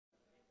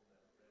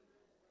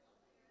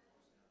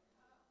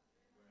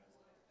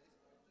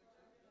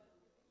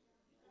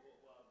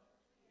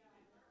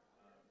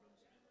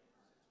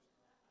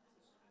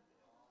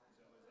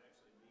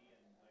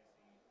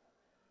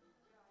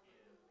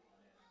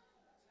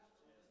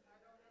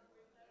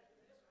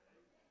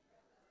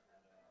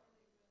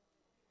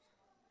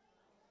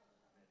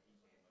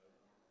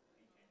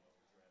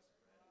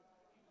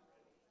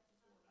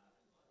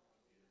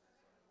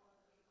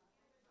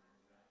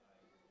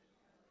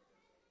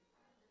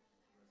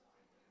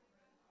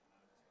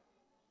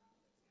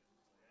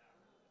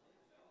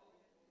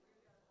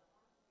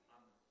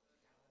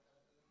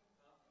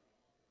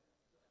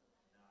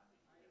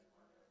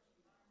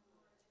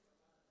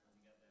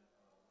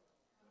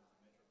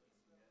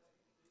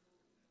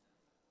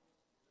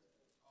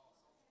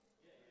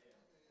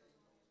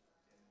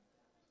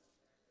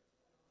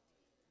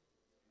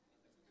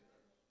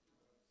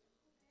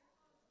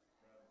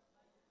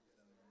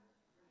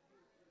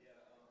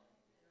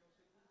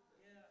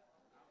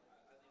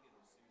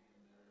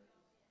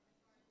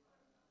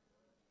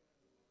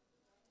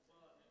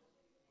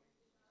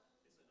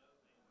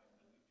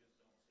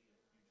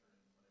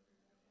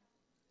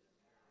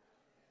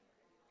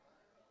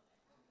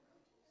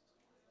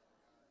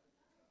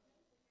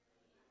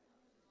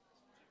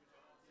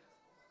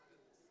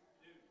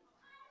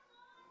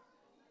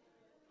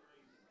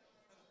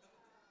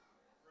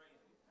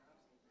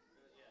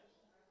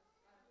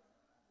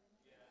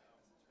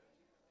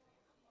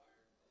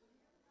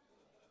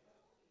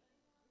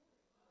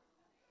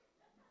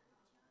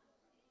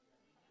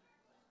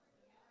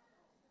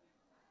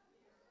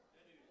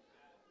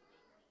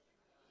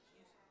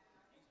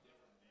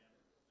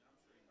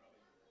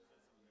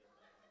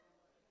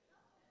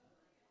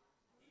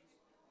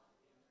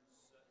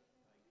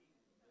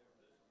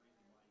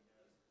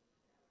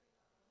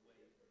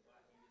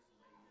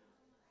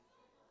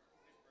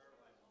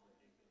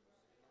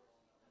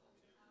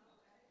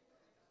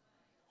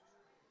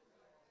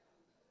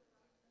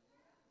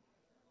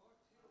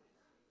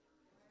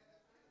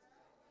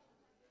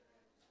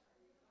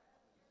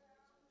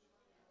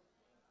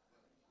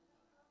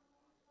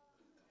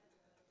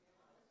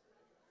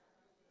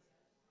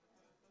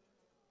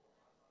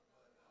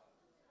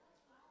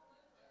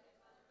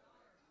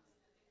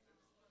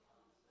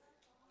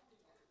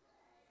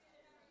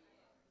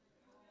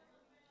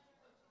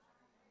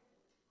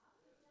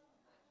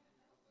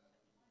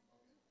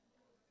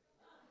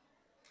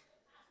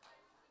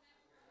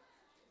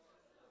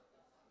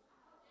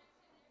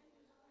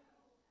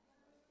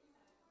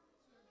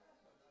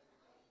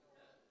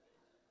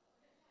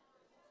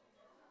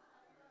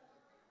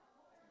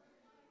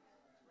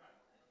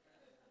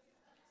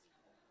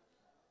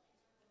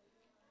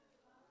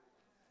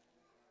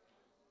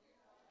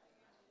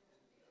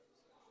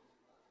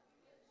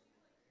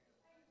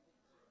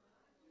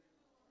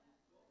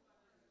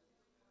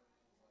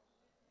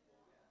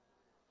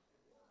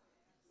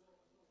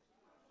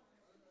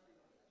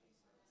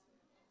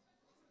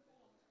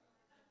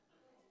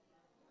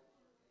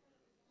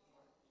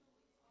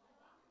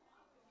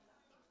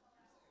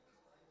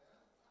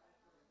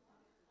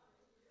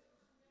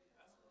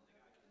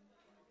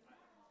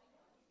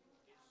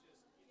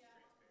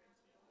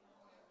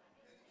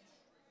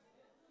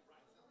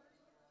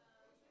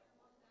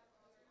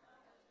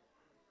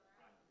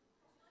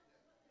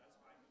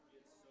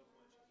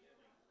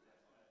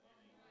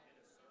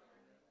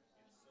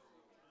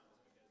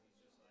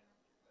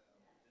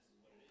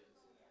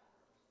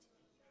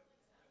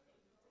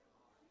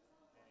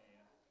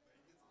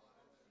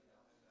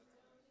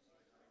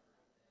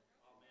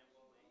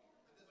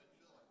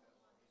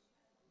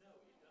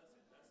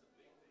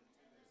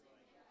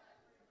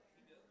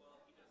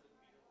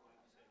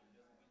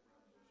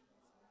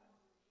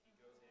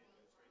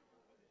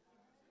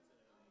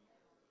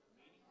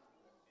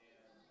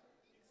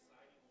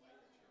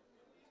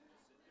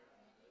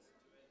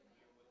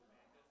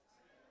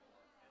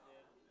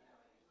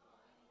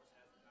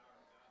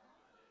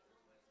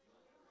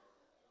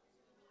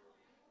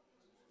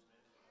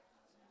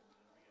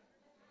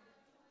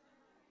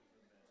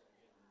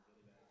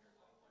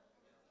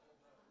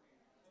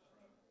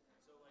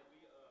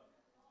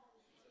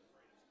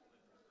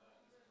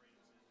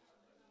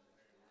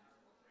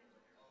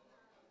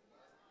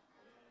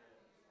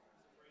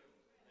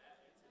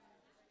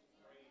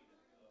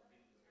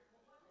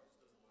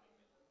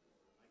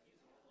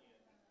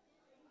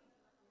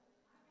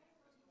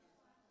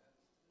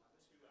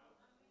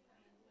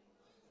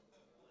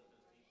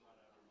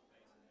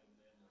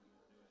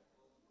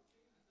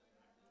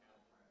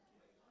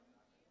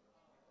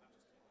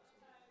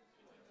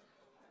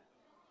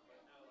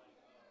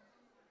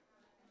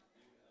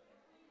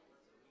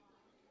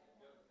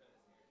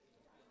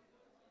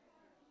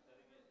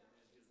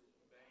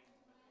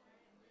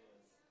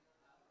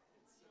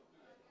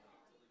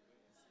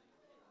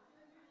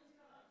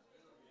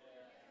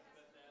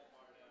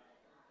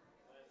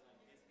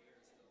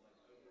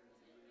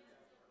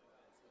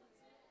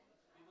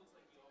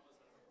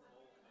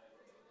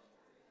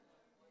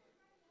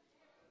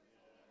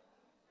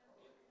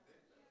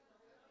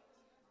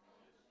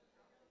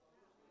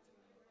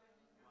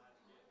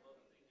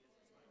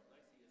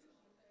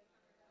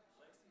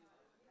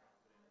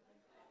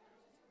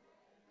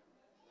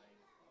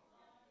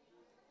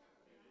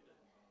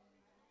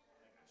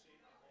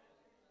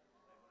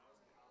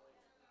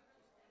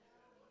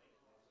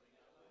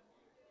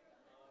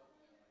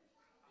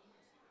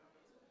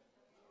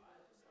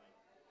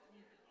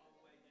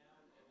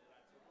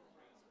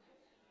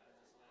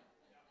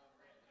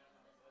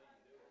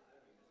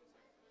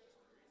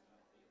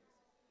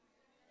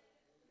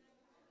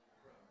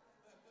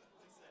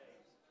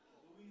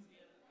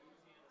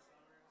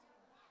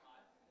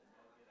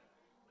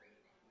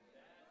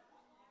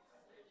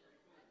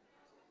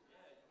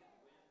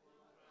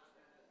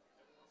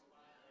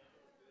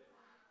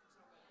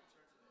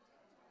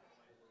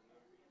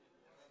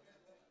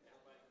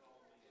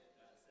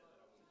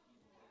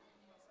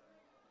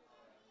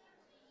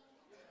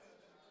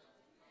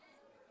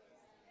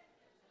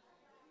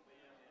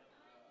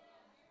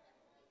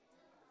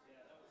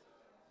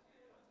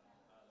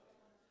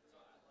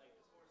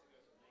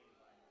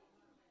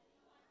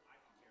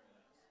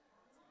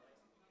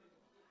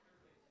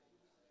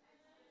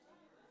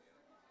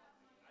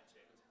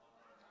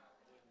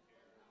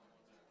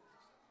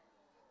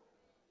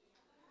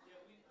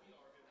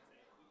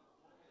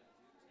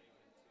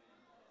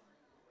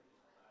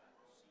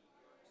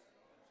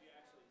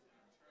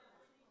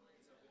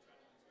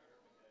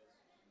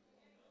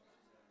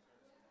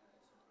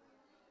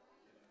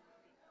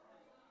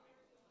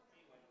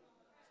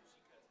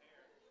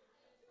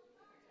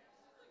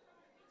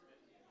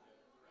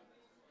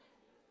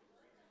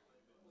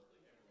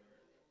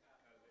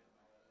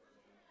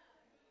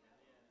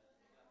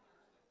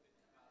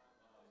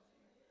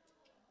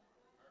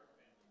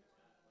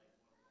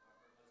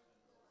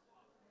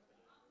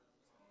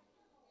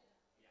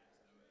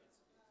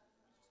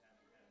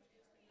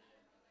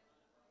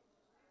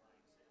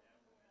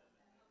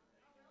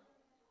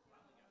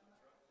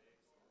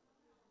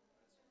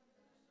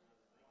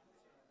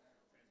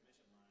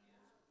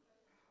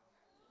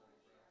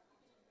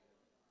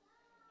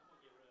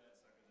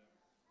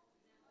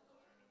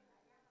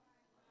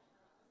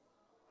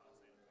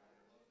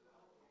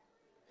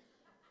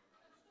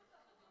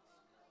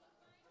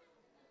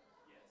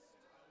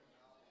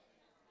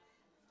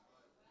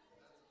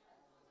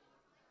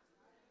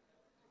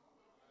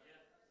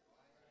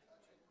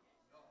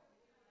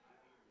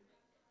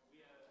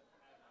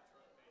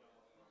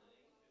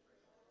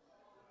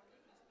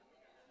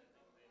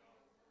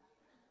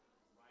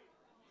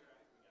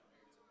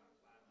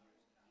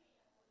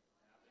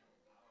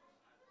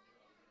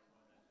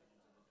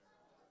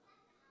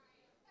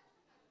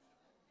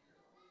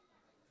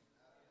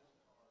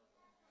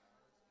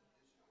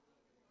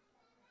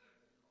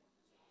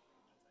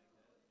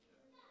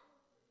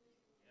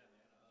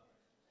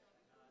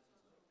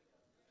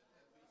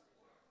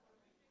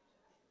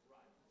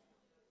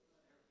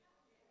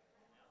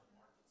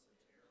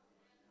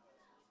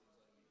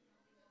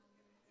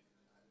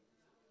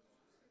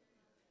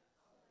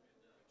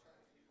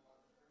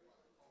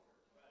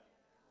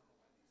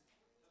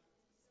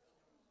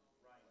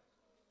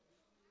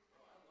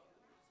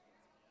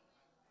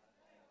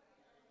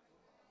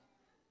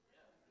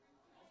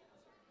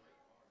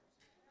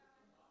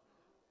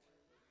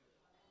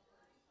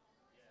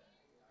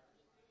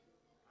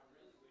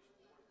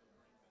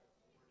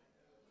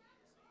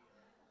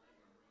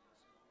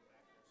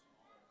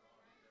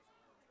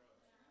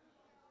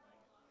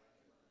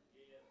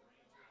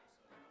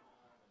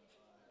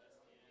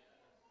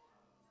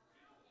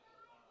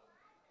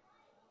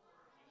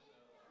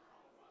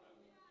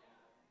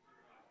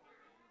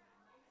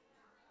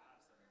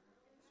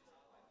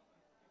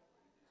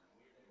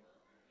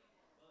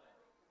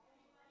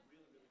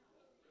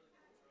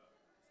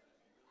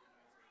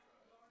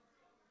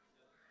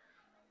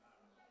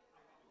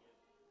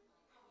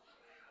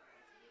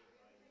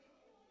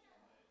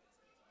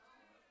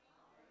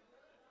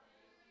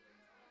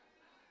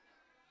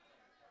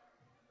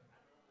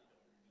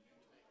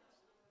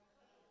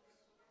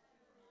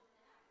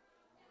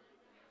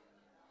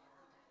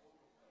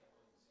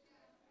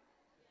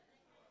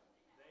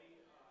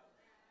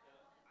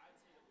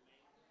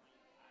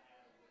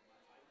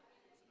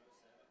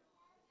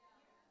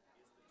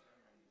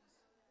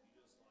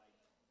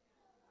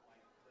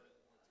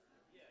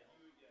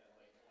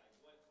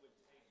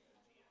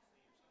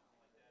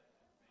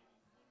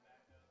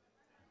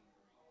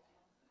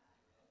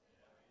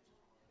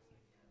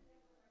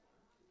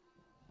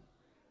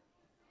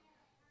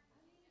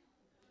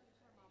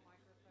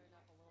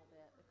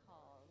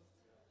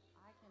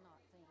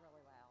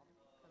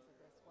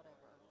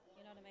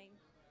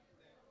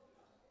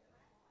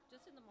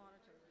What's in the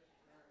monitor?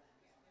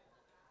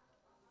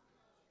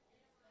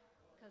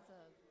 Because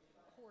of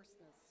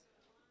hoarseness,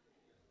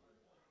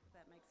 if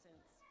that makes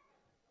sense.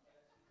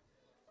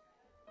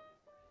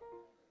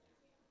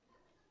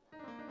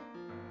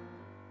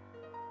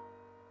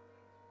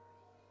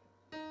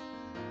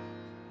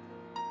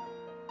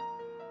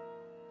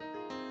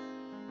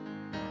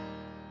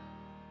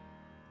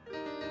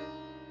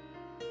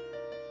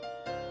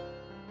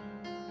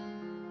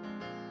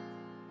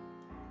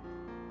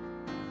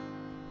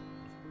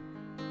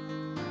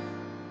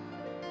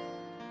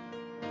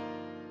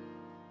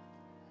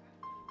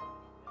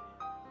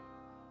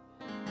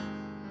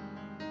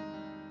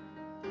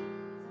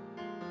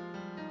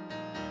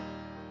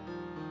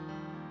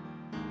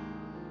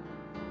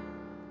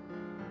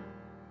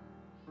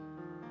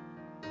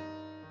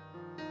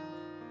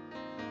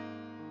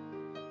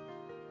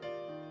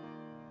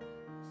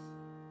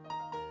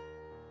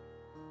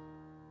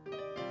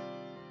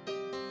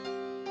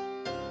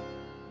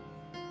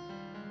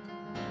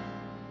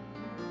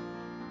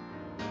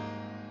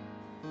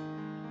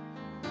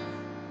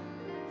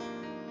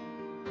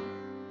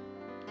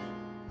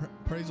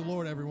 Praise the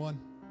Lord, everyone.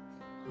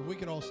 If we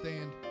could all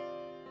stand.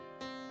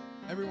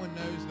 Everyone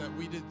knows that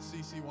we did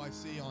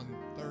CCYC on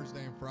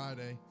Thursday and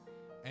Friday,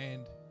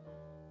 and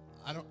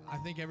I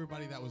think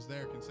everybody that was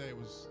there can say it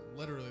was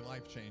literally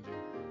life-changing.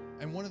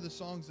 And one of the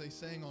songs they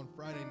sang on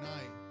Friday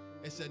night,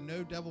 it said,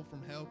 "No devil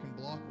from hell can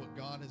block what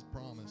God has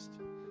promised."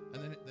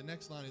 And then the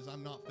next line is,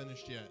 "I'm not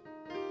finished yet."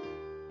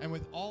 And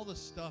with all the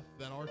stuff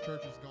that our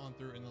church has gone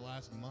through in the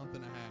last month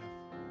and a half,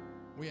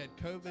 we had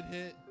COVID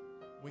hit,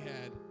 we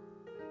had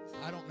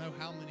I don't know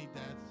how many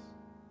deaths,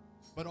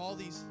 but all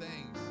these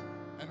things.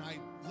 And I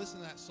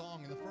listened to that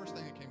song, and the first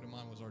thing that came to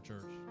mind was our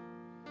church.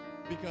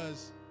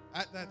 Because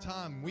at that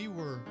time, we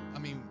were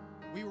in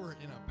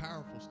a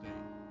powerful state.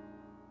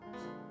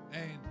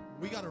 And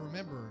we got to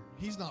remember,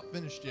 he's not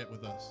finished yet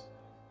with us.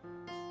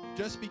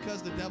 Just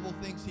because the devil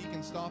thinks he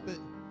can stop it,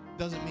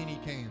 doesn't mean he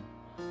can.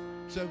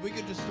 So if we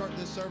could just start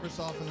this service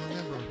off and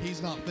remember,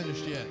 he's not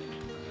finished yet.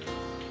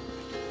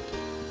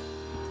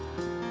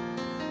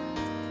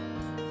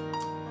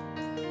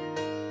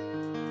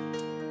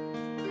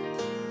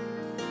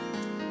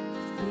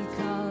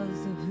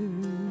 Because of who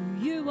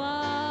you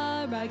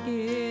are, I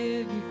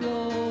give you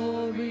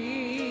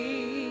glory.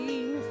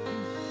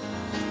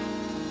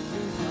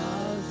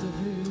 Because of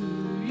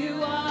who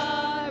you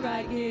are,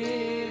 I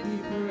give you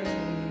praise.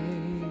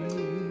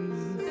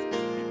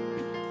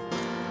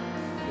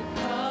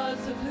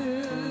 Because of who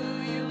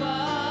you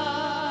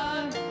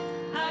are,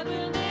 I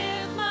will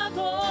lift my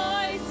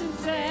voice and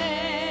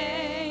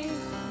say,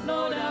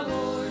 Lord, I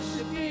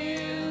worship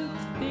you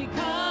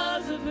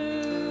because of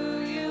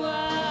who you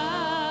are.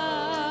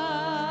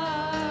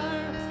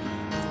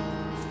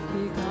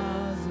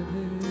 Because of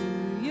who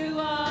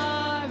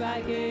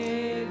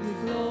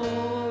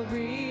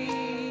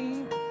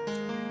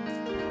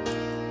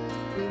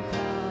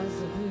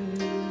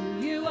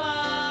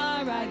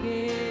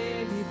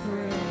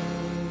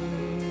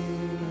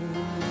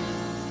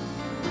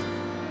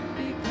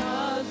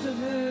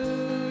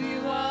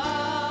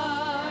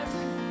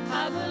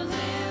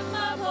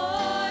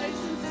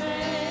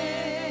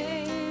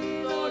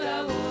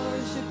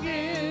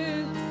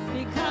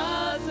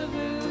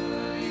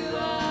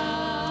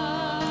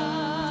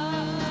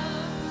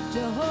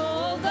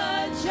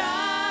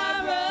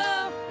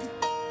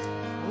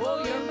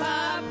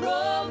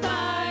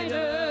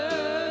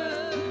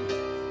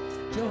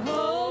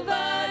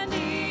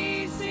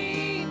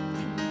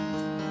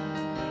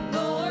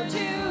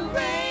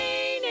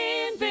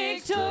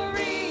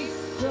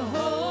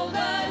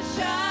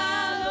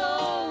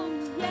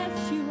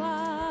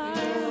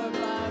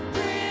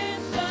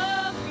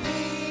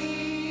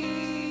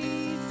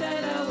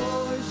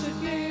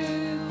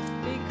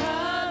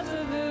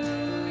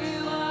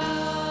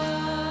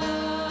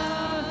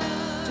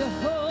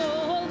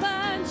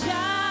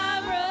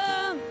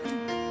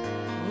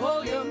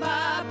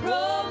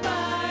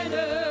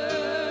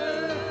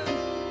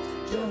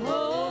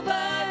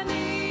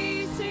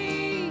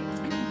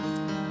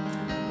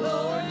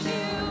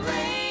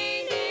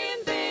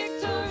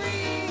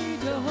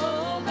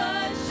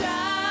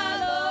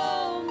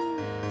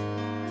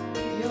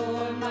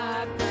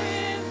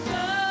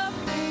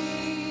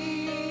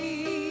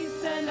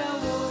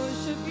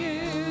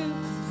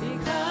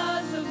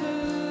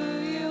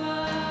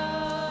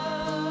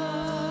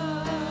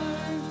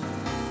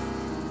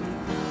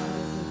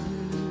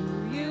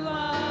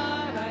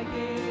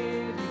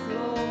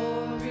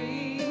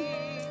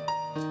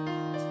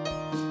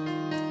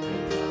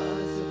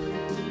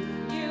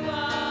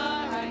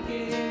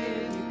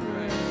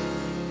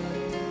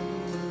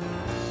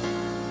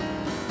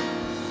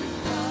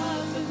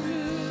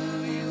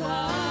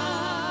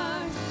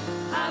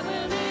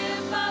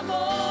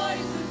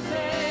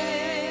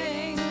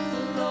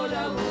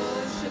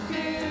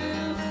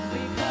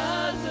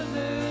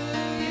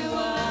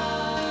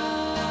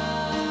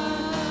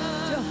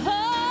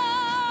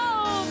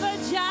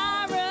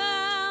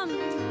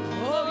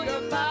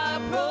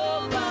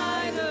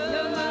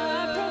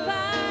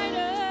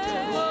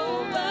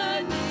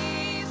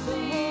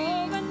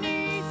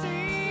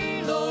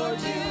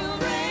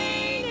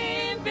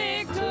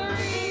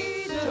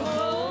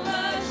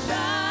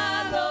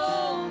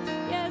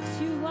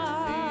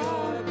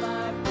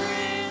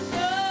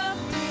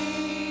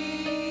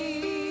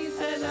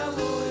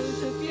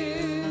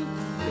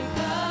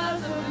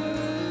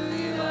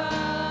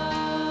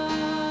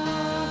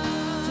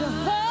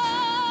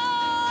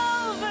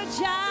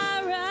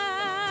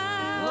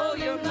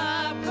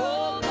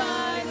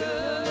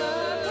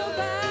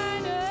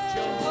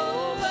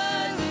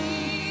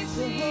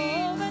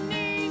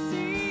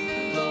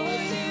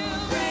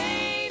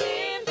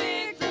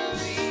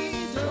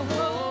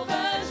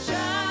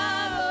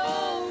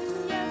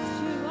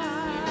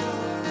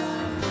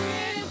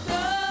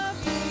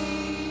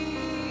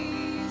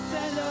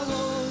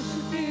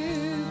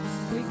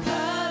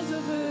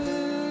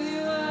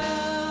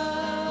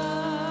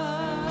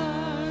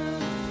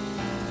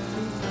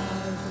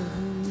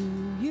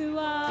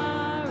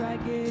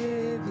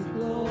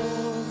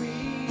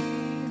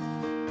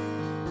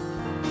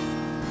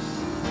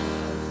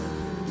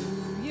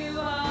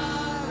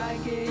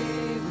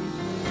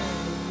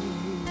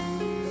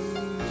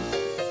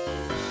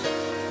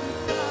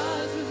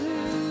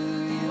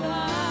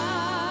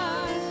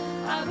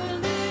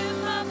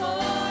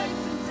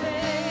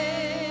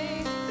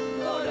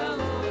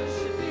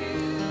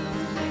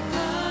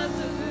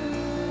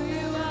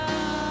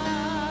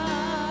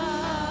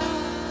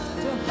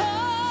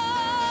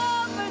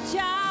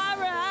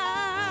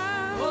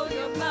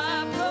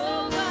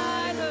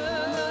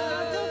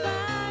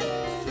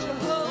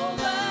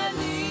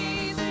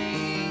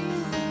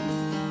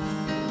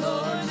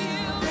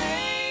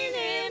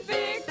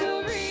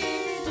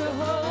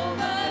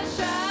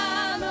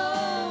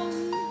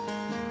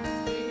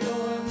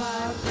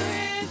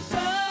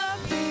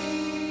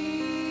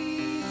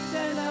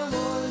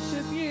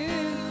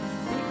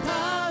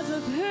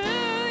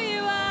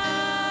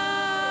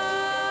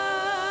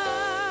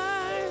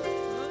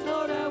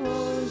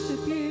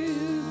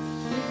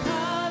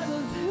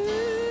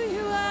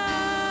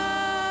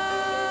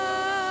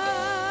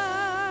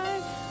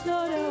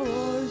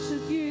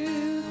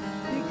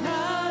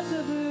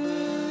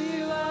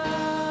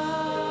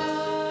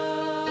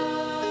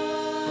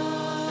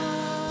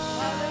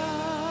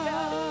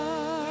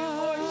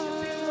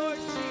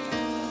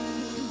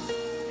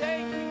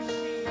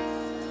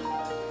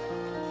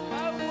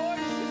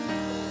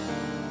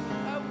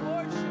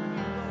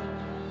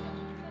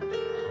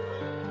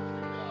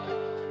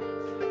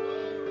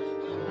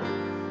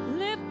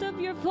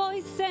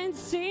voice and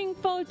sing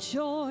for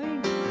joy.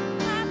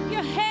 Clap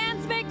your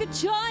hands, make a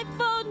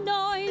joyful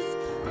noise.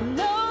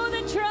 Blow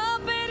the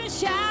trumpet and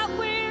shout,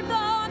 we're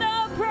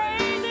gonna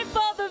praise Him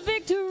for the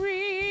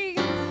victory.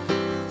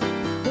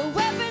 The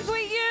weapons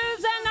we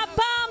use are not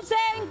bombs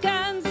and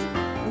guns.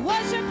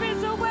 Worship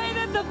is the way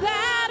that the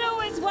battle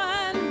is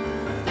won.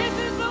 This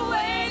is the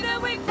way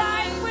that we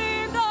fight.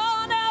 We're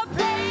gonna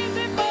praise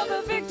Him for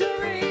the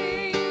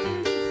victory.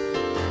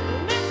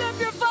 Lift up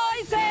your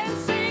voice and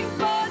sing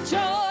for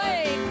joy.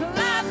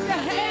 Clap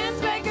your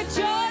hands, make a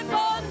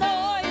joyful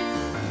noise.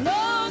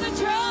 Blow the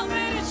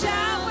trumpet and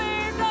shout,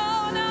 we're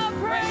gonna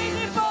praise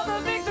Him for the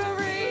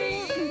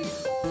victory.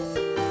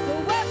 The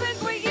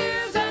weapons we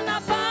use are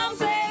not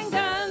bombs and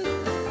guns.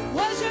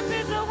 Worship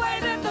is the way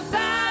that the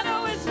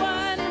battle is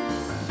won.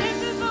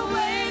 This is the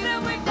way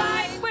that we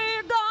fight.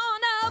 We're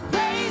gonna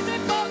praise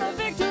Him for the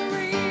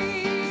victory.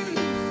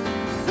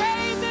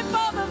 Praise Him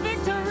for the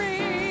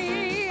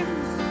victory.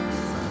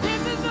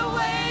 This is the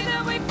way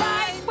that we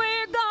fight.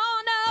 We're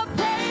gonna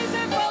praise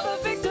Him for the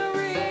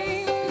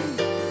victory.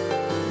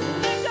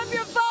 Lift up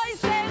your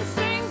voice and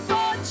sing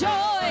for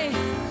joy.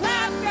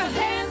 Clap your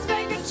hands,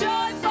 make a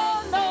joyful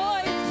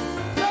noise.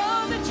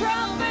 Blow the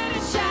trumpet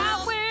and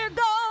shout, we're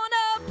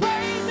gonna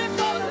praise Him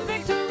for the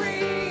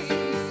victory.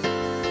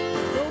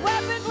 The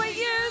weapons we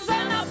use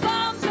are not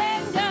bombs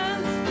and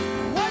guns.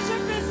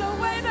 Worship is the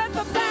way that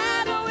the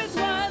battle is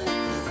won.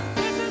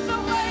 This is the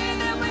way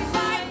that we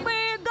fight.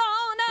 We're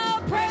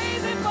gonna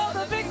praise Him for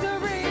the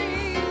victory.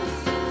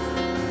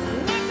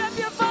 Lift up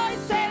your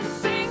voice and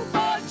sing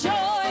for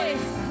joy.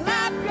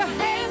 Clap your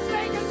hands,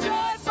 make a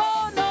joyful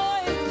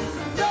noise.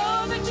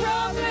 Blow the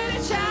trumpet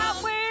and shout,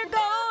 we're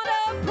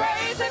gonna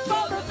praise Him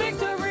for the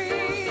victory.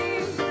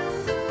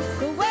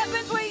 The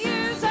weapons we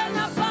use are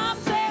not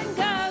bombs and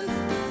guns.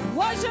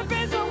 Worship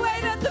is the way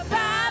that the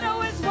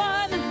battle is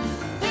won.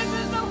 This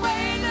is the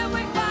way that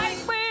we fight.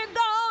 We're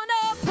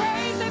gonna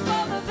praise Him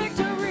for the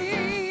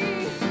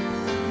victory.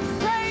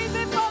 Praise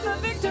Him for the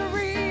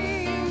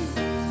victory.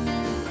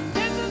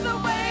 This is the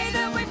way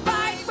that we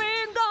fight.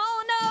 We're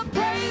gonna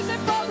praise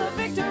Him for the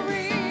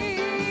victory.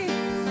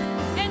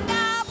 And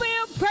I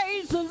will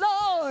praise the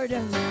Lord.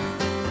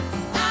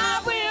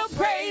 I will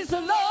praise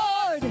the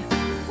Lord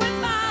with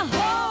my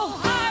whole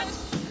heart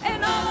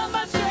and all of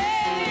my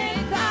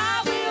strength.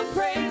 I will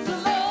praise the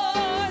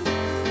Lord.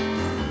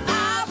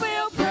 I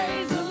will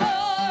praise the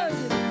Lord.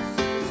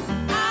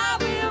 I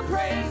will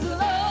praise the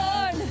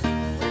Lord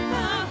with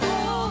my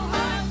whole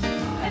heart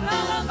and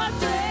all of my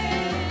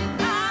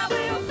strength. I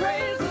will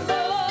praise the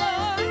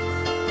Lord.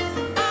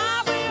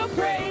 I will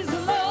praise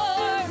the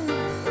Lord.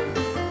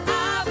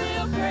 I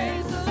will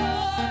praise the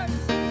Lord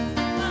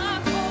with my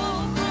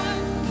whole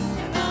heart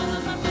and all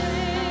of my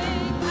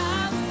strength.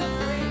 I will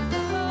praise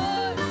the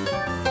Lord.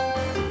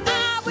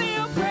 I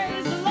will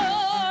praise the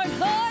Lord.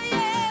 Oh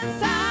yes,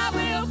 I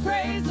will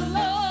praise the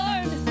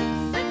Lord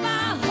with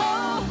my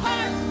whole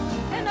heart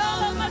and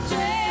all of my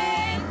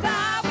strength.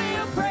 I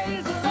will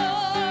praise the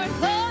Lord.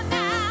 Oh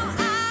now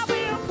I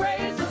will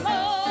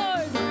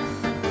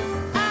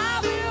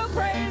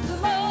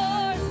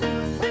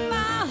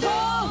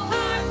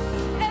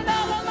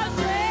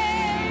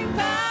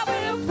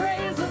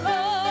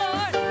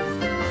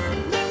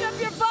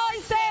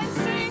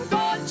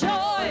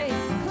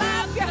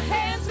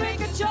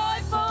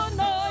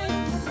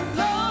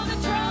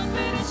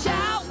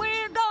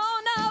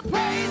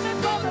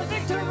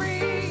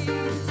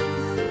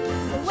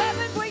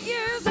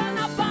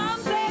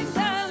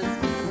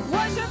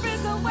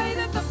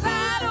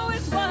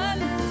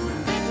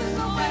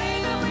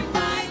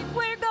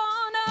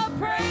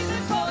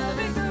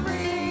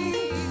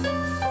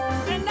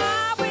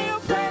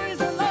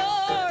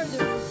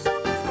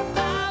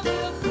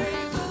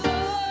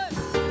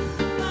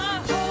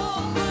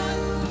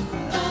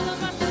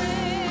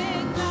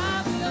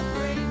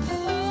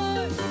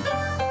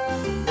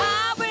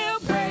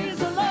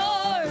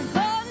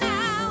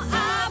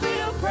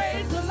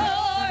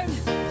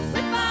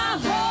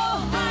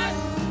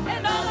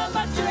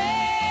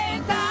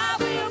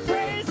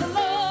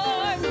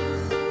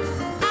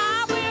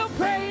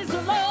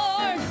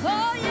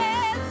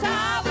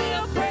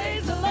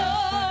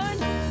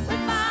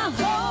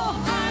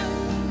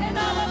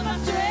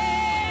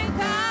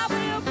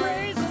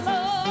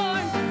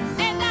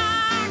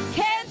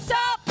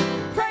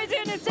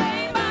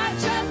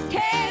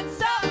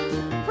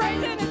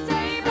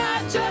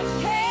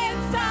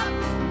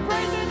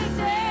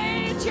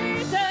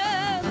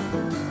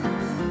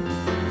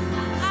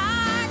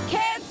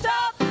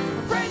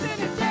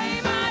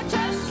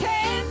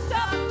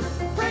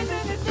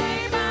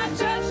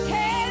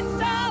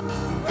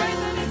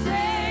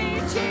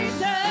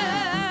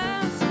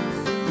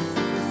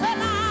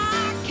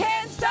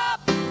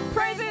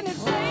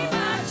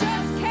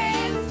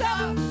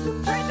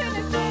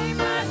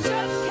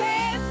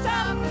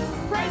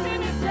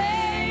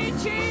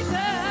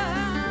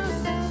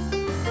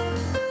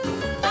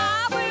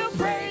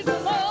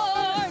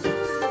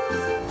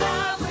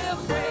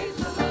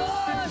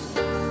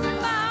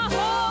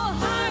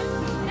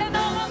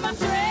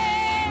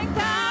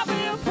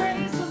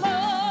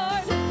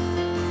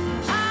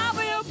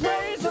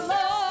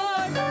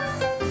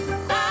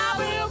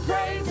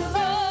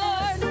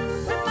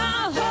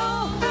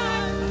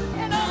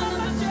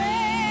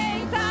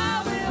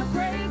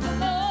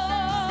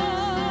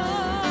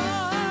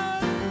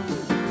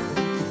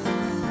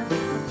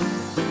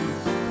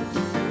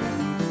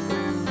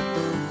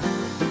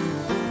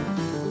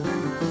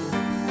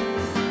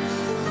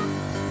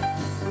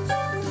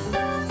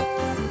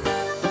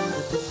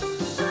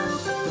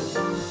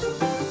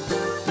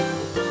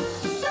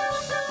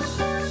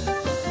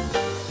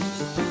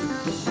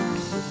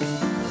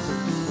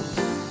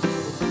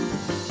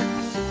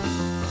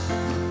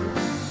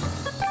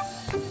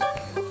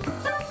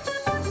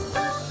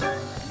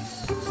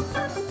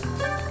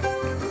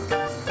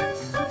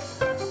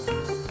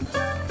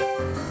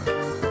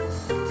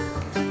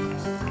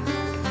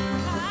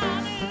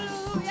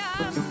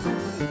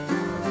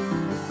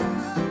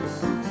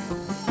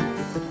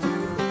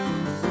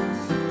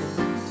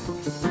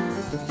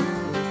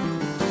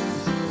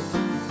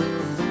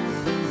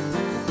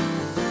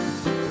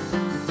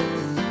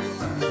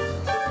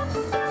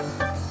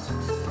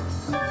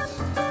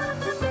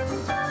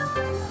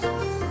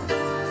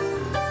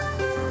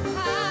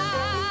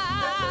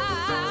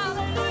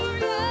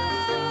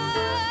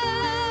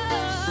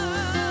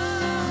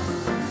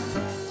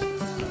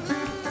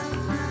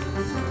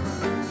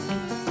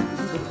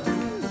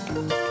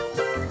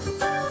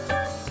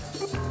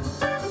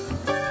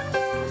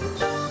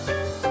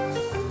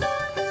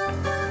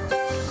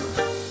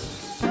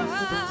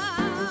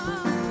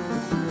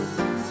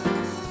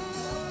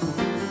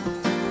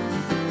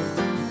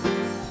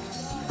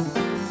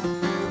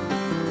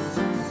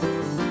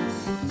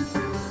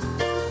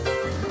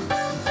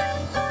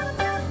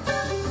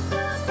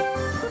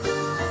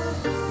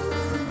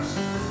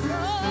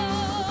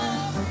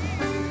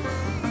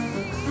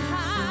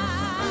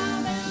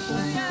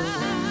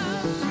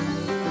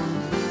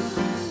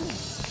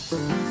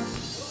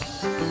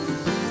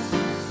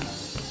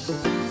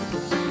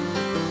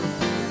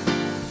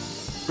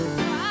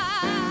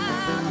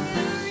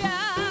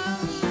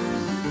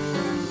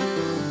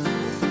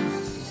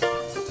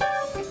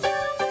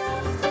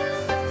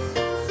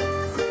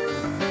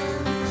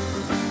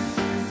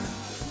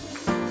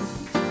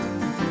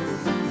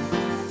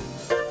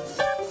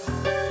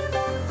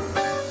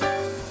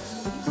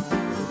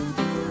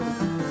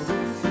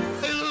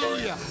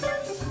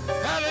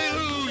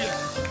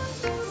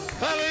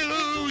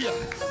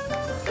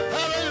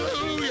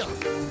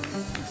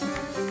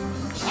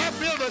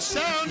a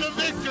sound of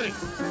victory.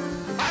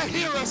 I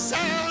hear a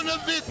sound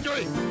of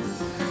victory.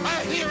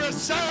 I hear a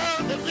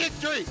sound of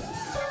victory.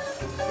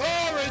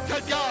 Glory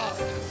to God.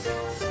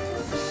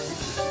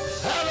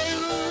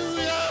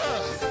 Hallelujah.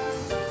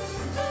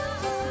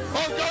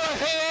 Oh, go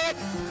ahead.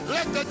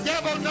 Let the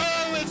devil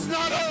know it's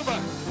not over.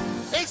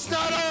 It's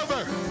not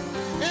over.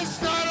 It's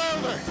not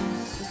over.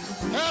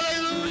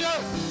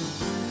 Hallelujah.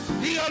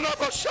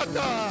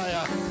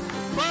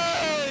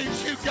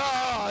 Praise you,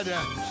 God.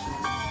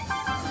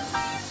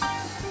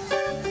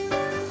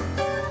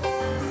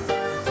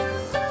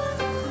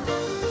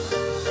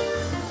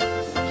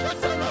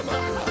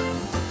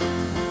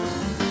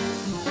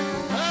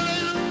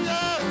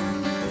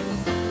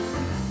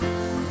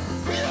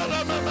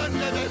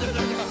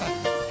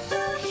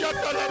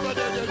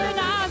 And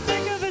I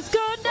think of his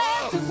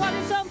goodness and what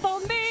he's done for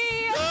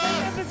me. I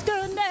think of his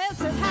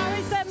goodness and how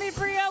he set me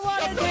free. I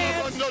want to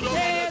dance,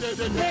 dance,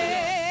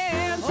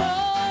 dance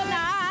all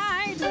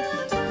night.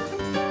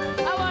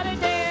 I want to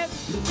dance,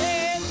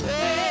 dance,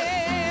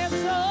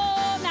 dance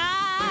all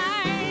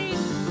night.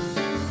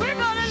 We're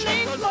going to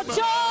leap for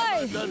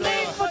joy,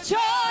 leap for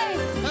joy,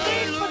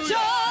 leap for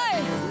joy,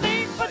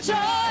 leap for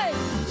joy,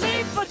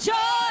 leap for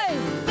joy,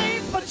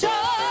 leap for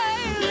joy,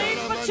 leap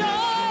for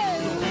joy,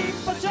 leap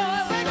for joy.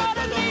 We're going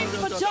to leap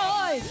for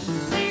joy,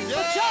 leap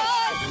for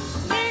joy,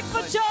 leap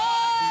for joy,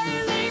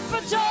 leap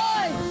for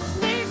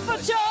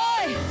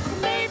joy,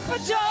 leap for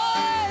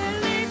joy,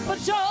 leap for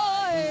joy, leap for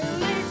joy,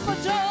 leap for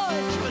joy,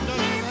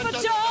 leap for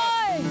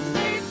joy,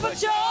 leap for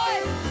joy,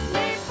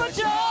 leap for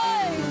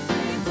joy,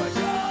 leap for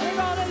joy. We're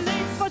gonna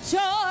leap for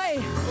joy,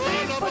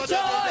 leap for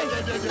joy,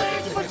 leap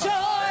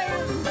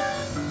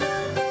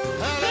for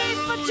joy,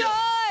 leap for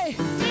joy,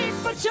 leap for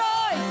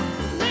joy,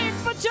 leap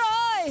for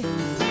joy,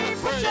 leap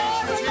for joy.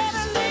 We're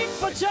gonna leap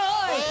for joy,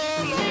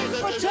 leap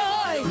for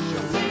joy,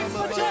 leap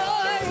for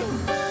joy.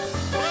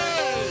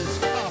 Praise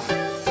God.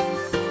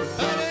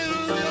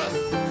 Hallelujah.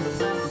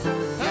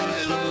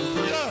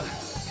 Hallelujah.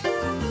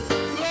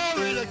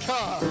 Glory to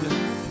God.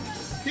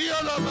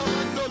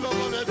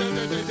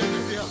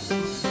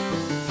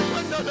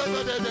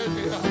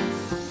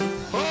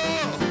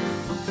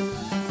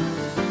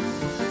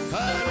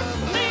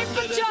 Leap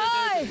for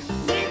joy,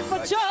 leap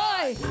for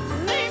joy,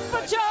 leap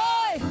for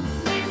joy,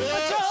 leap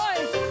for joy,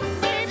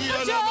 leap for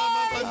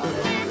joy,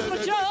 leap for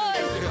joy,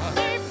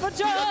 leap for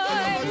joy,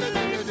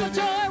 leap for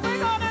joy. We're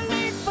gonna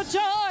leap for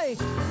joy,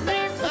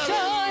 leap for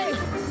joy,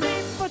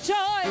 leap for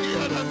joy,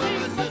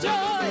 leap for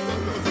joy.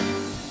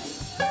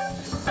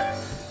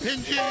 In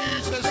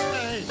Jesus'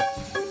 name.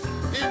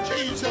 In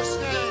Jesus'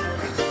 name.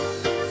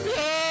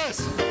 Yes.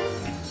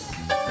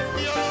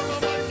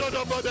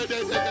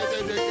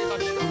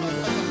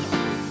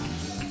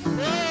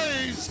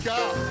 Praise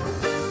God.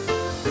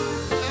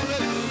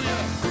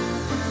 Hallelujah.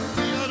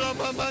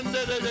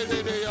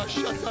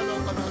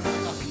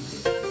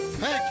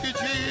 Thank you,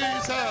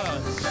 Jesus.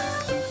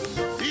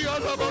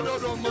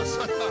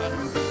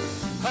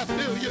 I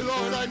feel you,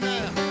 Lord, right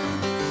now.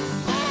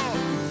 Oh,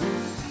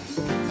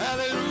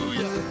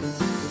 hallelujah.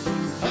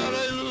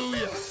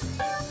 Hallelujah.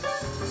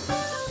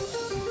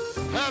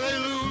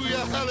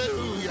 Hallelujah.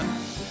 Hallelujah.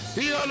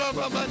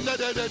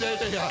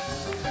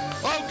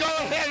 Oh, go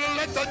ahead and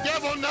let the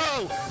devil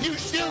know you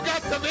still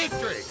got the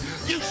victory.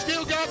 You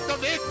still got the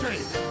victory.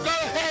 Go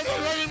ahead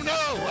and let him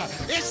know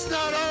it's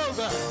not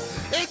over.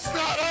 It's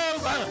not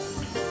over.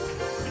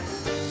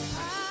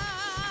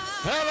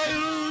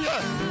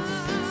 Hallelujah.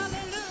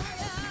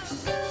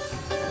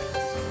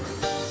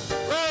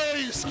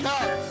 Praise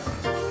God.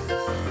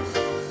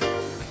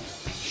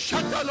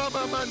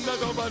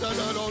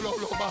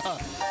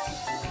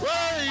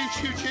 Praise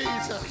you,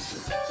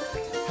 Jesus.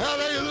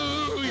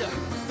 Hallelujah.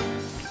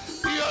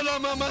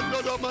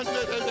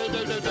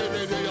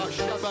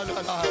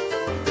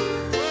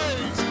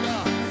 Praise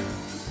God.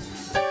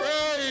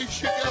 Praise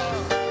you,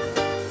 God.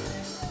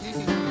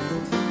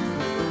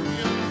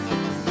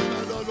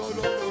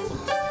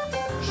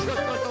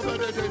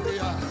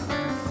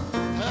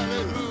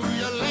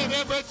 Hallelujah. Let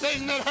everything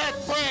that hath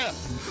breath,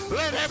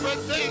 let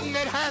everything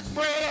that hath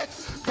breath,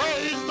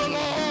 praise the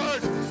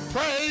Lord.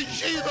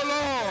 Praise ye the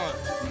Lord.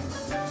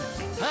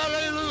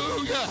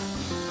 Hallelujah.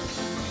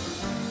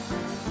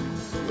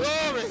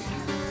 Glory.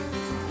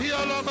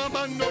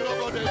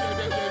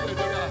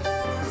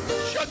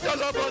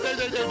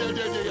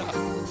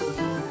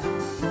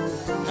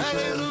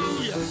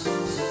 Hallelujah.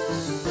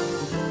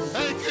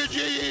 Thank you,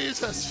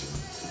 Jesus.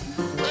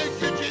 Thank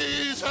you,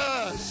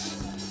 Jesus.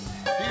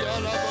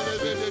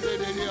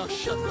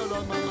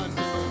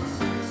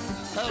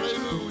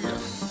 Hallelujah.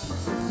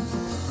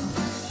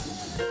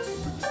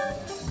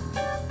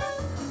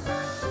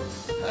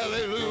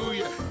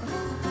 Hallelujah.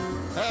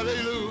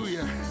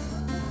 Hallelujah.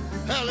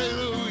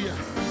 Hallelujah.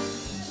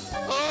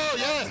 Oh,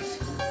 yes.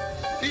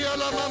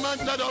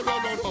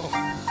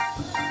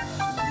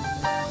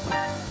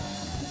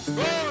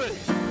 Glory.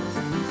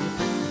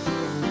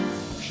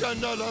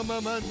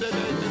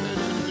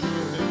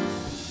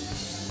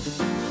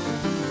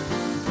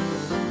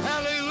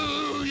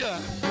 Hallelujah.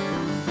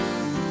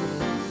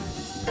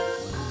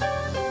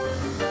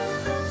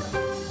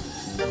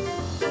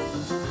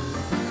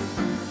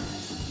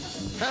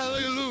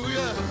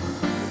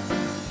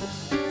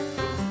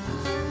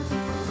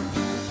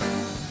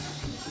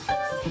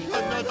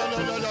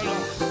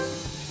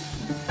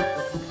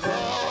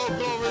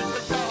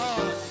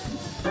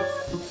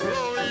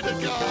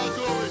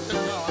 Glory to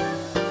God.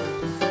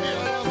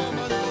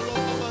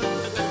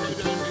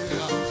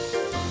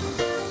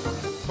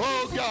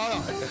 Oh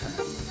God.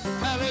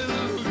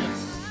 Hallelujah.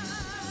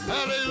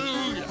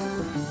 Hallelujah.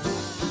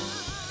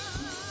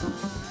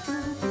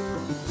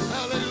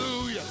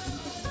 Hallelujah.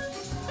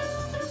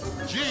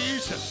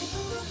 Jesus.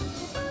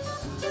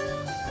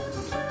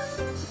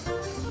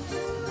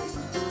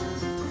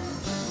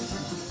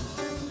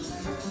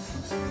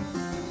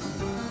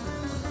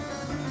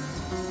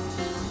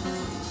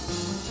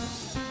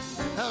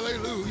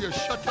 Hallelujah.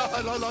 Shata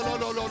la la la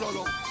la la la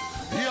la.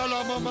 Ya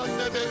la mama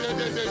de de de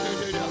de de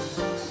de de.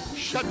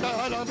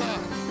 Shata la ma.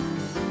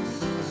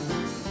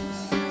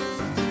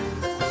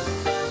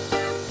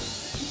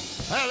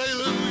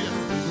 Hallelujah.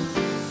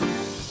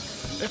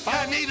 If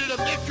I needed a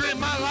victory in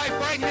my life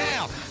right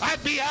now,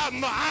 I'd be out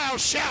in the aisle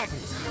shouting.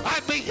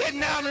 I'd be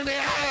getting out in the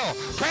aisle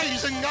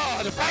praising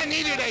God. If I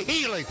needed a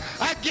healing,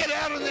 I'd get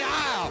out in the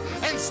aisle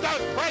and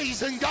start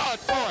praising God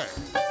for it.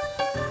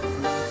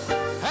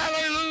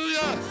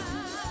 Hallelujah.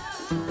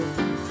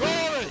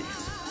 Glory.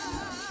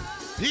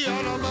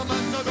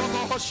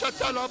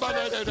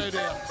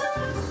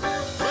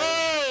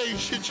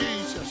 Praise you,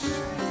 Jesus.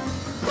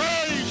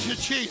 Praise you,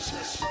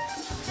 Jesus.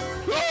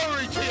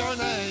 Glory to your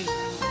name.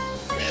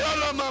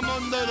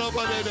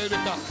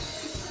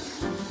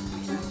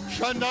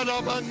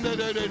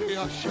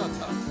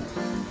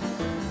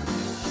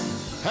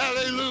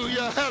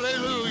 Hallelujah,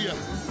 hallelujah.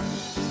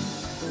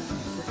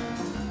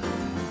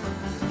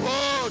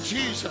 Oh,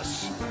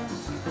 Jesus.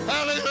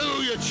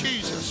 Hallelujah,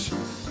 Jesus.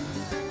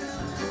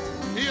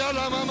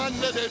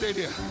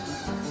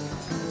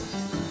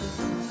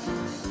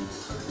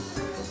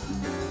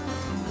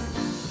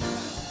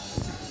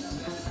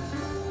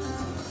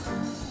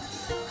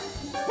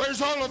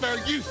 Where's all of our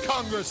youth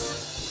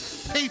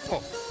congress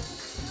people?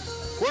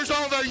 Where's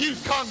all of our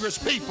youth congress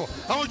people?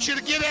 I want you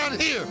to get out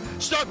here,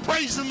 start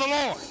praising the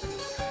Lord.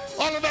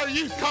 All of our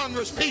youth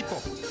congress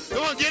people,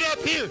 come on, get up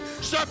here,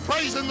 start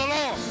praising the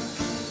Lord.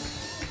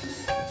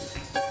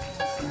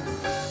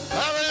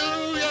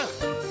 Hallelujah.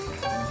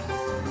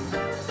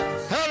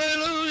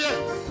 Hallelujah.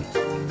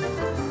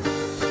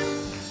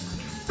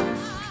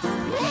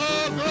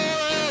 Oh,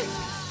 glory.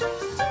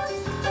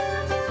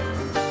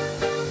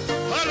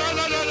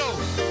 Hallelujah.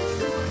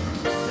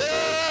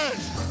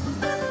 Yes.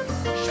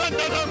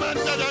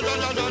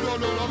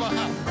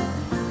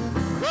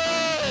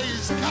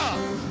 Praise God.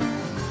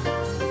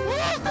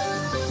 Woo.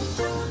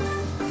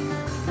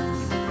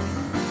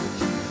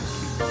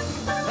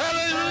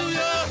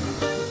 Hallelujah.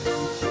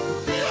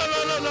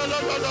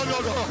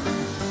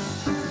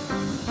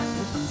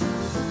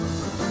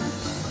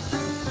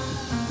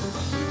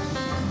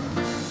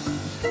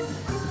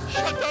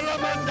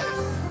 Shatalamanda.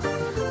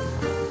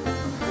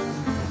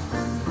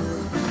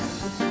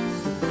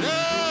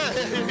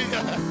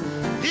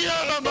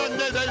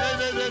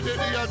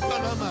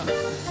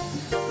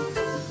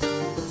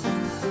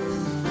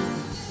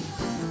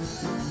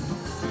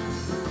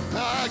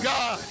 Ah,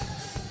 God.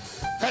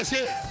 That's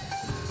it.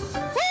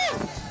 Woo!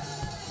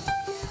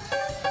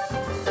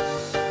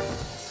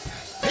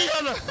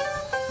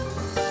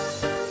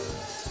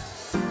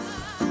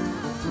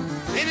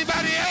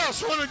 Anybody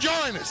else want to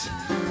join us?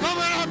 Come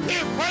on up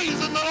here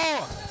praising the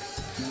Lord.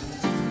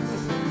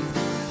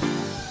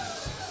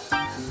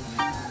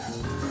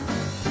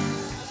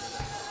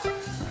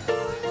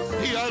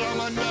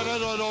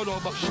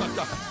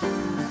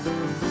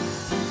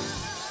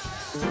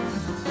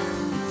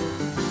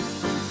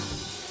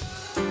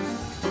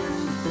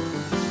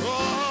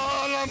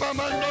 Oh, la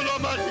mama no lo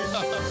maria.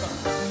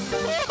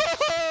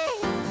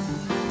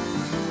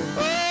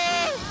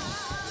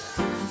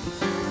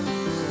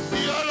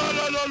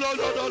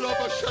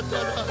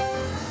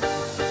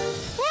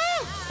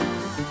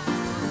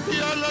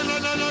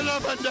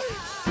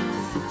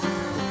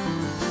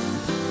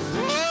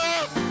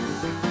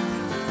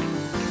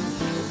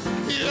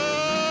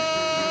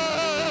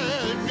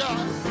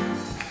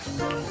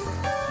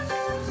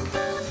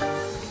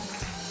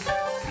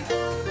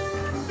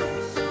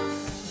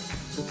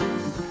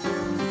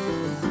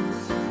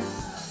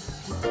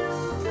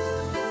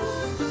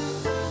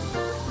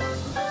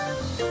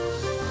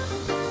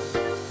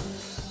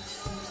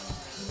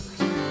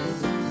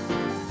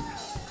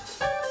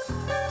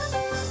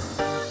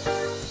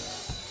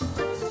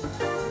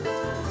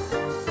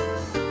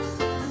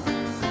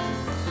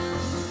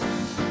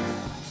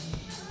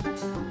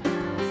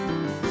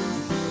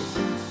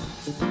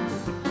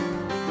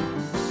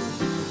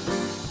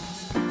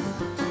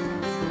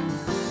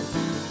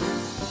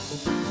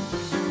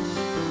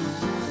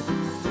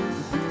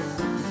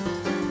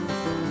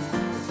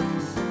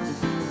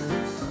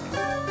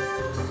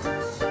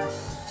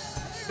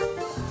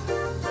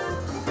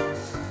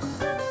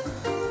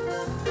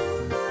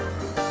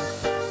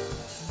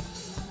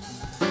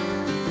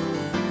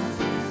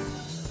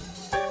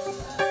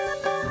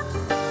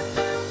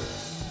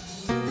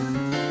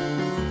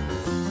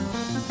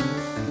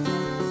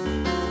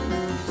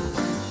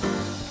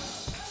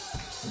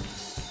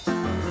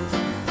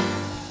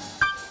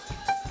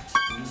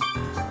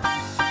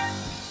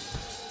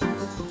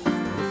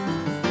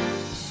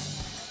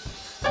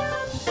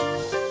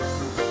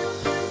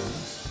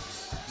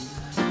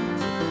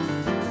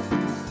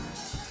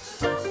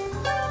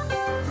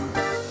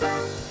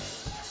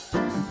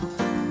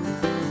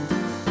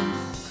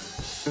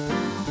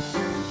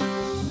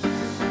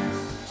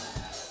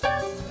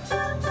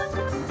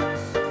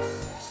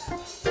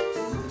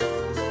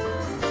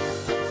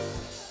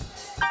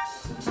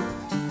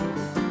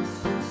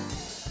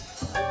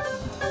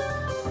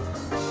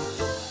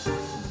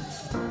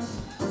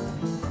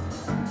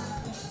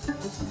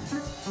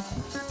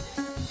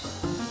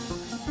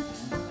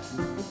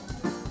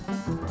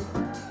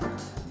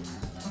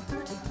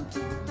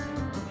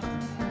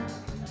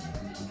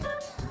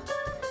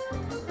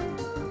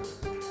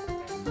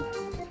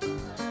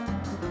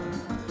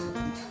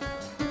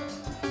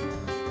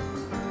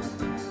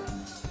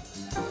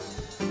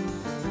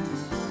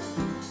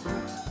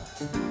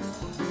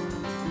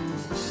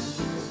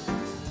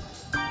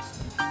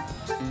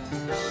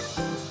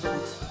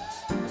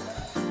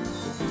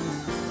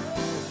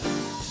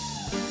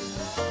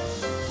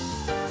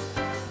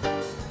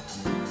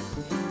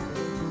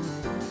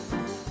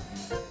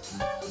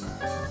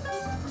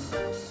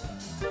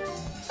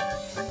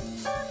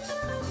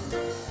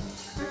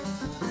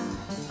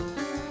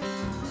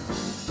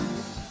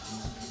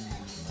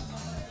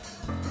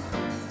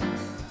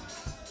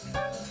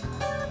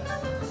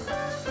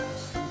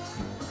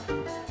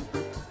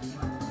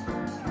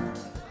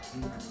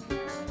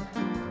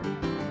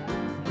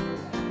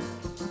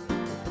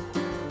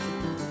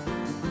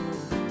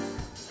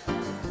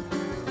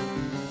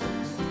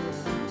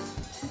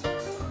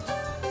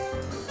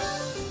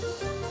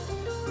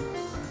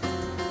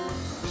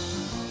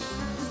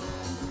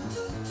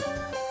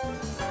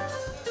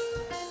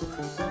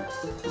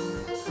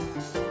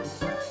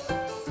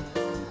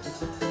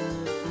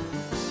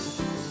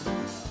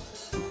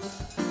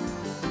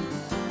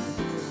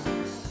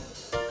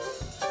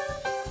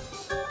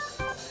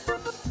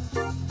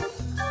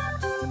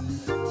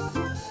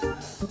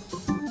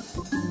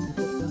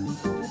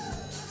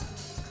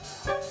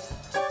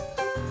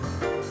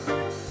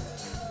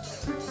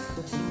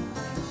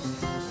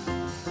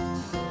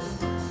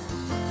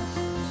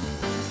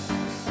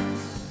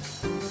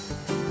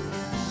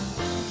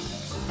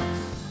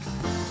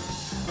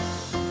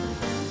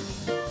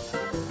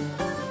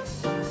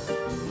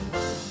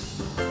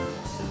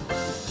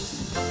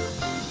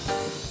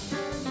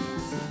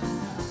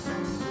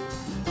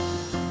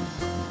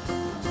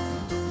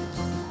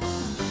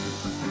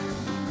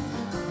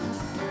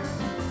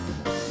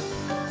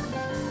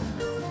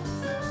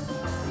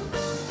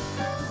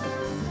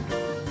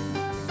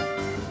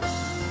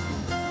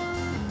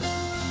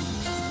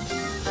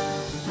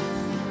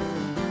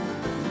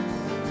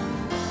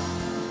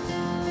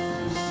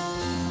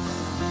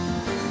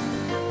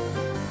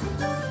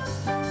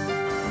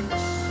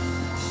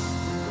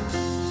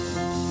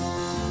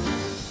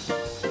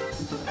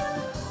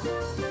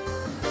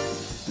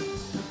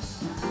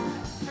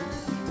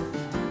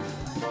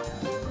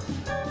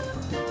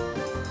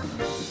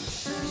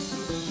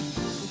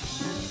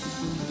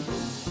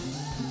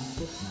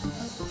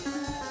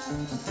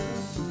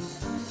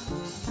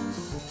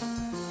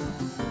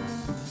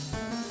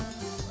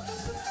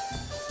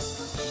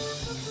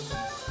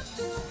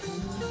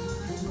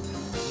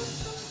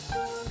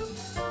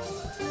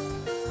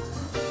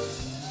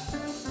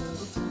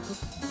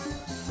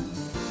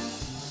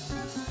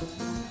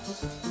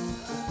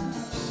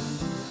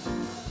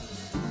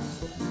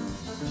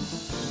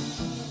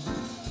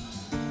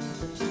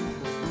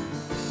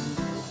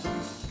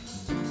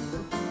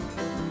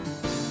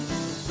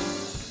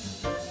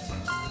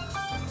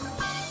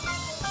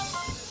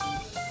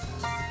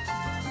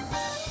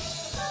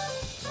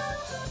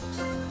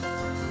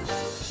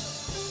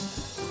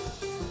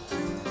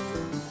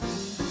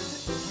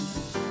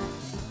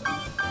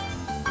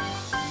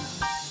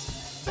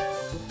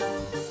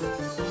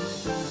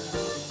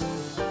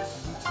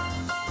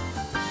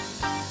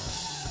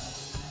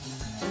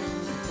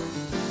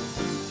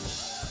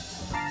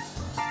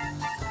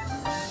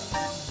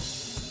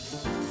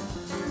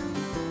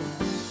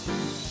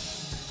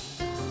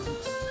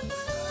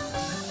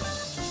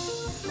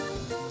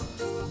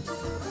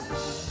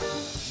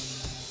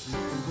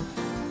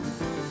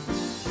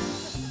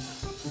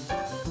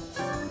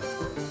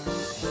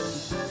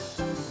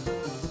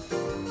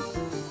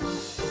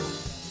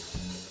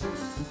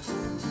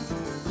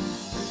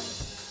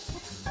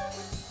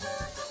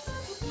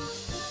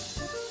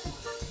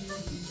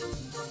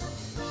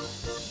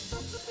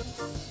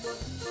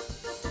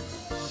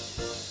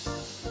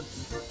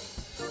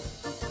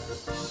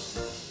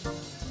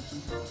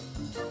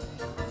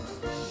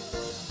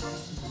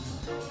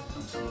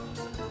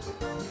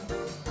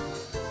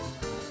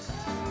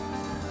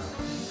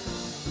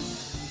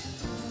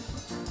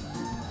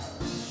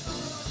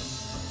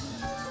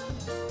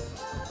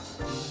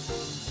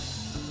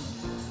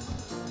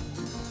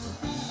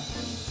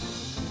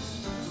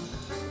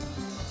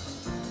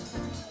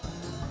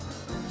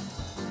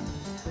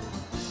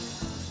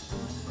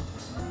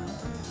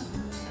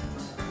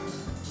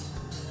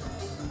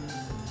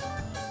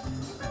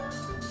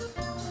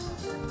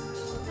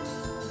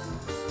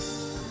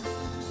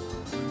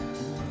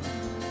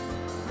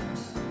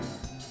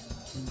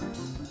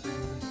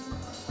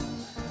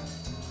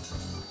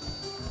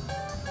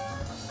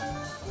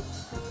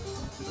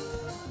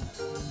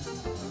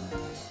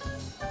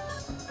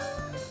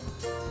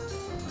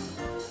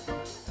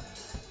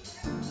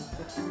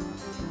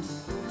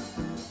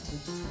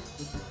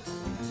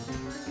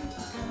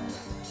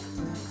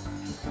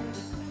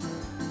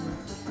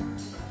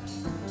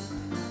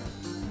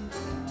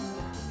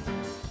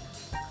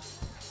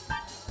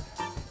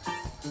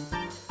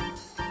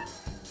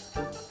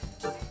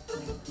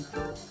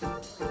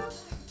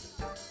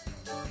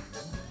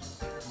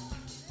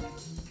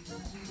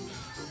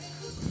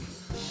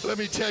 Let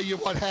me tell you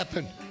what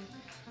happened.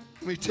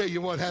 Let me tell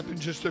you what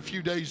happened just a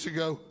few days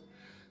ago.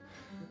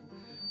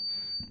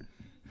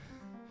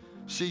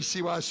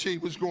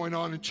 CCYC was going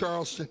on in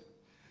Charleston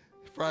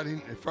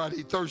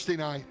Thursday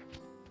night.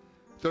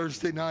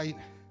 Thursday night,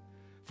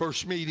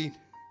 first meeting.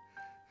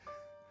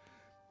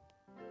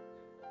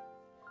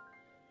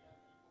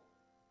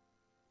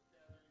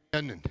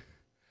 And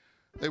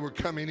they were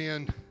coming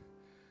in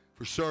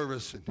for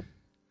service, and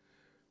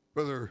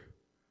Brother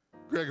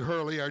Greg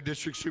Hurley, our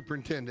district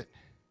superintendent,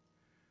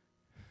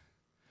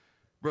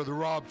 Brother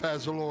Rob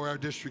Fazalor, our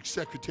district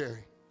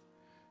secretary,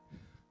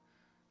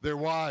 their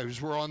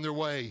wives were on their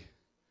way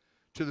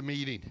to the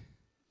meeting.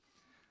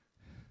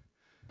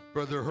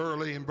 Brother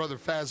Hurley and Brother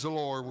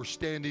Fazalor were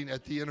standing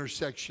at the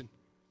intersection.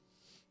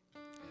 I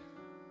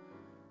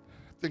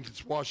think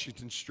it's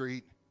Washington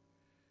Street.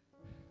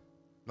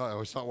 No,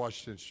 it's not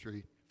Washington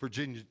Street.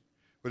 Virginia,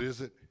 what is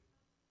it?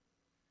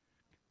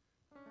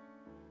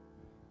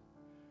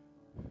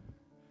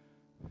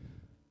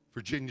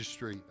 Virginia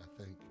Street, I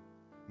think.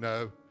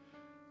 No.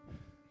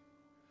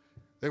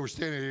 They were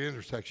standing at the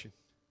intersection,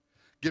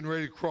 getting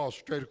ready to cross.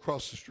 Straight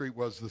across the street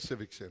was the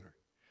Civic Center.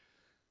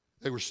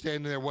 They were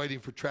standing there waiting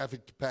for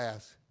traffic to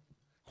pass.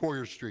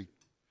 Courier Street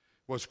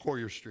was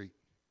Courier Street.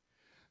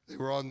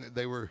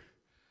 They were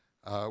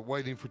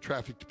waiting for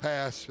traffic to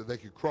pass so they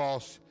could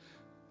cross.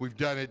 We've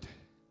done it,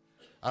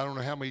 I don't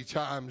know how many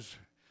times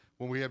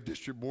when we have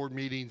district board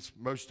meetings.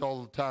 Most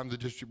all the time the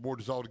district board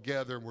is all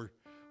together and we're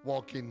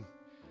walking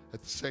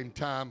at the same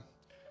time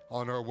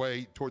on our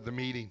way toward the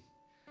meeting.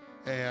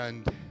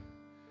 And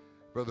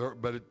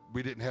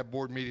we didn't have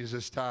board meetings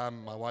this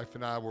time. My wife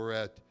and I were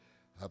at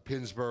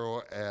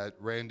Pennsboro at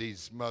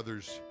Randy's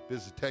mother's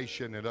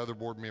visitation, and other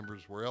board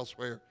members were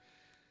elsewhere.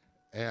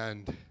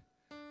 And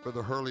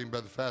Brother Hurley and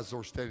Brother Fazlor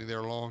were standing there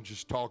alone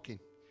just talking.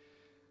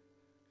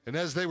 And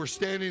as they were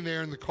standing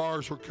there and the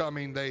cars were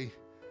coming, they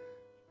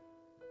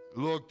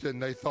looked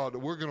and they thought,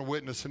 we're going to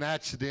witness an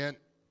accident.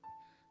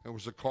 There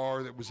was a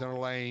car that was in a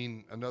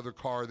lane, another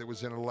car that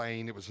was in a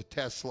lane. It was a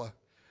Tesla.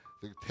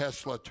 The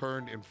Tesla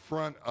turned in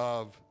front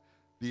of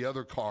the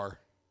other car,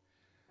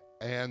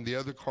 and the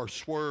other car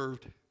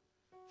swerved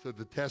so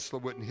the Tesla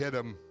wouldn't hit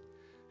him.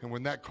 And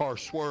when that car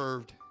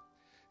swerved,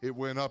 it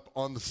went up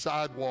on the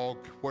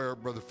sidewalk where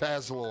Brother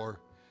Fazalor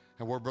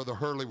and where Brother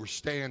Hurley were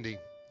standing.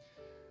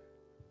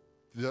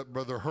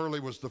 Brother Hurley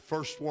was the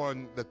first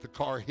one that the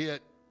car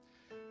hit,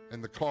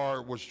 and the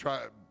car was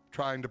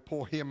trying to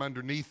pull him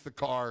underneath the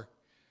car.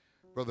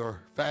 Brother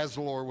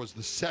Fazalor was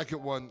the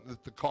second one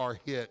that the car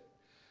hit.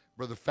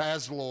 Brother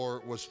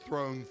Fazalor was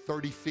thrown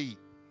 30 feet.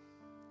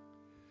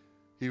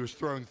 He was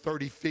thrown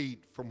 30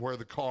 feet from where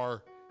the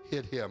car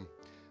hit him.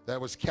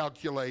 That was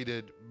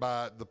calculated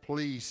by the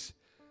police,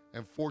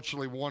 and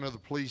fortunately one of the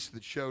police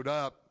that showed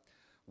up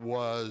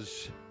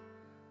was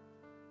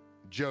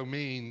Joe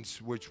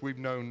Means, which we've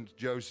known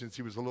Joe since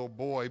he was a little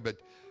boy, but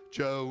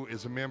Joe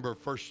is a member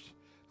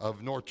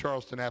of North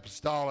Charleston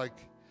Apostolic.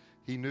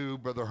 He knew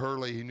Brother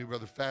Hurley, he knew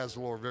Brother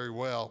Fazalor very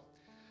well,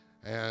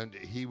 and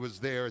he was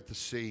there at the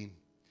scene.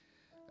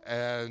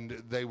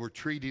 And they were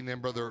treating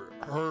them. Brother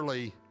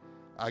Hurley,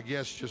 I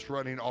guess just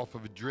running off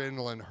of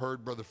adrenaline,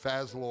 heard Brother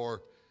Fazalor.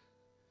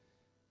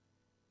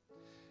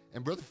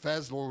 And Brother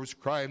Fazalor was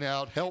crying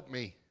out, help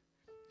me,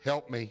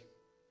 help me,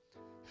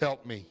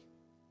 help me.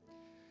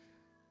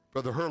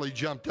 Brother Hurley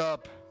jumped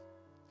up,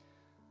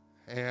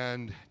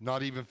 and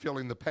not even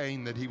feeling the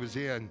pain that he was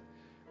in,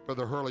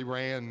 Brother Hurley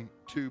ran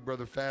to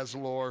Brother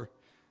Fazalor,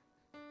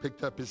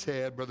 picked up his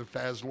head. Brother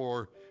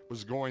Fazalor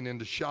was going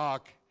into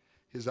shock.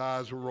 His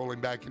eyes were rolling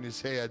back in his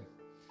head.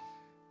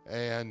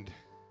 And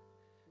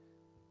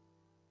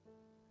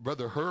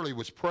Brother Hurley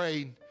was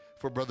praying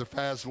for Brother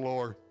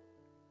Fazalor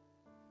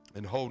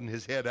and holding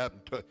his head up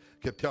and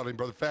kept telling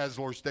Brother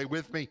Fazalor, stay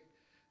with me.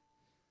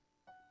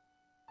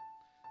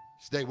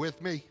 Stay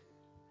with me.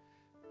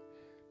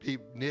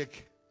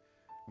 Nick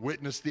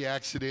witnessed the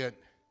accident.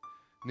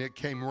 Nick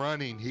came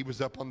running. He was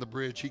up on the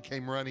bridge. He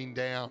came running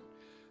down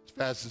as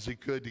fast as he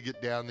could to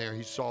get down there.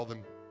 He saw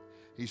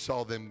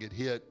them get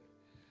hit.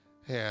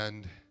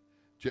 And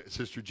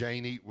Sister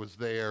Janie was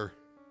there.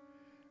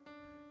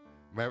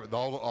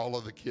 All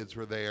of the kids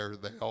were there.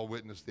 They all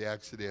witnessed the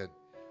accident.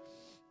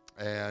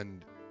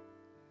 And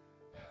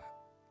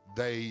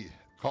they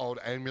called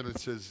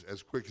ambulances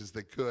as quick as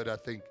they could. I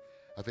think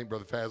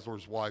Brother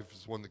Fazlor's wife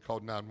is the one that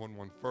called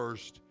 911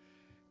 first,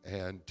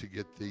 and to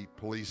get the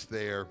police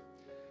there.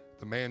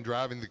 The man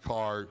driving the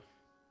car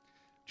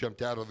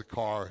jumped out of the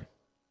car.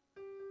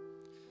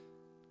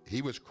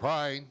 He was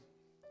crying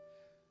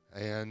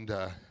and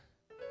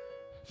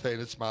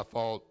saying, it's my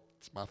fault,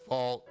 it's my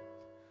fault.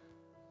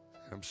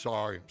 I'm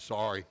sorry.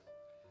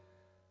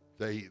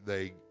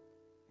 They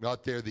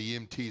got there. The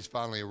EMTs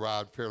finally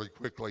arrived fairly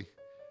quickly,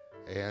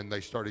 and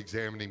they started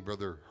examining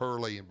Brother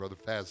Hurley and Brother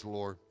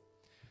Fazalor.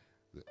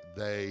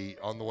 They,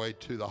 on the way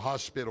to the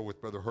hospital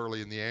with Brother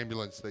Hurley in the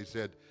ambulance, they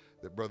said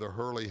that Brother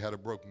Hurley had a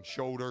broken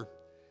shoulder,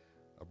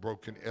 a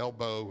broken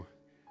elbow,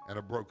 and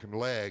a broken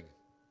leg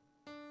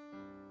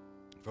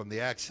from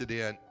the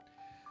accident.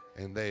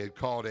 And they had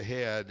called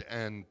ahead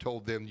and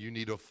told them you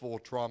need a full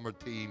trauma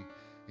team,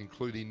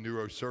 including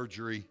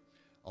neurosurgery,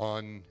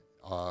 on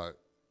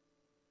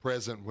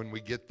present when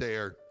we get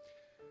there.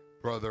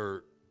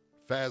 Brother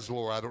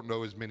Fazlor, I don't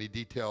know as many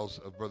details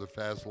of Brother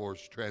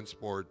Fazlor's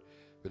transport,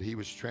 but he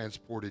was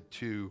transported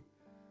to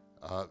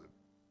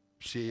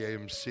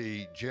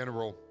CAMC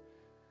General,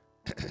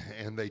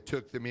 and they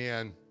took them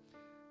in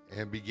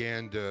and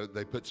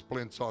they put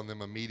splints on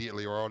them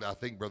immediately. I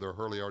think Brother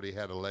Hurley already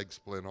had a leg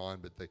splint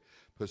on, but they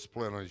put a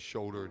splint on his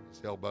shoulder and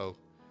his elbow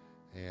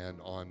and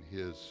on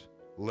his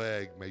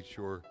leg, made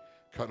sure,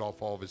 cut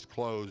off all of his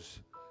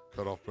clothes,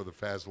 cut off Brother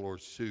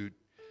Fazlor's suit,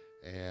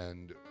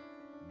 and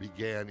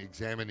began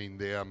examining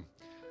them.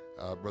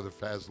 Brother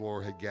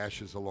Fazlor had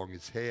gashes along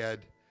his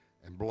head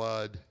and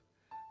blood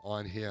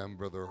on him.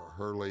 Brother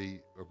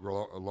Hurley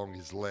along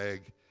his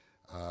leg,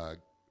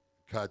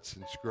 cuts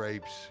and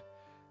scrapes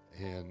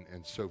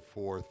and so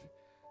forth.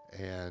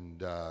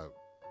 And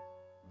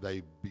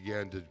they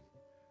began to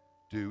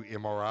do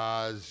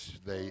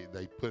MRIs.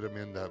 They put them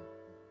in the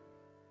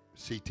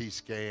CT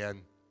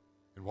scan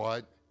and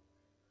what?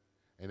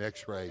 And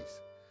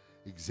x-rays,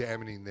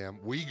 examining them.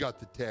 We got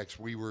the text.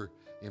 We were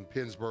in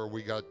Pennsburg.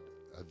 We got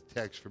a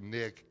text from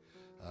Nick,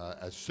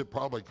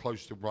 probably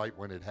close to right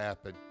when it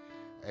happened.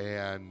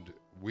 And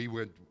we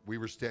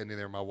were standing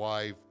there, my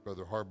wife,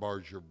 Brother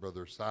Harbarger,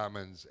 Brother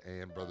Simons,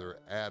 and Brother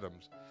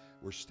Adams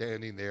were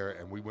standing there,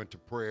 and we went to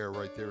prayer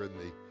right there in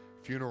the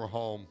funeral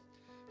home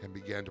and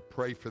began to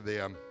pray for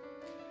them,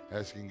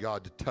 asking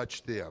God to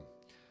touch them.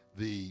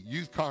 The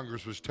Youth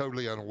Congress was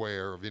totally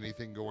unaware of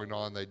anything going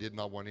on. They did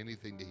not want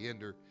anything to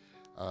hinder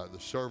the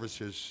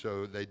services,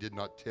 so they did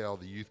not tell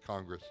the Youth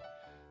Congress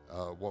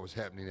what was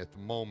happening at the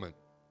moment.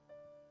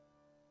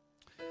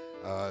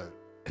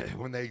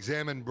 When they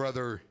examined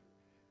Brother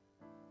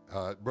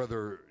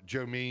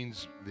Joe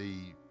Means, the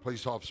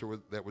police officer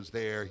that was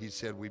there, he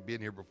said, "We've been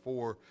here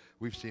before.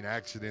 We've seen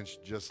accidents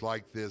just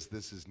like this.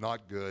 This is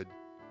not good.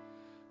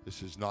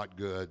 This is not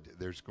good.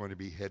 There's going to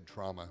be head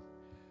trauma.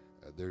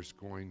 There's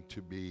going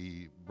to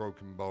be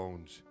broken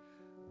bones.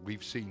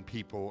 We've seen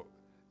people,"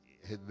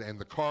 and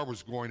the car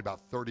was going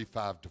about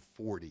 35 to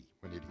 40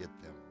 when it hit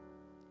them.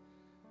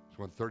 It was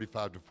going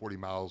 35 to 40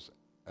 miles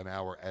an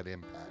hour at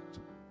impact.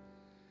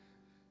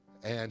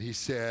 And he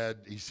said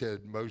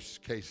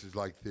most cases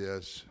like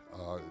this,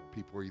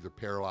 people are either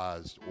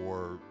paralyzed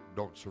or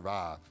don't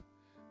survive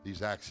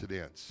these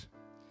accidents.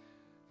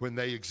 When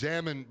they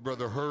examined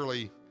Brother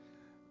Hurley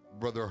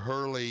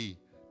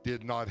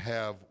did not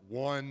have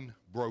one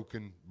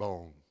broken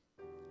bone.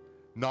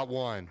 Not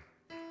one.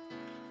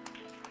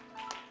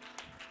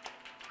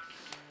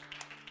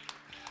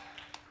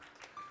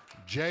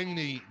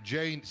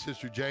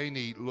 Sister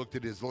Janie looked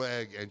at his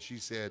leg and she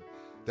said,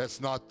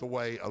 "That's not the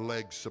way a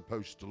leg's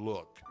supposed to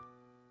look."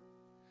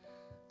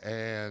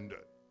 And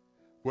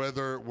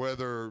whether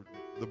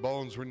the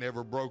bones were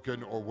never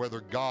broken or whether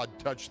God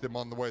touched them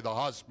on the way to the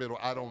hospital,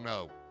 I don't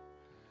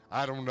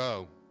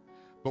know.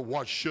 But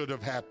what should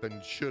have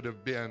happened should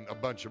have been a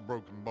bunch of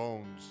broken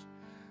bones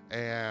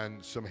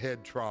and some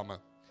head trauma.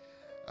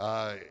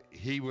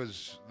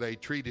 They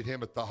treated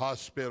him at the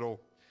hospital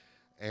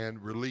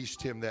and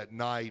released him that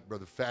night.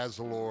 Brother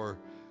Fazlor,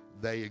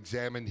 they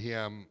examined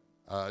him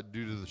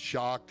due to the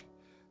shock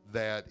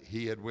that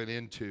he had went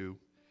into,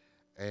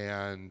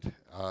 and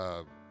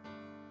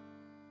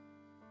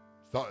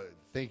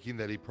thinking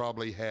that he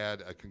probably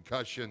had a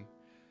concussion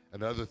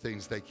and other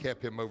things. They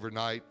kept him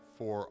overnight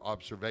for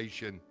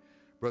observation.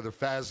 Brother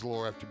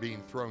Fazlor, after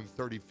being thrown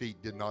 30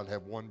 feet, did not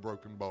have one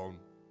broken bone.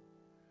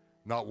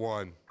 Not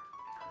one.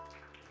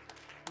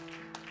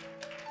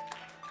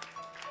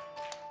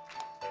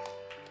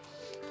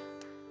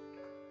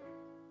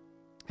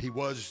 He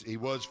was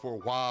for a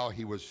while,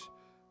 he was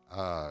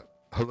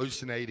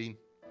hallucinating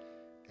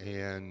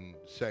and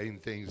saying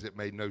things that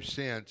made no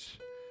sense,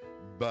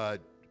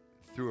 but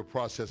through a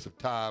process of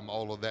time,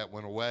 all of that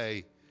went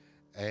away,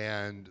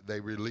 and they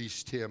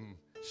released him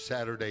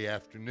Saturday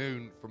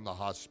afternoon from the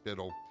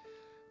hospital,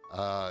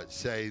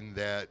 saying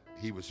that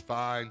he was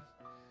fine,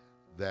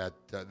 that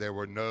there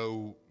were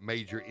no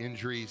major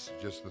injuries,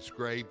 just the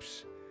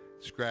scrapes,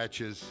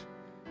 scratches,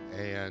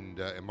 and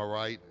am I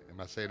right? Am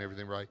I saying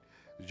everything right?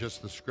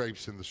 Just the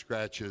scrapes and the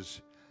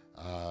scratches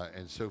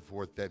and so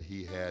forth that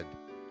he had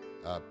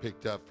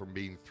picked up from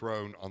being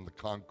thrown on the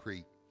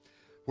concrete.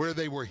 Where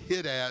they were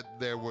hit at,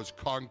 there was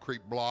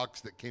concrete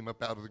blocks that came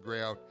up out of the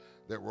ground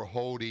that were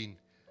holding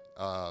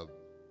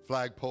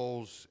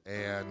flagpoles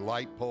and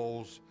light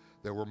poles.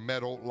 There were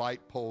metal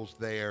light poles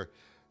there.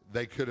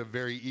 They could have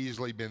very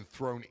easily been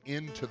thrown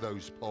into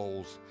those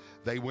poles.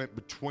 They went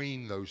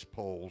between those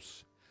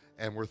poles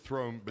and were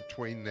thrown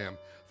between them.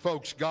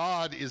 Folks,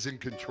 God is in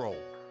control.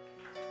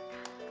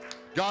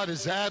 God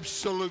is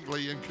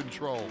absolutely in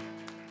control.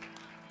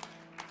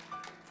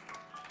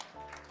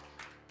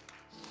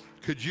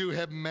 Could you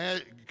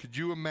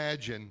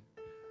imagine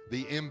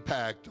the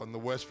impact on the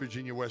West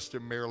Virginia,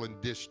 Western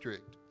Maryland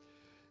district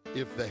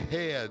if the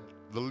head,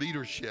 the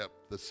leadership,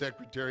 the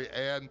secretary,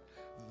 and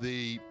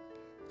the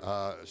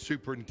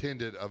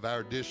superintendent of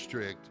our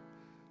district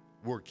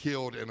were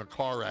killed in a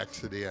car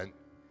accident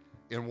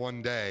in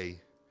one day,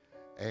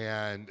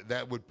 and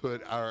that would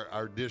put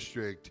our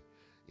district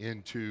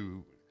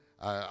into,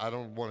 I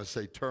don't want to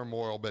say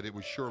turmoil, but it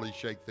would surely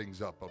shake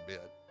things up a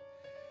bit.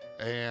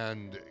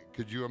 And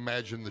could you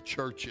imagine the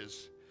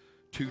churches,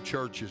 two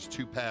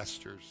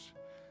pastors,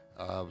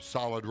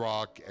 Solid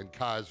Rock and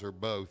Kaiser,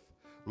 both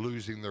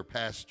losing their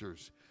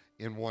pastors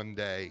in one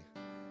day.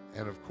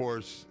 And of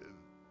course,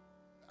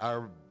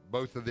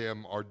 both of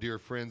them are dear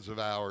friends of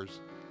ours,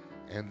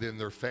 and then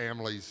their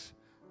families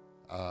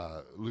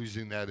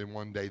losing that in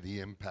one day, the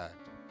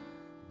impact.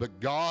 But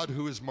God,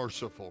 who is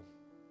merciful,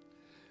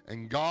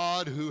 and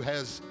God, who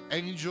has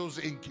angels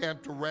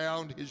encamped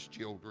around his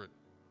children,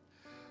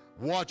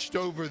 watched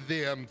over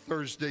them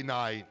Thursday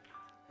night.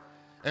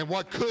 And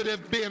what could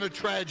have been a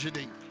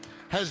tragedy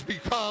has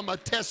become a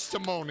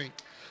testimony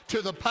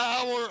to the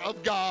power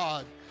of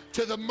God,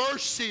 to the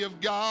mercy of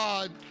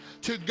God,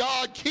 to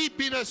God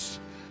keeping us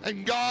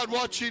and God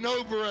watching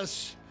over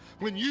us.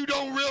 When you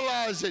don't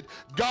realize it,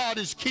 God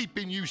is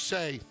keeping you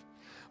safe.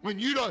 When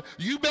you don't,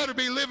 you better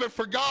be living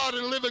for God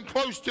and living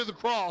close to the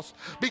cross,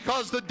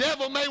 because the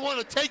devil may want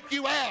to take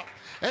you out.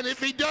 And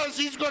if he does,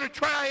 he's going to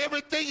try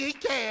everything he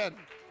can.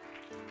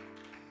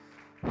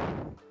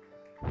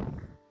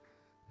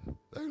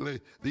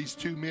 These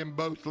two men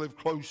both live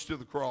close to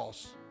the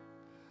cross.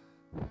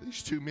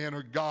 These two men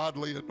are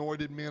godly,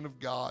 anointed men of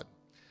God.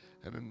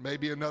 And then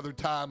maybe another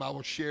time I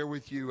will share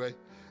with you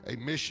a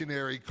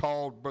missionary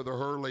called Brother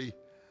Hurley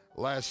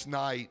last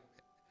night.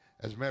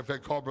 As a matter of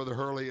fact, called Brother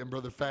Hurley and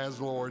Brother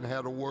Fazlor and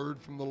had a word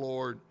from the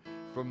Lord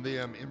from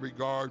them in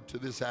regard to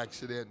this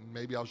accident. And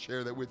maybe I'll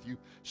share that with you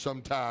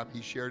sometime.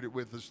 He shared it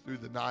with us through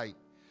the night.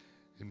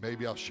 And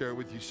maybe I'll share it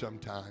with you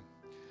sometime.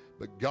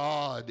 But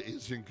God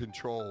is in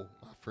control,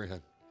 my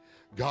friend.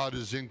 God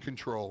is in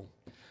control.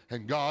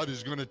 And God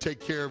is going to take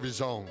care of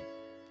his own.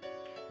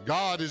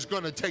 God is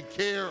going to take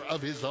care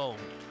of his own.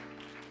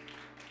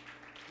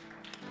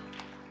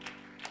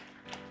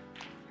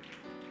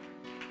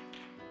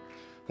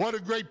 What a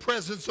great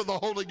presence of the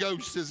Holy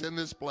Ghost is in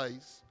this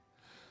place.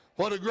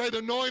 What a great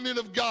anointing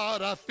of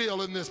God I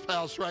feel in this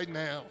house right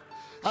now.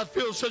 I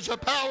feel such a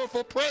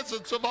powerful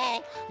presence of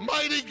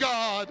Almighty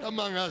God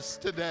among us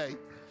today.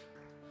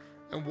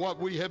 And what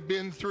we have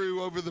been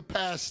through over the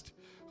past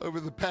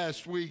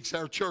weeks,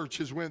 our church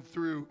has went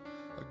through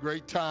a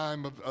great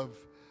time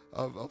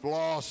of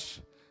loss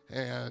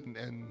and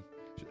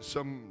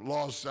some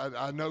loss.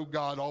 I know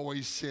God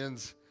always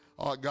sends,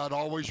 God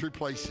always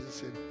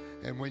replaces.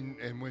 And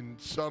when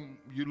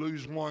you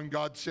lose one,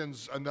 God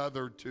sends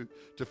another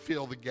to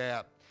fill the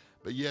gap.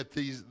 But yet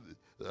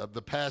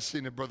the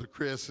passing of Brother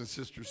Chris and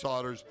Sister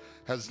Sodders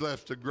has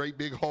left a great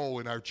big hole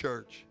in our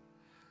church.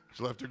 It's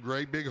left a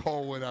great big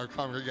hole in our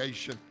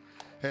congregation.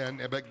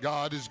 But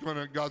God's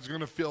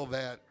gonna fill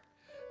that.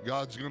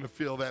 God's gonna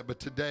fill that.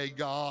 But today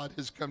God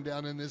has come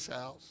down in this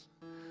house.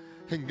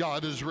 And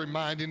God is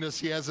reminding us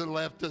he hasn't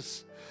left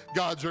us.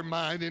 God's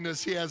reminding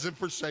us he hasn't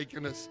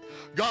forsaken us.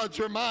 God's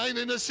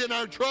reminding us in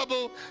our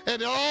trouble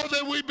and all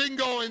that we've been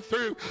going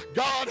through,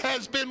 God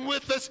has been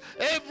with us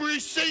every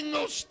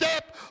single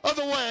step of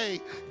the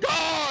way.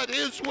 God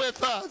is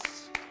with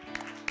us.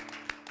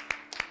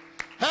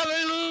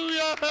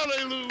 Hallelujah,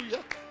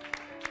 hallelujah.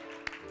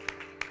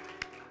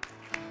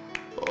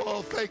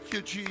 Oh, thank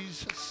you,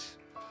 Jesus.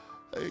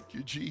 Thank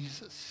you,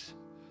 Jesus.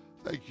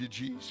 Thank you,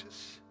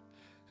 Jesus.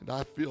 And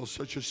I feel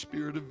such a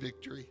spirit of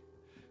victory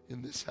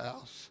in this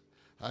house.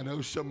 I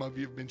know some of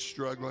you have been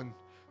struggling.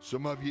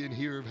 Some of you in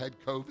here have had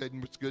COVID,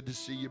 and it's good to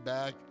see you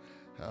back.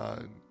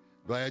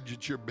 Glad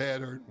that you're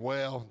better and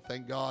well.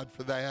 Thank God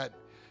for that.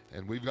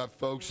 And we've got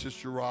folks,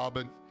 Sister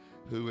Robin,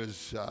 who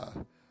is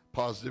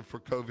positive for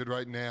COVID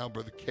right now.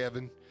 Brother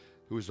Kevin,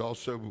 who is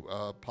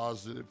also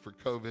positive for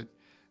COVID.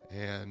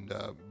 And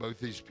both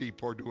these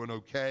people are doing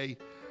okay.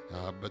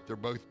 But they're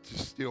both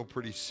still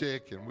pretty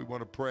sick, and we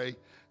want to pray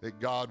that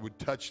God would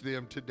touch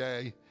them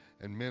today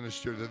and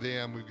minister to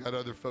them. We've got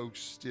other folks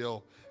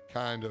still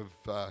kind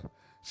of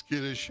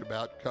skittish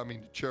about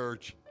coming to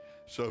church,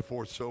 so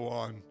forth, so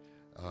on.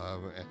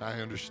 And I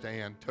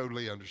understand,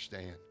 totally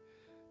understand,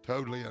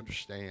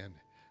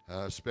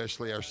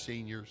 especially our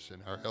seniors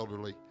and our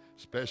elderly,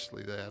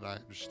 especially that. I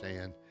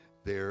understand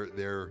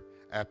their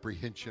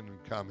apprehension in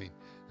coming.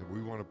 And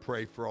we want to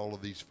pray for all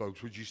of these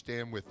folks. Would you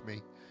stand with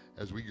me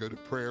as we go to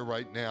prayer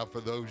right now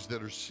for those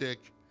that are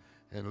sick,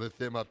 and lift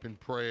them up in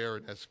prayer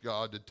and ask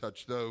God to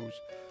touch those.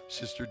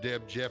 Sister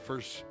Deb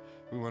Jeffers,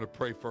 we want to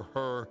pray for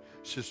her.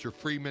 Sister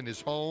Freeman is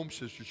home.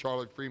 Sister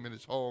Charlotte Freeman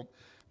is home.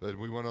 But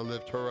we want to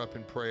lift her up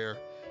in prayer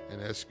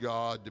and ask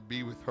God to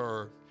be with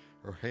her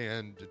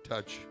hand to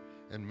touch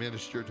and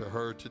minister to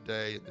her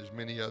today. And there's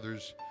many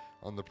others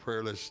on the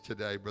prayer list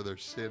today. Brother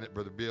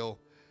Bill,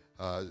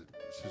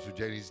 Sister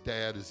Janie's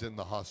dad is in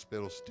the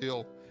hospital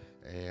still.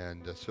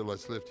 And so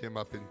let's lift him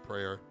up in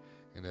prayer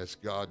and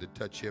ask God to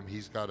touch him.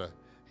 He's got a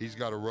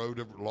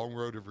long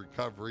road of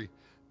recovery,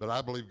 but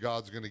I believe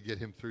God's going to get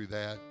him through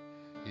that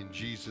in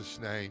Jesus'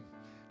 name.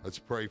 Let's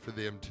pray for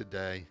them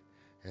today.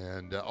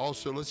 And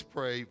also let's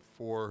pray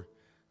for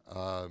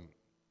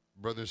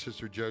Brother and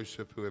Sister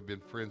Joseph, who have been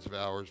friends of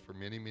ours for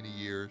many, many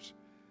years.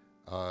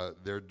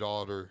 Their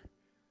daughter,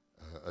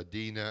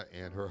 Adina,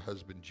 and her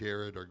husband,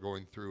 Jared, are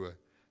going through a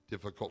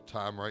difficult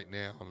time right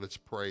now. And let's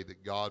pray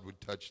that God would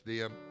touch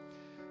them.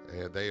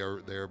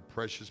 They're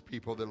precious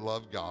people that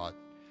love God.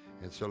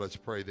 And so let's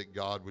pray that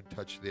God would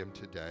touch them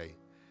today.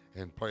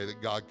 And pray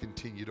that God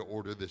continue to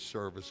order this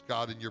service.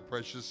 God, in your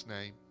precious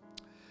name,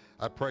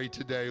 I pray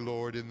today,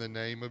 Lord, in the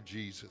name of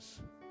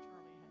Jesus.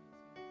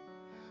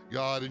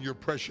 God, in your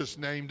precious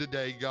name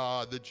today,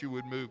 God, that you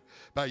would move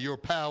by your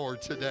power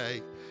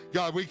today.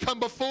 God, we come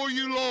before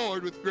you,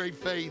 Lord, with great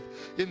faith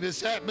in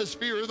this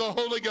atmosphere of the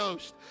Holy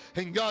Ghost.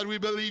 And God, we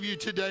believe you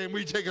today, and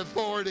we take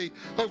authority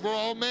over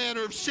all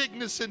manner of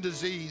sickness and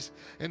disease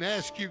and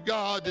ask you,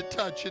 God, to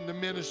touch and to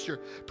minister.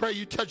 Pray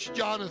you touch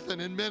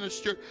Jonathan and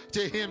minister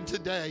to him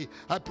today.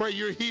 I pray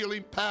your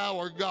healing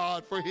power,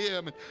 God, for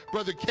him and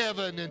Brother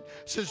Kevin and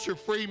Sister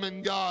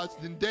Freeman, God,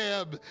 and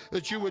Deb,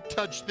 that you would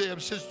touch them.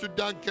 Sister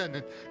Duncan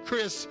and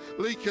Chris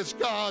Lekas,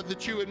 God,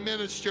 that you would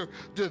minister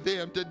to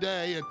them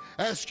today, and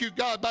ask you,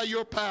 God, by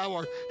your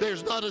power,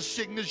 there's not a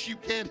sickness you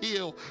can't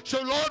heal. So,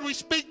 Lord, we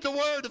speak the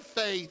word of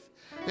faith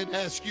and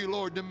ask you,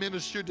 Lord, to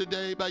minister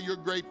today by your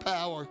great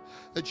power,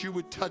 that you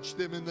would touch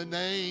them in the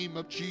name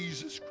of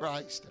Jesus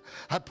Christ.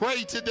 I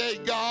pray today,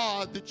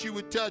 God, that you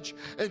would touch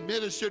and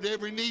minister to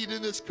every need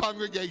in this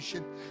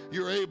congregation.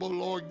 You're able,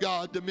 Lord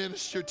God, to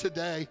minister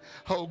today.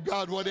 Oh,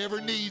 God, whatever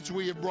needs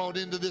we have brought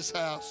into this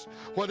house,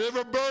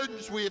 whatever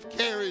burdens we have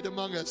carried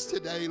among us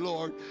today,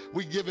 Lord,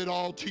 we give it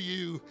all to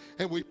you.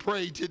 And we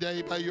pray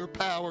today by your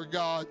power,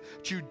 God,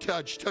 that you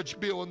touch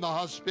Bill in the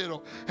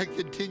hospital and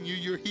continue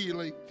your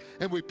healing.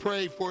 And we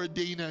pray for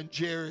Adina and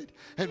Jared,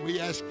 and we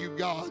ask you,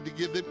 God, to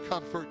give them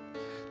comfort.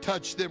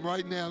 Touch them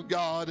right now,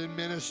 God, and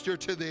minister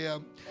to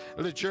them.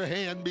 Let your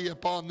hand be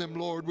upon them,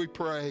 Lord, we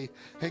pray.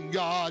 And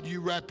God,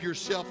 you wrap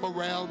yourself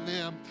around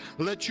them.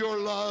 Let your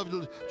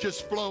love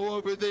just flow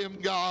over them,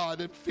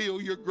 God, and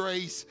feel your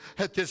grace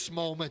at this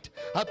moment.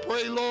 I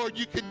pray, Lord,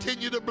 you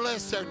continue to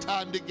bless our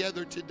time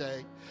together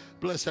today.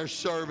 Bless our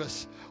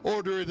service.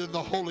 Order it in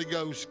the Holy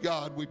Ghost,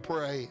 God, we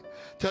pray.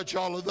 Touch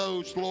all of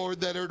those,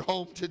 Lord, that are at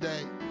home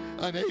today,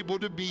 unable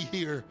to be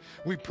here.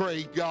 We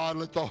pray, God,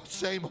 let the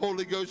same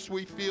Holy Ghost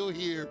we feel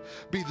here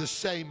be the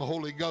same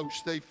Holy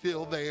Ghost they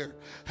feel there.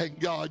 And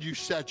God, you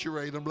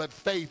saturate them. Let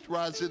faith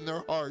rise in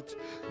their hearts,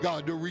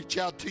 God, to reach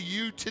out to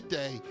you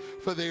today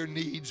for their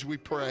needs, we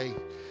pray.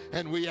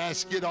 And we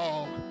ask it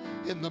all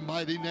in the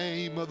mighty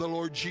name of the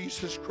Lord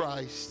Jesus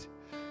Christ.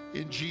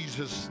 In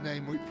Jesus'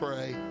 name we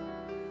pray.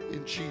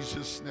 In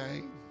Jesus'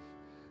 name.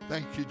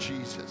 Thank you,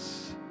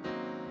 Jesus.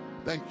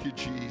 Thank you,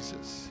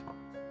 Jesus.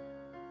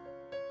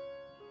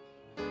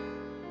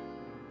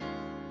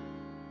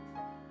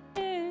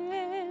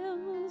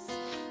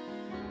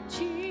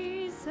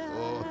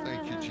 Oh,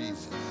 thank you,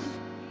 Jesus.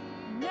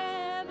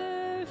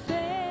 Never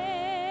fails.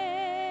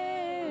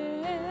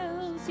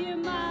 You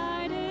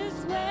might as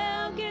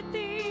well get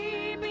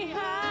thee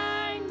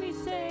behind me,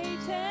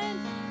 Satan.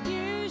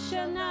 You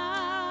shall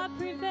not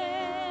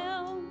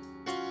prevail.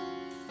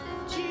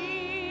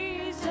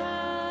 Jesus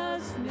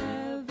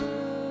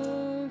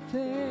never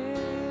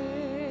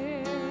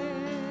fails.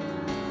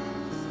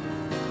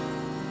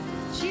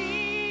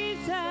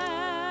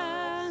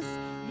 Jesus,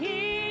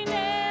 he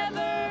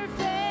never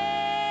fails.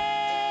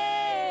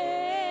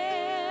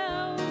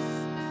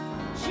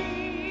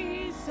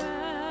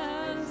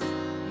 Jesus,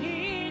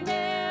 he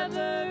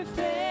never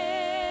fails.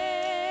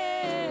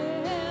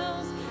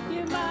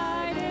 You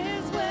might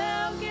as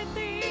well get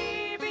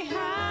thee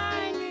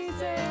behind me,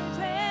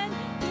 Satan.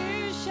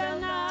 You shall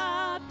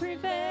not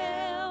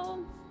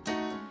prevail.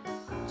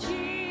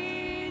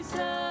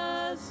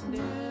 Jesus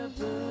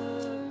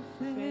never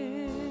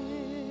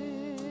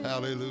fails.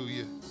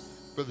 Hallelujah.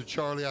 Brother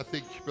Charlie, I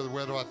think, Brother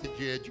Weddle, I think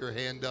you had your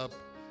hand up.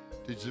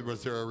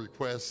 Was there a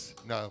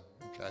request? No.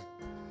 Okay.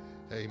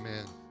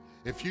 Amen.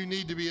 If you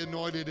need to be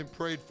anointed and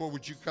prayed for,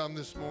 would you come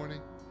this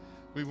morning?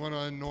 We want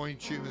to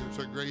anoint you. There's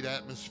a great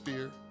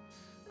atmosphere,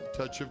 the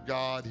touch of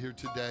God here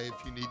today.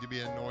 If you need to be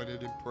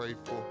anointed and prayed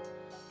for,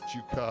 would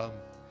you come?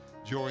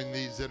 Join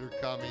these that are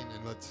coming,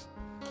 and let's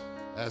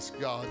ask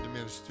God to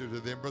minister to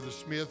them. Brother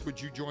Smith,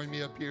 would you join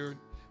me up here?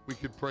 We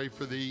could pray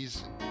for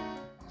these.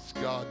 Ask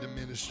God to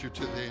minister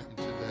to them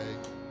today.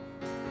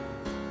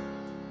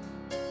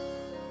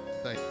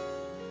 Thank you.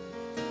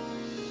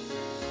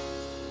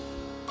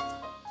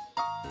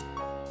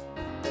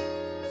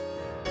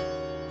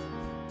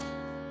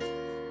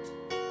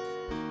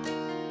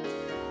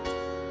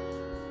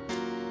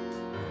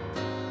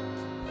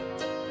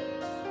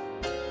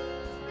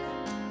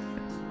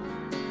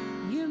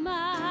 You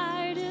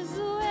might as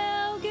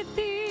well get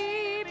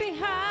thee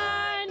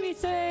behind me,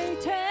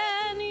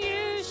 Satan.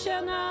 You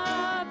shall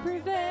not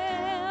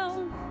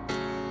prevail.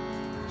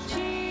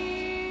 Jesus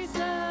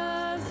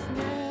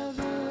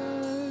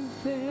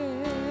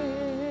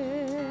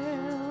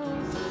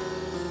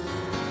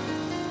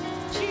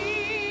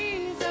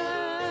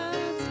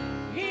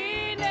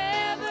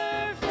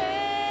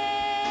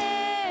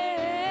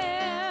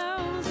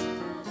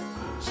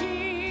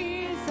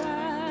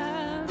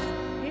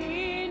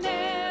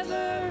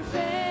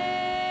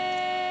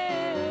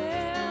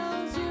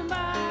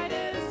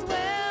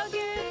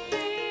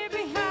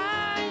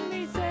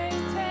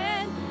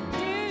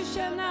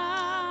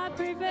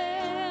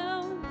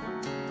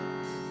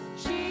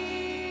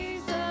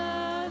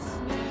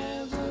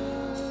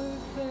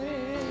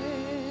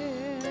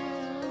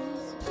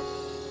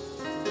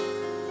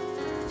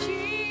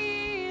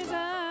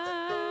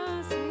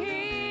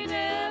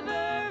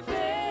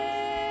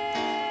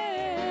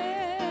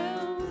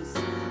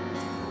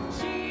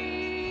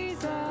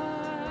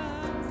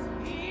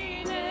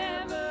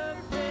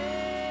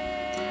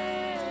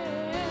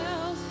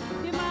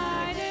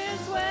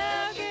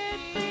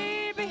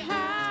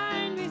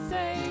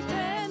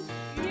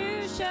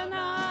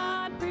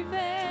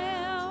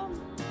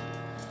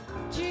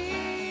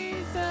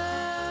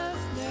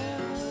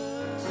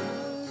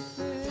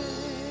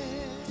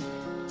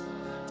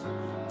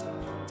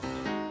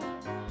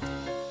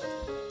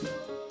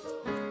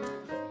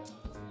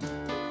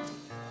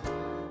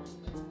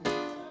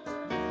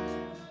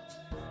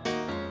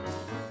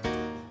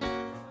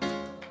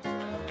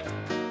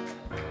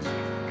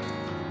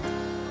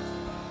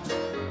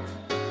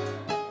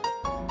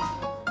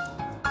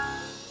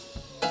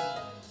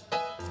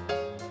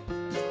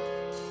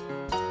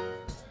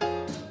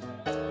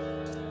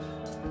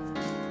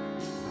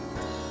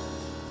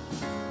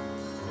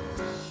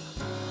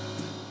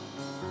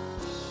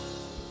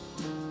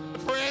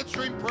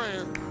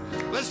prayer.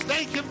 Let's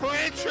thank him for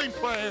answering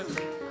prayer.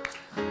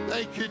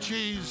 Thank you,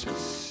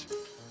 Jesus.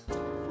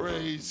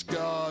 Praise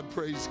God,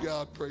 praise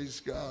God, praise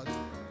God.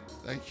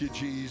 Thank you,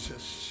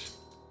 Jesus.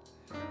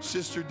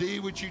 Sister D,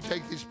 would you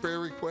take these prayer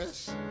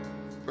requests?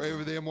 Pray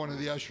over them. One of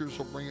the ushers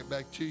will bring it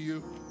back to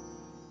you.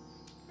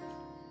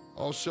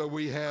 Also,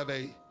 we have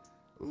a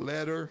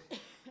letter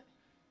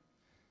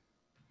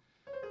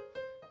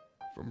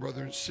from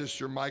Brother and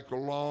Sister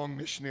Michael Long,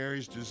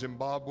 missionaries to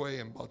Zimbabwe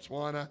and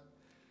Botswana.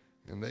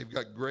 And they've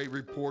got great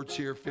reports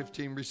here.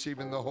 15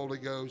 receiving the Holy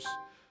Ghost,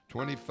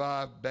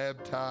 25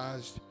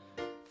 baptized,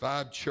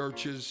 5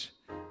 churches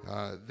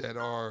that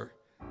are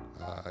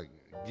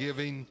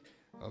giving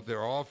of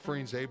their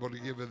offerings, able to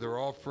give of their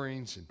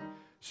offerings, and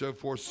so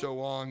forth, so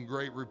on.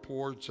 Great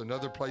reports.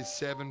 Another place,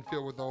 7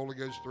 filled with the Holy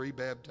Ghost, 3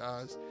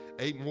 baptized.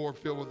 8 more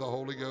filled with the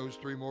Holy Ghost,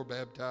 3 more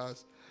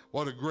baptized.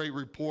 What a great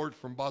report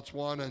from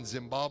Botswana and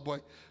Zimbabwe.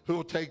 Who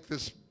will take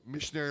this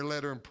missionary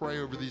letter and pray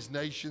over these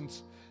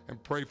nations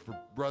and pray for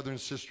Brother and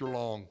Sister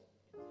Long?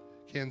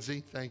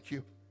 Kenzie, thank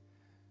you.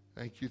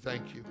 Thank you,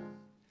 thank you.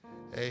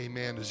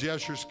 Amen. As the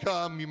ushers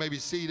come, you may be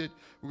seated.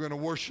 We're going to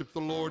worship the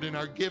Lord in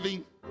our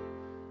giving.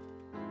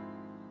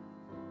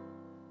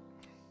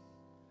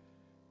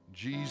 In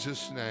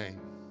Jesus' name.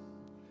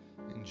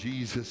 In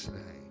Jesus'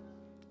 name.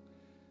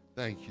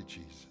 Thank you,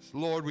 Jesus.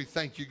 Lord, we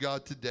thank you,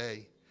 God,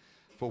 today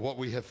for what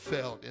we have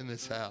felt in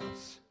this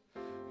house.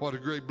 What a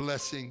great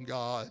blessing,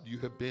 God, you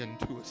have been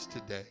to us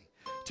today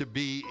to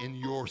be in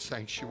your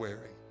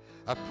sanctuary.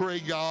 I pray,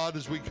 God,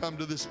 as we come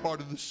to this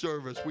part of the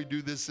service, we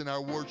do this in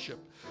our worship.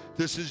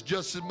 This is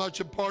just as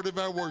much a part of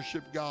our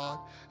worship, God,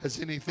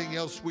 as anything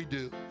else we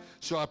do.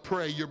 So I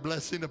pray your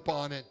blessing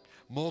upon it.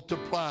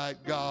 Multiply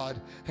it, God.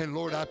 And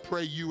Lord, I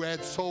pray you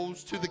add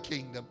souls to the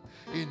kingdom.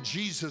 In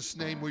Jesus'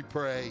 name we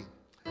pray.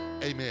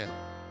 Amen.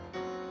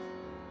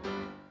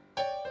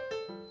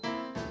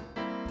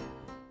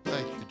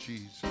 Thank you,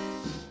 Jesus.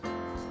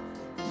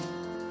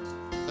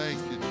 Thank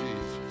you, Jesus.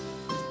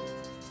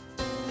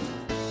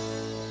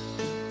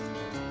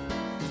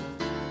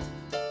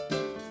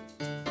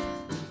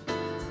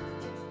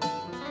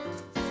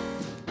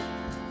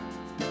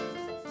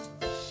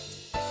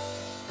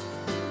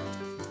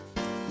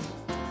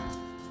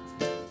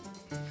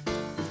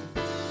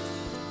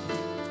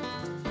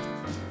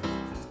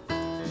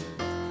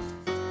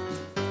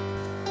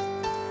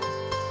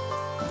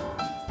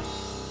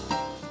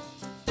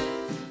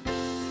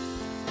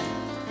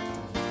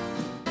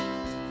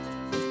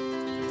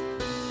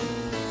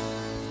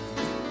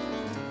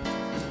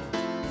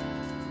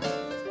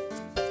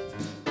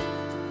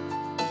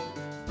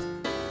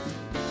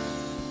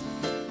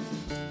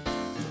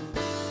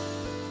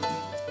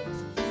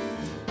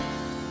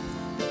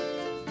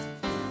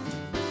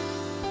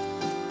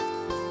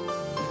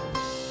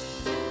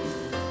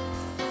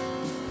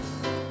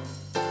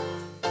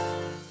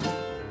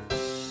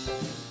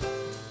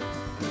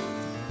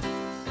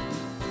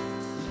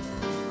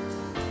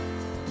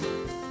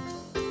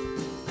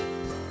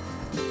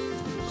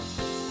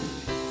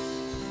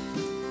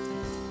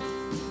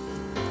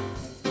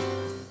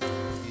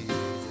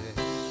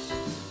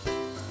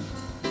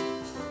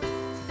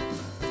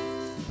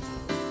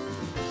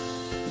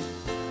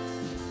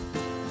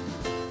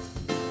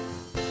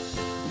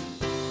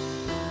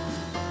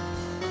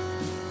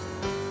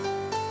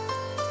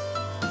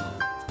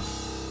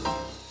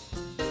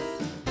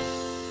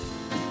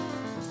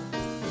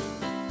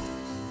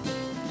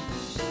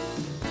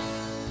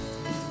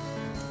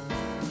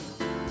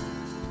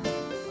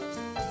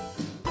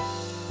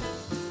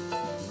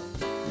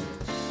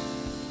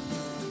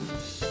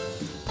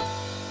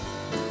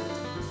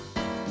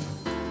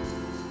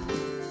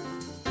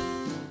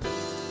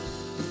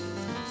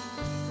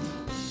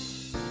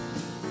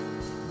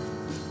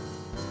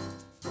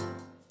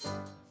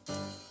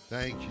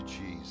 Thank you,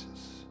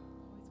 Jesus.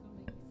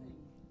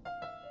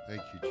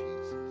 Thank you,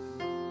 Jesus.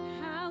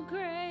 How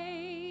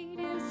great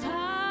is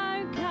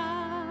our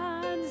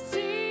God?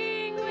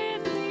 Sing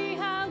with me,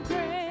 how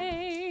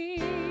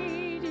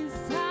great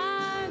is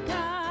our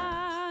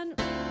God?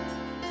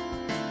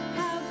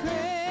 How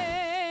great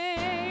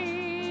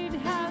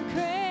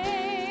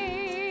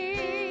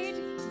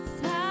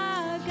is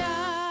our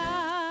God?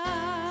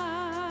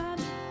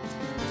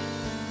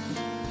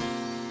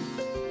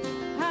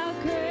 How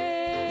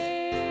great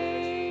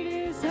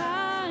is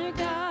our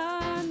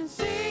God?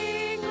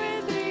 Sing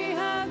with me,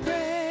 how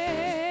great.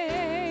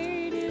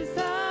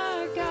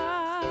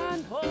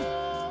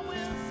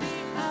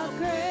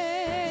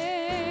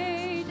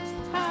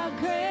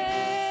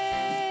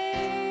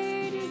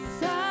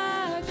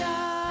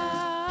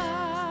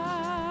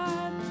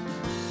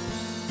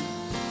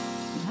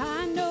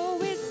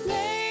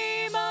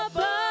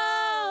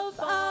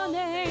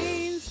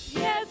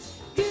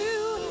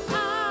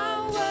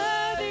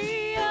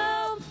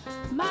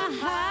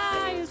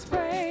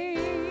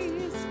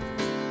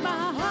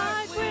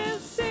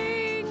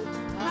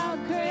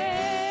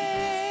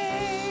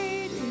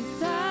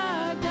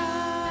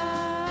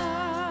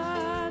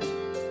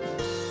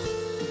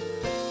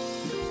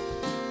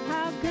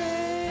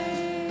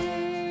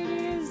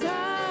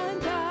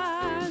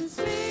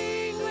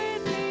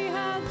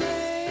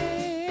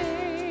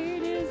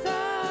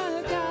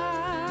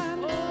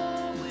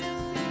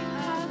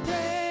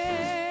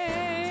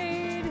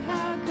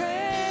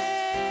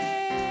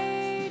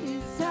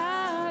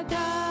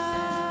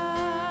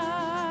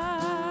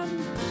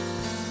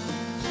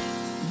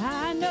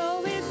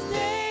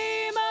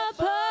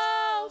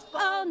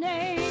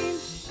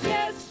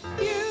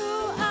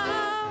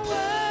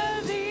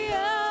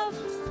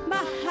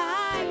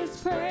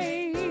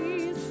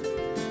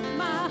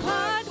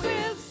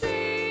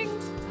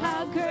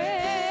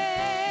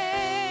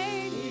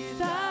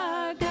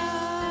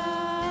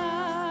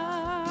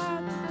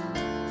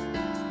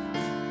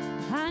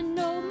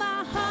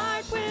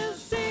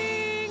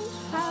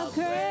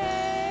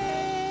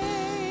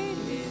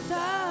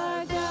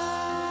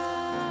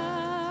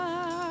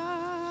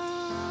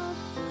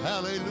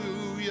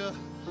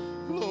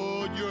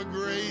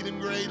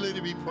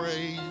 be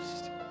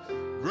praised.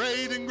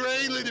 Great and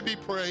greatly to be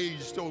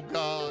praised, oh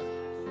God.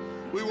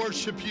 We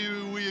worship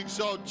you. We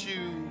exalt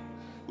you.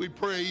 We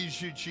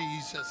praise you,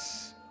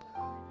 Jesus.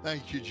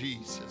 Thank you,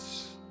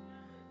 Jesus.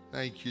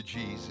 Thank you,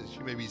 Jesus.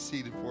 You may be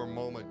seated for a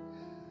moment.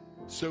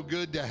 So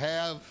good to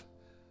have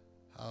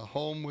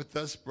home with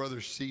us, Brother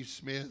Steve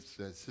Smith.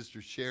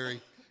 Sister Sherry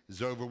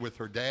is over with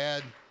her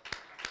dad.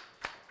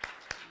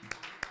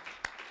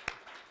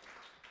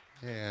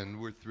 And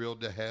we're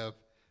thrilled to have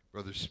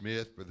Brother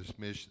Smith. Brother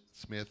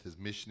Smith is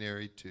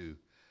missionary to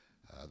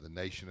the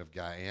nation of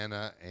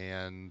Guyana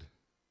and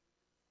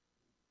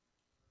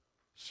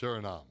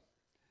Suriname.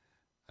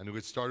 I knew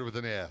it started with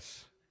an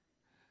S.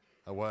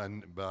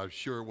 But I'm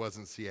sure it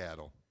wasn't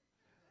Seattle.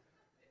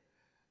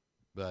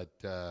 But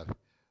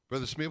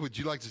Brother Smith, would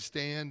you like to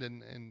stand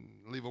and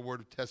leave a word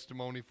of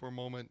testimony for a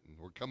moment?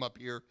 Or come up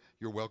here.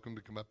 You're welcome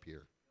to come up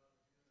here.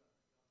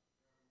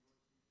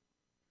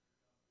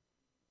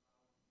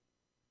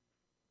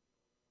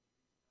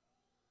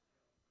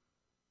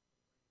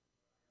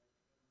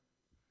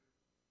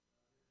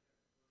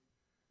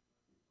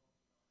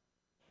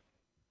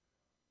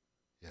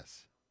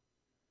 Yes.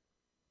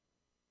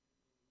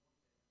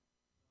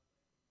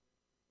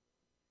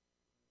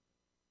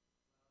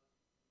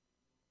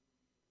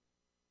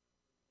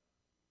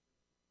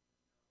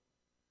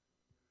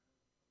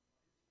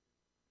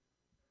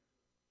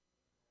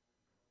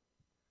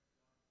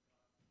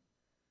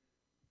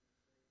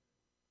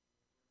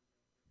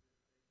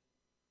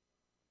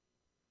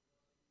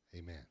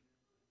 Amen.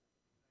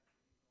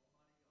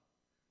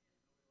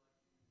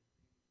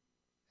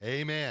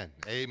 Amen.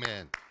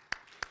 Amen.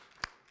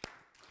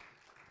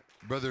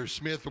 Brother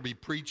Smith will be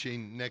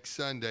preaching next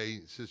Sunday.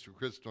 Sister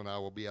Crystal and I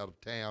will be out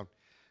of town,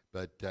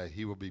 but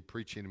he will be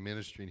preaching and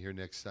ministering here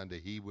next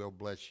Sunday. He will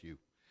bless you,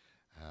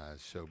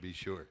 so be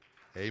sure.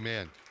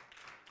 Amen.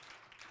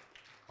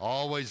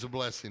 Always a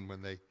blessing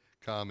when they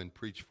come and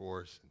preach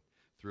for us. And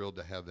thrilled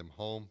to have them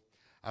home.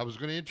 I was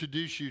going to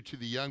introduce you to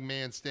the young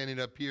man standing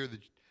up here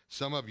that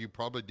some of you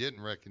probably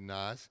didn't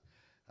recognize,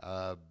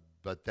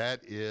 but that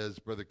is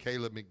Brother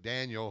Caleb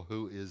McDaniel,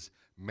 who is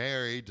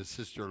married to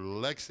Sister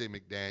Lexi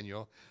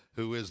McDaniel,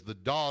 who is the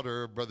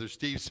daughter of Brother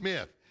Steve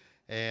Smith.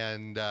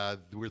 And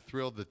we're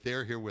thrilled that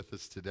they're here with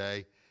us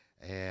today.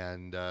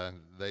 And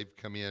they've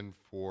come in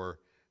for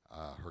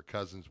her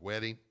cousin's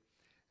wedding,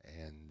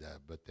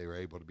 but they were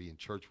able to be in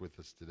church with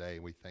us today,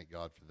 and we thank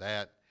God for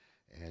that.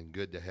 And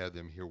good to have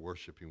them here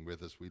worshiping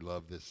with us. We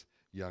love this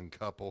young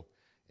couple,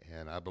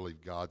 and I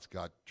believe God's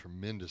got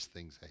tremendous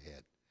things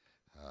ahead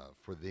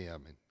for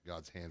them, and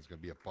God's hand's going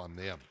to be upon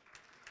them.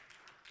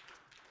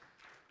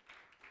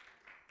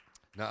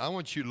 Now, I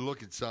want you to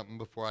look at something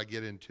before I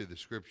get into the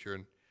scripture,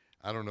 and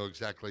I don't know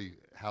exactly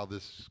how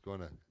this is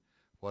going to,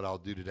 what I'll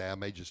do today. I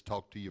may just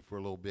talk to you for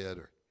a little bit,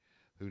 or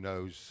who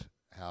knows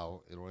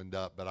how it'll end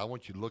up, but I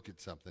want you to look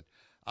at something.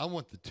 I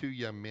want the two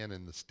young men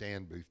in the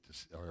sound booth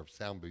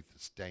to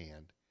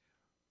stand.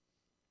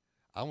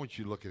 I want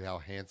you to look at how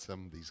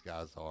handsome these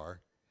guys are,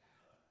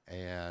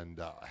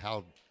 and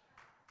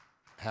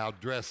how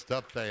dressed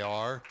up they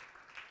are.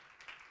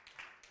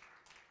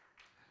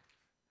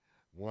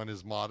 One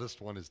is modest,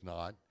 one is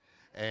not.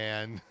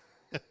 And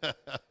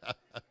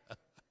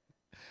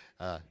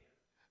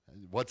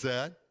what's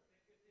that?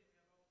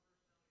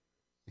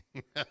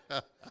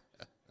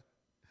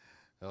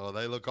 Oh,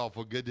 they look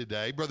awful good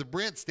today. Brother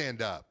Brent,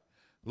 stand up.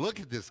 Look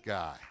at this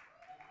guy.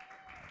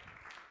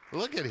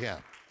 Look at him.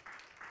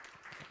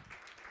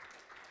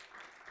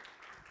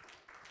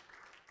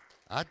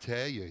 I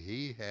tell you,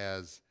 he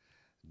has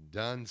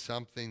done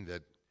something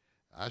that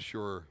I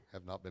sure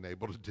have not been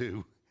able to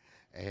do.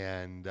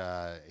 And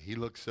he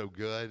looks so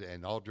good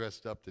and all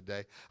dressed up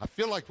today. I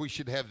feel like we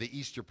should have the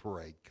Easter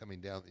parade coming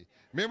down.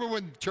 Remember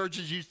when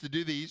churches used to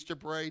do the Easter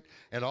parade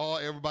and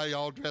everybody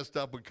all dressed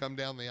up would come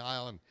down the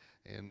aisle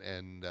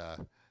and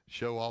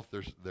show off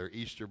their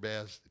Easter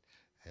best.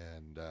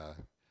 And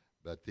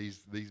but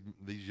these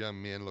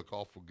young men look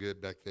awful good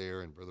back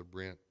there, and Brother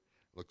Brent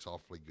looks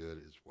awfully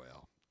good as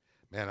well.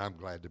 Man, I'm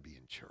glad to be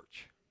in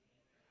church.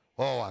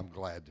 Oh, I'm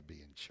glad to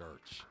be in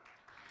church.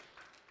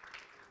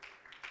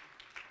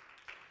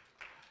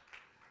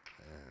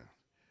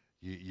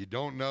 You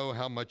don't know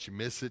how much you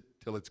miss it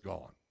till it's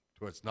gone,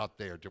 till it's not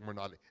there, till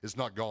it's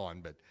not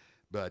gone,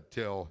 but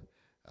till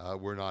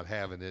we're not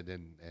having it.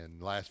 And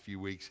the last few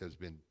weeks has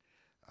been,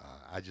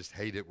 I just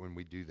hate it when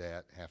we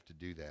have to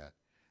do that.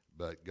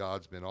 But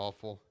God's been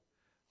awful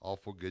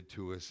good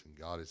to us, and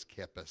God has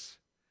kept us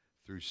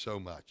through so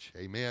much.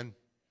 Amen.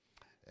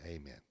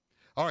 Amen.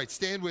 All right,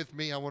 stand with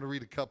me. I want to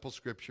read a couple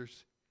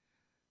scriptures.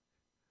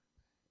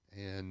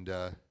 And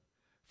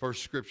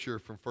first scripture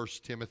from 1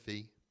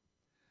 Timothy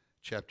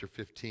chapter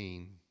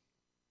 15.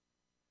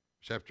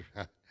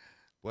 Well,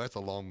 that's a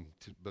long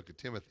book of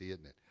Timothy,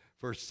 isn't it?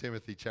 1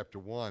 Timothy chapter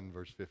 1,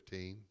 verse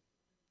 15.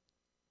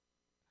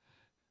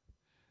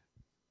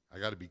 I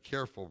got to be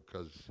careful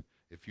because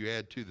if you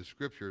add to the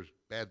scriptures,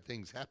 bad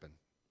things happen.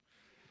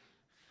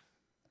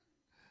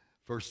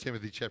 1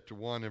 Timothy chapter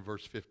 1 and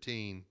verse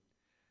 15.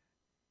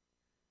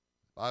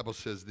 The Bible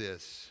says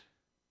this: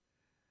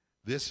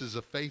 This is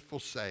a faithful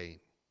saying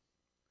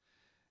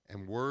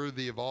and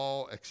worthy of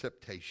all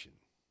acceptation,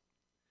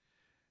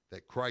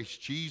 that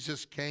Christ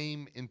Jesus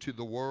came into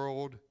the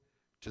world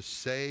to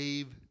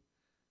save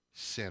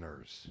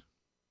sinners.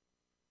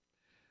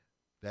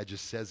 That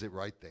just says it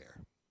right there.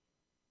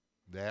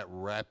 That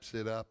wraps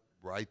it up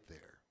right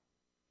there.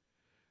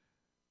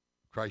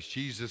 Christ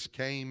Jesus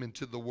came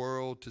into the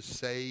world to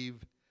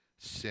save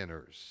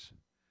sinners,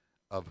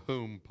 of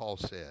whom Paul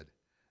said,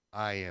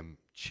 I am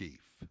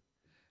chief.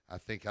 I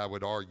think I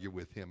would argue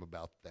with him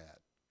about that.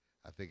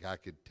 I think I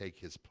could take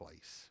his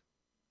place.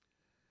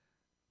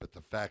 But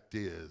the fact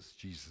is,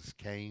 Jesus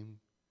came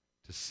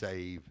to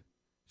save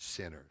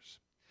sinners.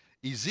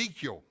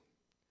 Ezekiel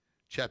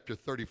chapter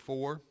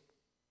 34.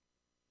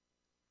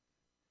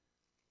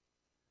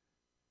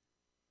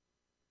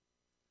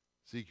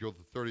 Ezekiel,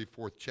 the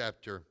 34th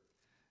chapter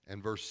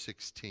and verse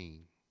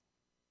 16.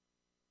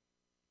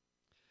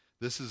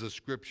 This is a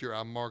scripture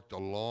I marked a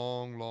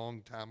long,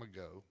 long time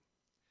ago.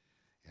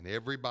 In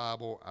every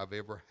Bible I've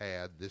ever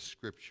had, this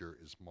scripture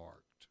is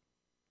marked.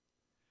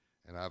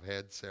 And I've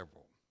had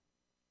several.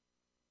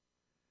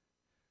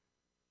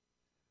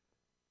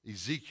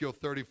 Ezekiel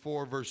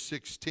 34, verse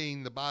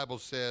 16, the Bible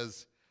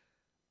says,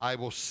 I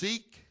will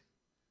seek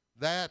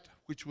that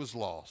which was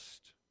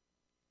lost,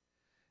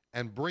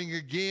 and bring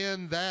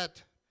again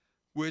that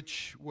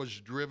which was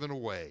driven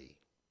away,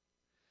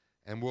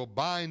 and will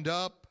bind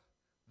up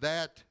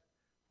that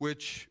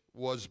which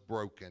was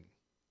broken,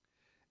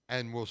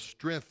 and will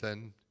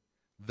strengthen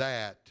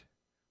that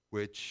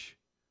which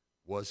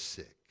was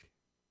sick.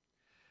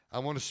 I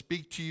want to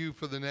speak to you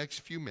for the next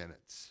few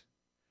minutes.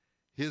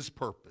 His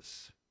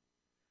purpose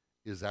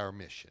is our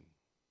mission.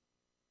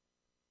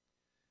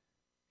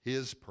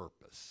 His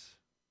purpose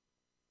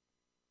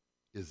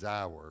is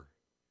our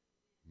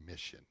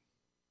mission.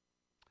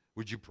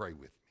 Would you pray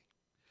with me?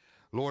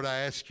 Lord, I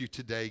ask you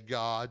today,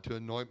 God, to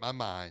anoint my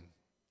mind.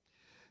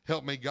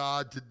 Help me,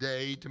 God,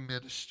 today to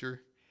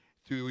minister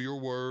through your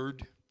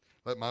word.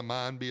 Let my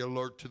mind be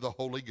alert to the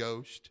Holy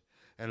Ghost,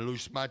 and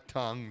loose my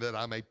tongue that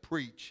I may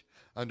preach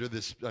under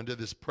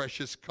this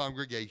precious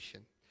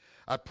congregation.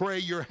 I pray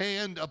your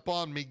hand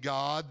upon me,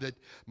 God, that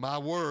my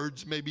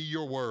words may be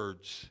your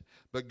words.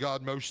 But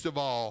God, most of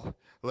all,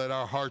 let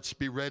our hearts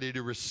be ready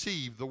to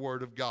receive the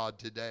word of God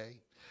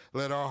today.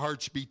 Let our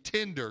hearts be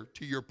tender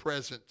to your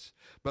presence,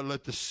 but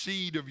let the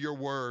seed of your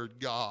word,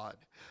 God,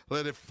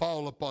 let it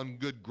fall upon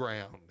good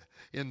ground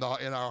in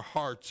our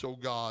hearts, O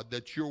God,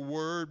 that your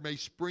word may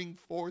spring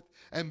forth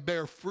and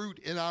bear fruit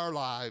in our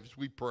lives,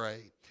 we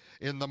pray.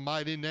 In the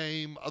mighty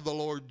name of the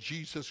Lord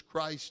Jesus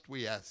Christ,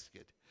 we ask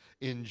it.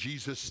 In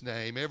Jesus'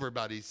 name,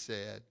 everybody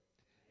said,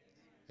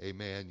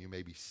 amen. You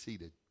may be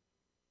seated.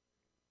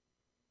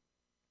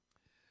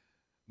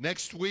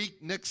 Next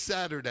week, next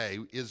Saturday,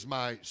 is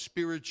my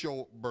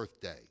spiritual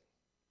birthday.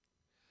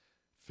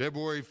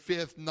 February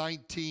 5th,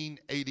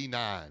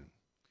 1989.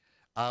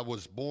 I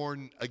was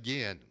born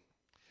again.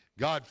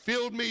 God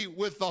filled me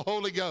with the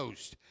Holy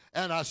Ghost,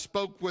 and I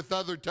spoke with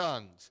other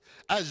tongues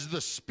as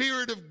the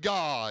Spirit of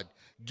God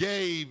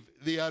gave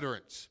the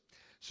utterance.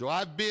 So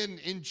I've been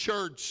in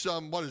church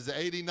some,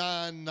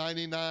 89,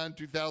 99,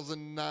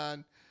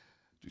 2009,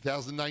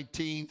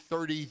 2019,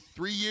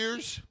 33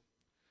 years.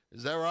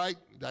 Is that right?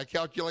 Did I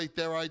calculate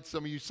that right,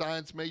 some of you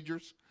science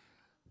majors?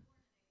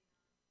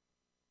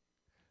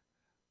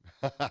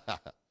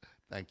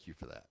 Thank you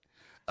for that.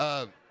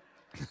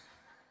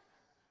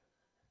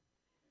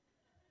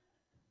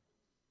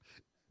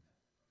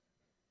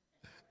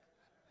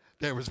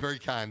 That was very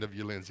kind of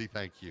you, Lindsay.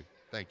 Thank you.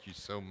 Thank you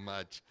so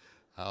much.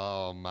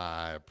 Oh,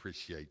 I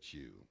appreciate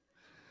you.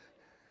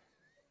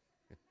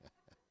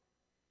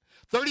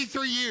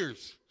 33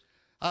 years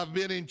I've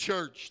been in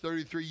church.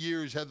 33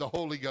 years had the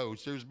Holy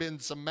Ghost. There's been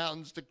some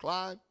mountains to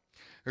climb.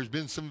 There's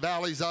been some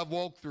valleys I've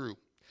walked through.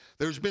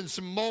 There's been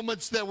some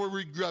moments that were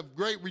of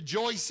great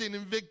rejoicing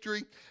and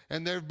victory,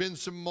 and there have been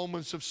some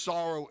moments of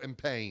sorrow and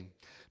pain.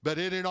 But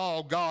in it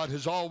all, God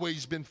has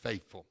always been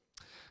faithful.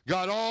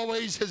 God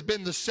always has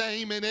been the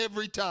same in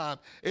every time,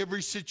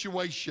 every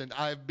situation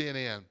I've been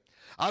in.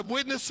 I've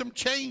witnessed some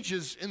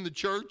changes in the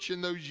church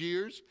in those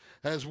years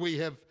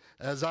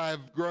as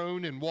I've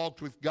grown and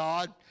walked with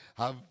God.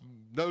 I've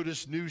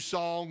noticed new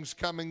songs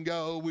come and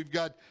go. We've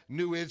got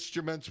new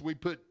instruments.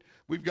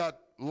 We've got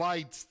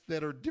lights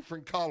that are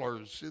different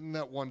colors. Isn't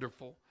that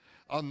wonderful?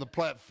 On the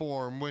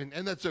platform,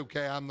 and that's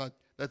okay.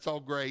 That's all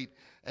great.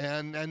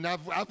 And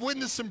I've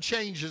witnessed some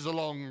changes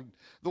along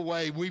the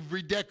way. We've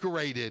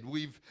redecorated.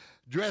 We've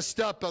dressed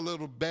up a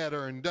little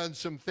better and done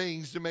some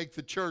things to make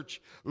the church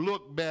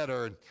look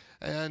better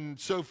and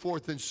so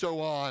forth and so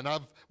on.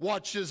 I've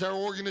watched as our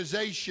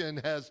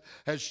organization has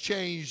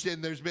changed,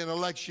 and there's been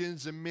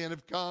elections, and men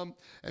have come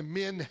and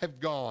men have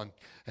gone.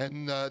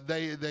 and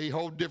they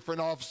hold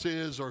different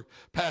offices or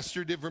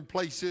pastor different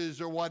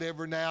places or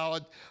whatever now.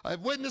 And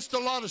I've witnessed a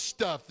lot of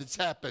stuff that's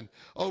happened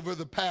over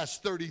the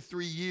past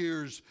 33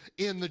 years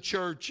in the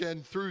church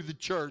and through the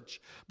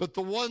church. But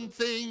the one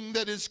thing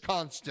that is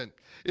constant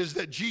is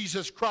that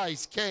Jesus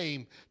Christ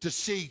came to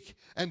seek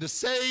and to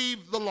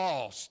save the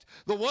lost.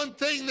 The one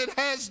thing that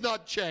has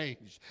not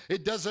changed.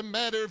 It doesn't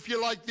matter if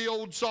you like the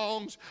old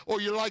songs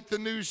or you like the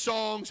new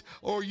songs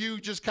or you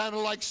just kind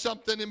of like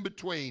something in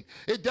between.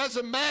 It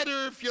doesn't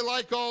matter if you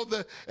like all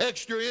the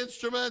extra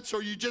instruments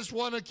or you just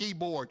want a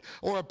keyboard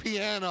or a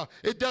piano.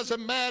 It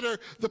doesn't matter.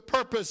 The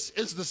purpose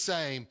is the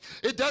same.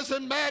 It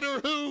doesn't matter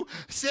who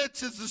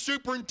sits as the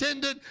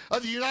superintendent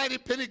of the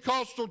United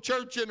Pentecostal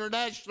Church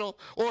International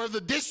or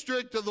the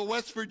district of the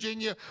West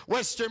Virginia,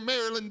 Western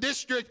Maryland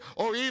district,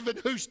 or even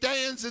who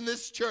stands in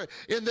this church,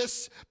 in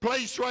this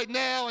place right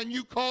now, and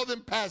you call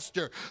them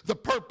pastor. The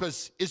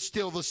purpose is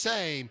still the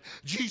same.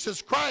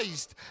 Jesus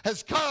Christ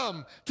has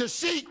come to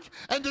seek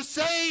and to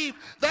save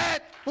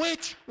that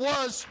which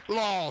was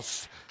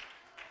lost.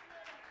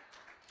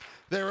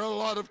 There are a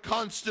lot of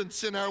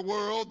constants in our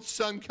world. The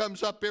sun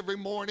comes up every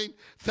morning.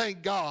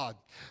 Thank God.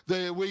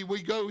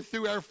 We go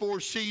through our 4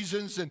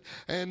 seasons,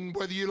 and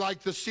whether you like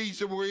the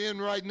season we're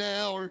in right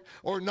now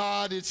or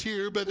not, it's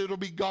here, but it'll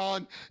be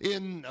gone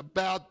in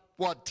about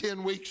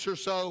 10 weeks or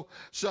so,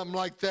 something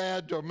like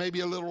that, or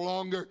maybe a little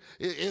longer.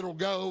 It'll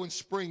go and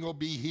spring will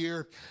be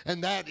here,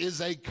 and that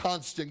is a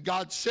constant.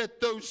 God set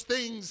those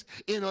things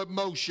in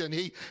motion.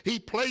 He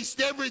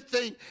placed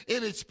everything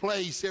in its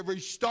place.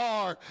 Every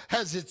star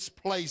has its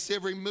place.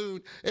 Every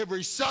moon,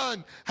 every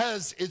sun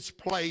has its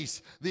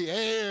place. The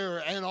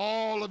air and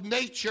all of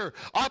nature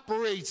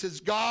operates as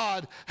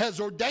God has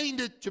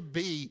ordained it to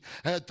be.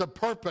 The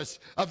purpose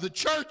of the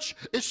church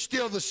is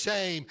still the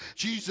same.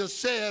 Jesus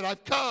said,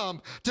 I've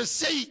come to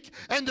seek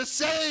and to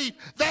save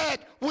that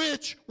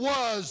which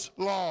was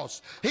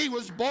lost. He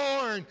was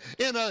born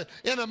in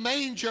a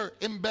manger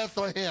in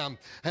Bethlehem,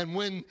 and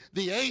when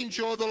the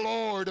angel of the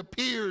Lord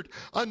appeared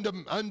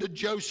unto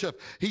Joseph,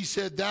 he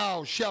said,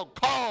 thou shalt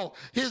call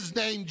his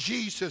name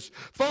Jesus,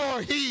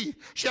 for he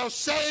shall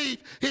save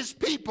his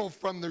people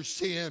from their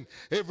sin.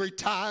 Every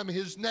time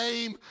his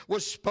name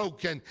was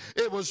spoken,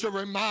 it was a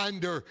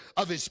reminder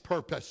of his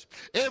purpose.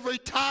 Every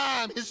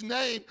time his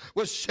name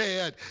was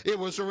said, it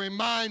was a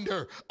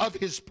reminder of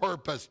his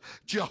purpose.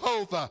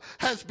 Jehovah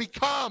has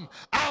become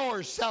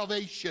our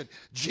salvation.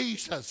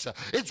 Jesus,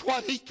 it's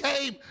what he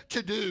came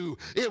to do.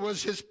 It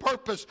was his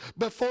purpose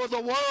before the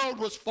world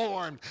was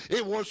formed.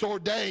 It was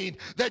ordained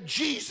that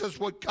Jesus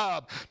would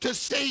come to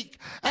seek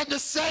and to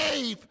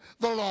save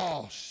the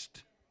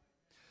lost.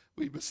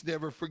 We must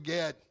never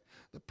forget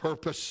the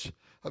purpose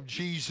of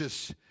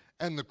Jesus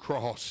and the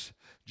cross.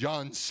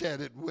 John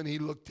said it when he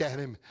looked at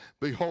him.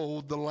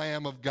 Behold, the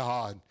Lamb of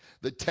God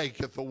that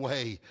taketh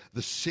away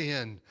the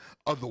sin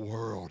of the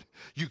world.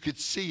 You could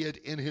see it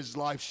in his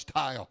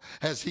lifestyle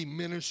as he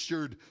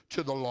ministered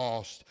to the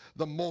lost,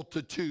 the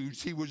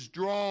multitudes. He was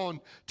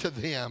drawn to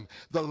them.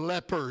 The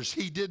lepers,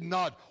 he did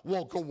not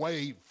walk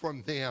away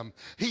from them.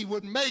 He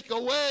would make a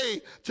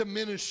way to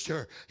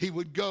minister. He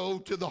would go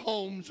to the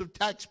homes of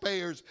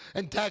taxpayers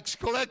and tax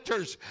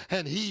collectors,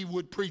 and he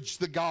would preach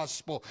the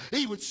gospel.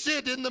 He would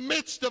sit in the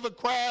midst of a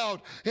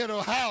crowd in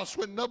a house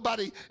when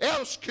nobody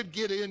else could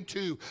get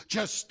into,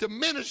 just to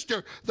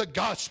minister the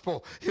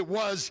gospel. It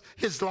was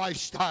his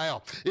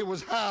lifestyle. It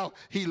was how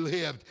he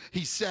lived.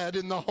 He sat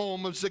in the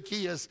home of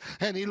Zacchaeus,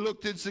 and he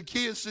looked at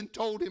Zacchaeus and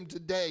told him,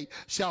 today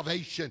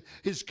salvation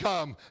is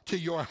come to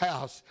your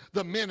house.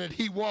 The minute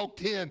he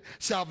walked in,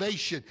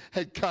 salvation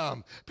had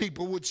come.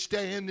 People would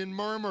stand and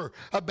murmur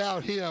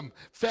about him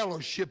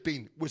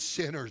fellowshipping with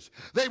sinners.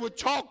 They would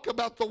talk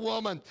about the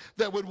woman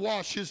that would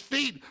wash his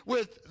feet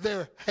with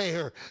their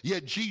hair.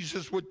 Yet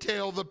Jesus would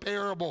tell the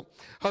parable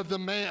of the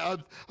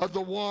man, of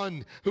the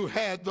one who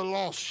had the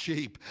lost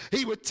sheep.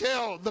 He would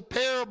tell the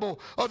parable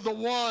of the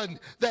one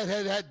that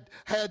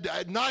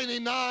had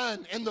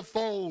 99 in the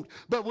fold,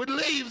 but would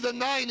leave the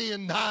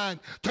 99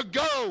 to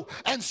go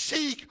and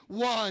seek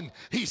one.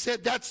 He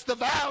said, that's the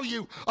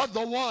value of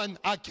the one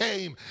I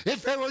came.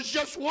 If there was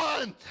just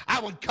one,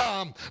 I would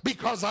come,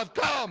 because I've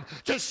come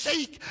to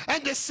seek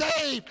and to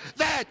save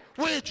that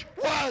which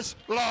was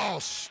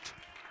lost.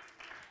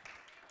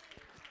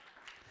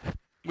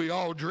 We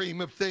all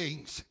dream of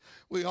things.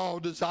 We all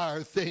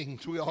desire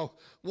things. We all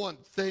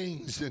want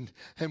things, and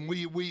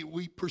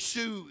we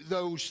pursue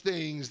those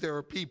things. There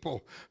are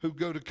people who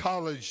go to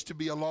college to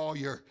be a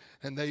lawyer,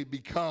 and they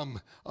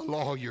become a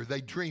lawyer. They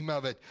dream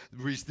of it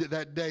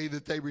that day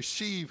that they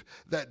receive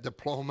that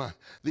diploma.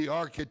 The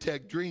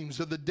architect dreams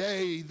of the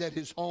day that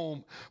his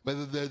home,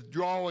 whether the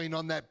drawing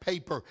on that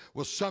paper,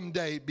 will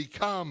someday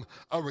become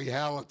a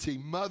reality.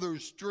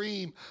 Mothers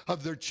dream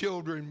of their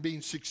children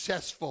being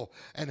successful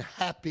and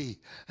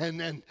happy,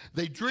 and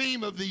they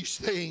dream of these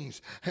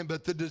things,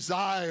 but the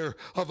desire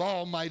of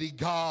Almighty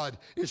God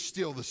is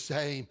still the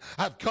same.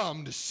 I've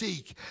come to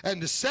seek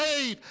and to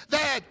save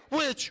that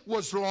which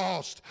was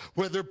lost.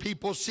 Whether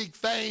people seek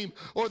fame,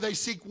 or they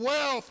seek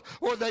wealth,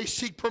 or they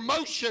seek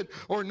promotion,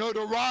 or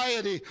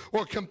notoriety,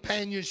 or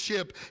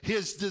companionship,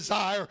 his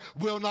desire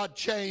will not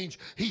change.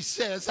 He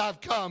says,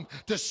 I've come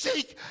to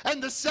seek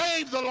and to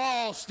save the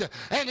lost.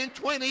 And in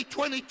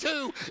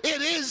 2022,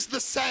 it is the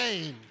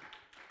same.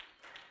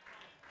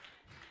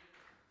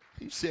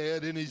 He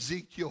said in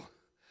Ezekiel,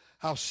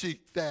 I'll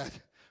seek that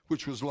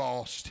which was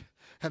lost,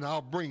 and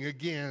I'll bring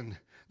again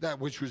that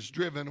which was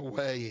driven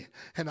away,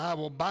 and I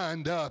will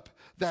bind up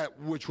that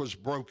which was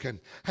broken,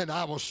 and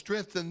I will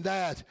strengthen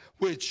that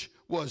which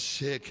was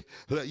sick.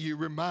 Let you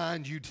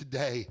remind you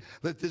today,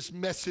 let this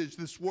message,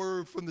 this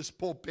word from this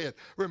pulpit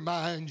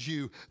remind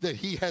you that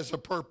he has a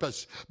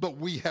purpose, but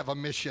we have a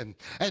mission,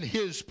 and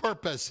his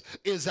purpose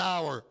is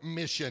our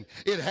mission.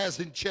 It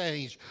hasn't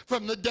changed.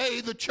 From the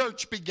day the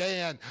church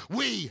began,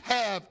 we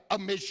have a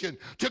mission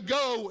to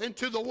go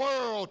into the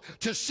world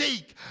to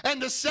seek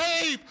and to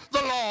save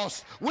the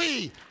lost.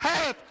 We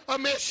have a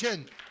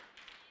mission.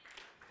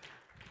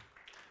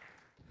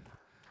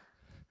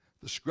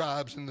 The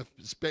scribes and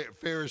the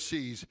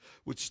Pharisees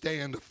would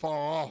stand afar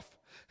off,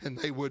 and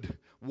they would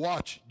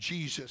watch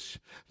Jesus.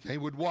 They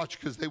would watch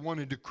because they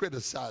wanted to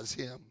criticize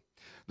him.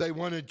 They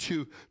wanted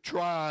to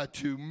try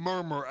to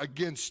murmur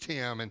against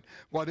him and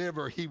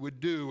whatever he would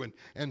do.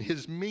 And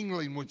his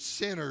mingling with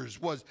sinners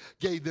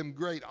gave them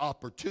great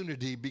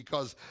opportunity,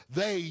 because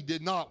they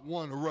did not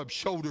want to rub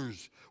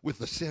shoulders with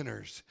the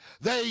sinners.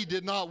 They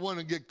did not want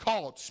to get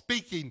caught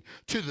speaking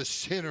to the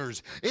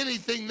sinners.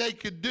 Anything they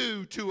could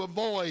do to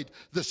avoid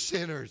the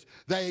sinners.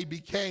 They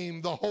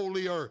became the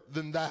holier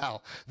than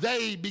thou.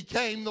 They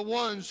became the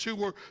ones who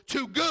were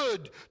too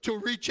good to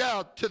reach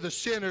out to the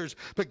sinners.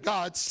 But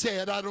God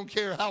said, I don't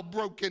care how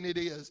broken it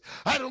is.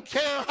 I don't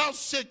care how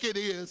sick it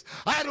is.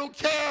 I don't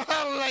care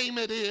how lame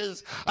it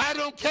is. I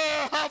don't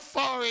care how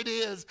far it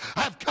is.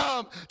 I've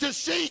come to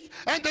seek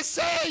and to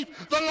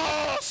save the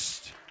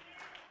lost.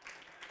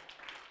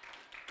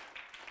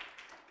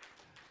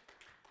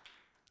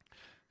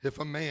 If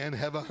a man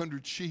have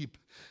 100 sheep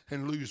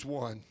and lose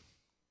one,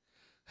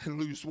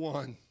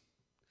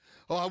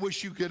 oh, I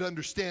wish you could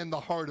understand the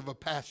heart of a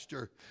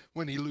pastor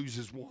when he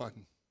loses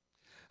one.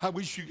 I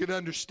wish you could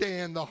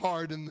understand the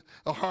heart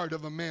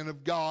of a man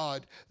of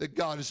God that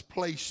God has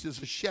placed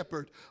as a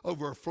shepherd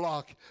over a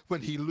flock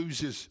when he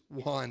loses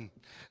one.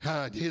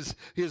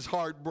 His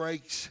heart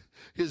breaks.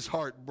 His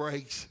heart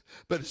breaks.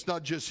 But it's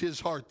not just his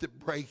heart that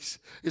breaks.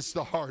 It's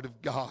the heart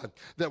of God.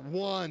 That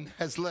one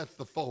has left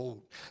the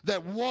fold.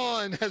 That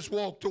one has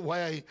walked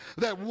away.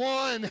 That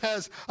one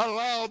has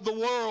allowed the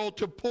world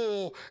to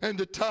pull and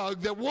to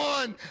tug. That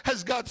one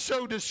has got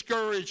so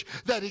discouraged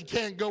that he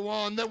can't go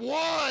on. That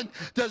one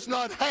does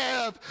not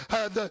have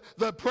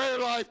the prayer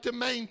life to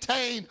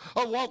maintain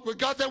a walk with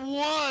God. That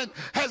one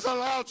has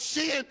allowed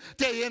sin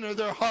to enter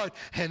their heart,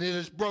 and it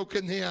has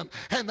broken them.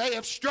 And they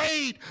have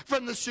strayed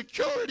from the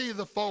security of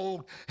the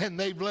fold, and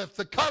they've left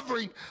the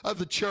covering of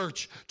the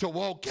church to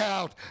walk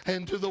out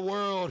into the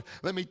world.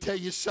 Let me tell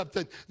you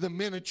something. The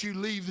minute you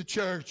leave the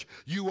church,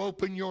 you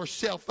open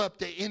yourself up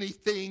to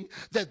anything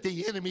that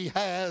the enemy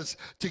has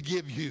to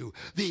give you.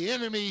 The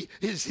enemy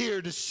is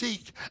here to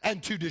seek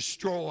and to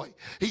destroy.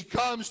 He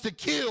comes to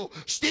kill,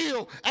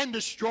 steal, and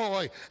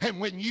destroy. And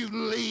when you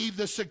leave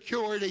the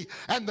security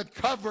and the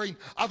covering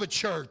of a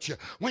church,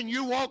 when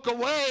you walk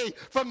away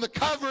from the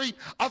covering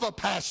of a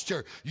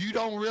pastor, you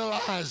don't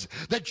realize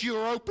that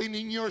you're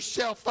opening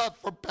yourself up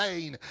for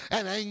pain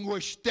and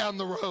anguish down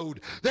the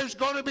road. There's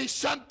going to be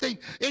something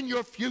in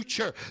your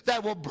future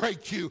that will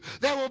break you.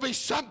 There will be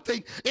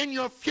something in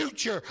your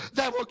future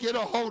that will get a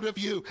hold of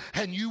you,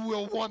 and you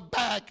will want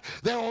back.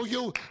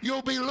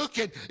 You'll be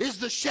looking, is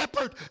the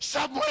shepherd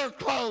somewhere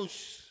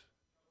close?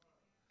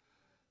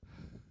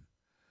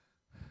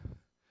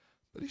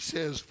 But he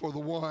says, for the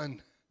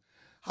one,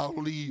 I'll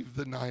leave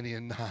the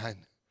 99,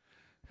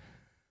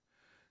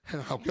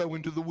 and I'll go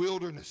into the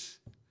wilderness.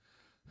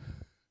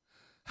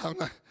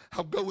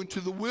 I'll go into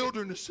the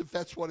wilderness if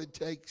that's what it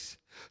takes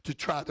to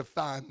try to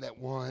find that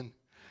one.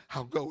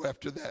 I'll go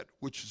after that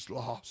which is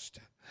lost.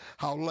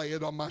 I'll lay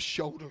it on my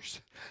shoulders,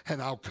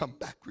 and I'll come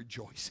back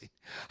rejoicing.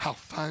 I'll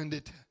find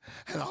it,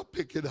 and I'll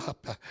pick it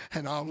up,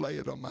 and I'll lay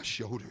it on my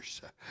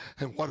shoulders.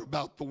 And what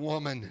about the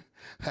woman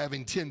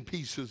having 10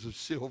 pieces of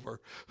silver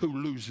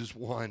who loses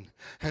one,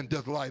 and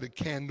doth light a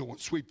candle and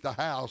sweep the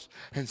house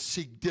and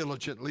seek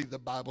diligently, the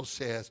Bible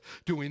says,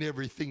 doing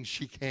everything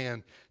she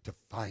can to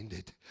find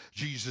it?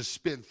 Jesus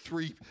spent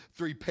three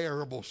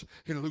parables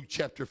in Luke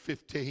chapter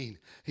 15.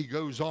 He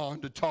goes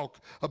on to talk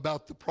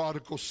about the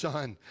prodigal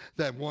son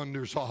that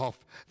wanders off,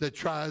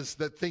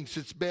 that thinks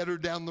it's better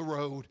down the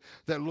road,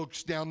 that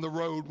looks down the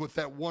road with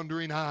that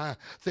wondering eye,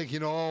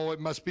 thinking, oh, it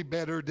must be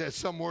better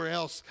somewhere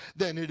else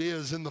than it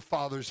is in the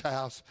Father's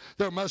house.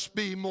 There must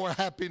be more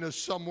happiness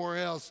somewhere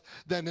else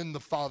than in the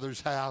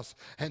Father's house.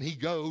 And he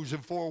goes,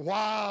 and for a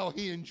while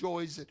he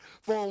enjoys it.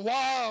 For a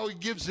while he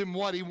gives him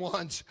what he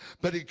wants,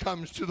 but it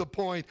comes to the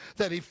point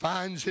that he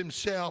finds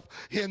himself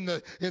in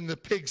the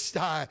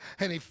pigsty,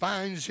 and he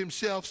finds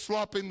himself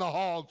slopping the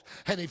hogs,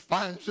 and he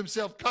finds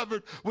himself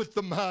covered with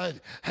the mud,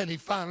 and he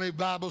finally, the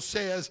Bible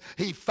says,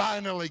 he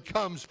finally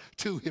comes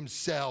to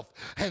himself,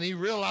 and he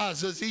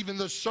realizes even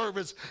the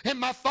servants in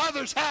my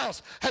Father's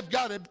house have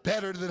got it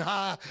better than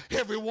I.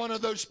 Every one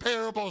of those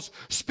parables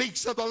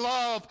speaks of the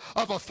love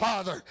of a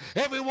father.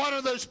 Every one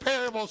of those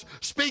parables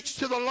speaks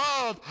to the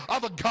love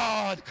of a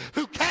God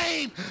who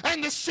came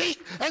and to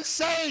seek and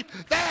save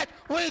that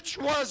which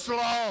was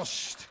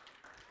lost.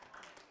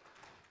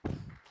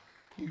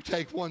 You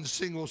take one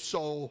single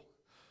soul,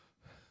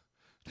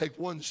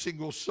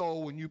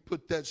 and you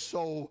put that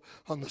soul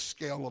on the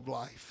scale of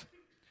life.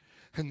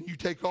 And you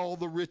take all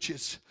the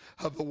riches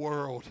of the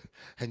world,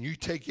 and you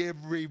take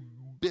every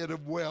bit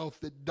of wealth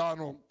that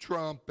Donald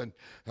Trump and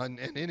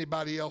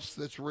anybody else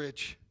that's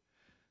rich,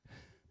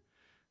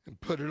 and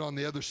put it on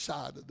the other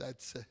side of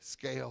that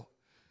scale.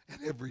 And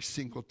every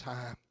single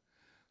time,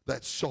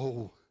 that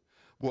soul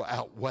will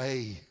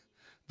outweigh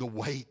the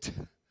weight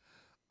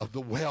of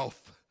the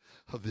wealth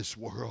of this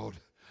world.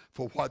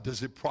 For what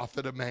does it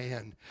profit a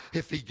man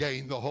if he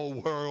gain the whole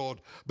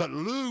world but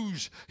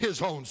lose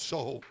his own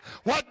soul?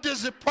 What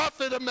does it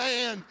profit a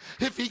man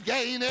if he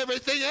gain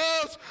everything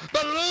else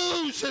but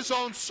lose his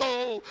own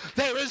soul?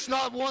 There is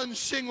not one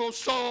single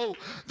soul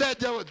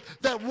that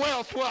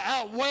wealth will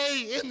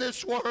outweigh in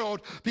this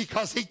world,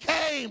 because he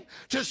came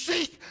to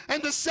seek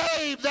and to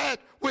save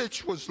that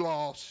which was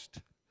lost.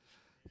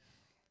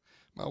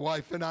 My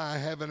wife and I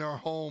have in our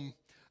home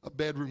a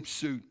bedroom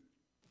suite.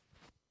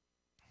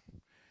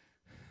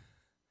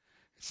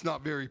 It's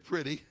not very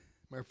pretty.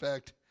 Matter of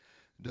fact,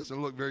 it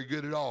doesn't look very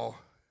good at all.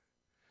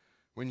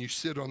 When you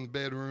sit on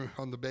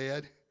the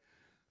bed,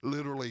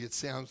 literally it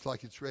sounds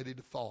like it's ready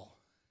to fall.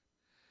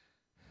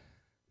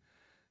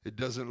 It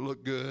doesn't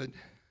look good.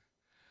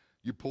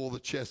 You pull the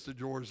chest of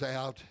drawers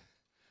out,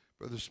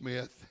 Brother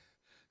Smith,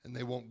 and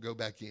they won't go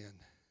back in.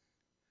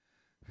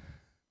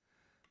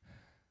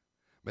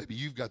 Maybe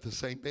you've got the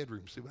same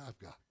bedroom suit I've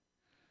got.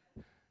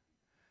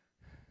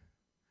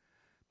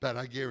 But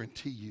I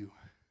guarantee you,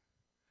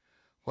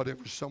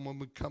 whatever someone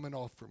would come and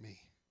offer me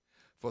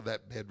for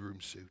that bedroom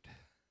suit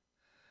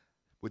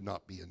would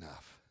not be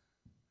enough,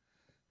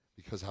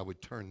 because I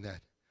would turn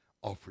that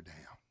offer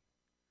down.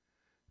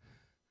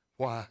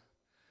 Why?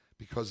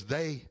 Because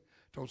they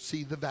don't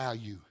see the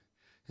value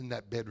in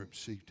that bedroom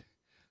suit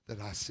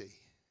that I see.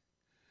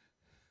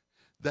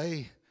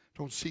 They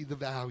don't see the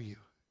value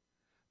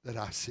that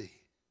I see.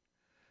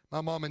 My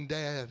mom and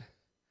dad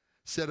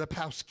set up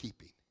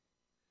housekeeping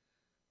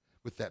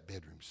with that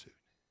bedroom suit.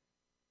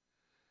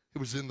 It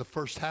was in the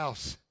first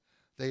house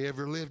they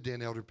ever lived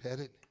in, Elder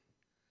Pettit.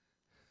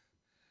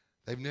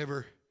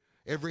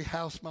 Every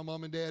house my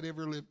mom and dad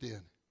ever lived in,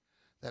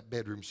 that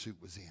bedroom suit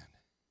was in.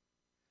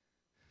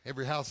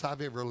 Every house I've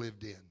ever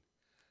lived in,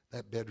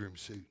 that bedroom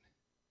suit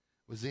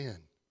was in.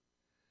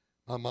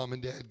 My mom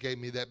and dad gave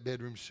me that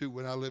bedroom suit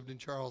when I lived in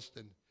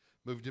Charleston,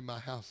 moved in my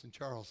house in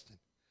Charleston.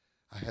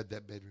 I had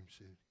that bedroom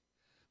suit.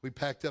 We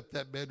packed up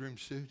that bedroom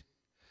suit,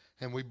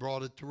 and we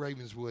brought it to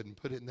Ravenswood and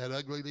put it in that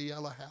ugly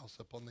yellow house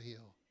up on the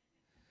hill.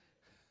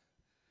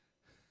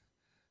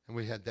 And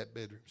we had that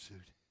bedroom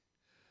suit.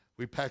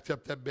 We packed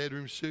up that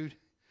bedroom suit,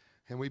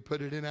 and we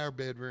put it in our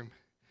bedroom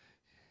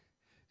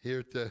here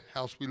at the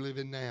house we live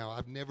in now.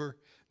 I've never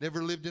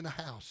lived in a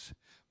house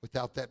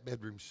without that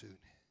bedroom suit.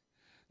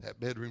 That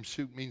bedroom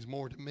suit means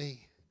more to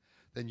me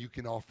than you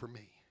can offer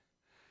me.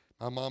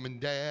 My mom and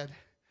dad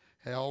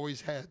had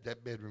always had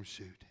that bedroom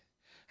suit,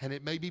 and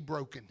it may be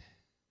broken,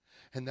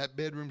 and that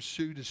bedroom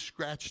suit is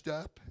scratched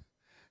up,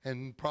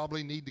 and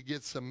probably need to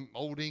get some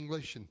Old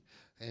English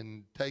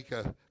and take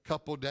a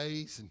couple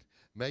days, and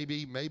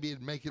maybe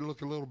it'd make it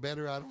look a little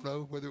better. I don't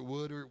know whether it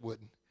would or it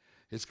wouldn't.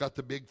 It's got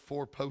the big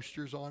 4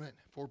 posters on it,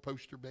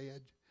 4-poster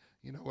bed.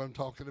 You know what I'm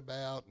talking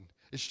about? And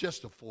it's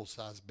just a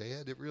full-size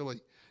bed. It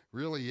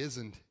really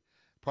isn't.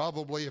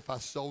 Probably if I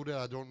sold it,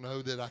 I don't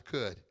know that I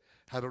could.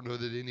 I don't know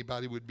that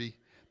anybody would be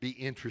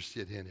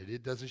interested in it.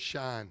 It doesn't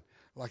shine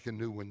like a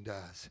new one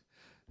does.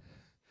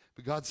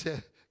 But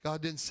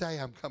God didn't say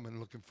I'm coming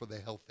looking for the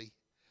healthy,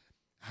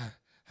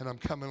 and I'm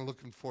coming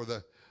looking for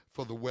the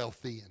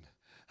wealthy, and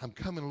I'm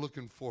coming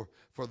looking for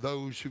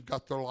those who've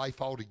got their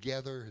life all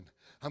together, and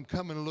I'm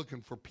coming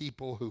looking for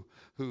people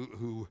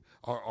who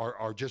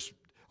are just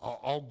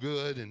all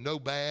good and no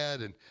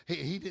bad. And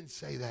he didn't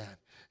say that.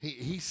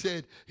 He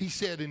said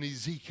in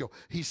Ezekiel,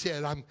 he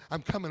said,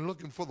 I'm coming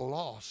looking for the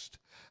lost.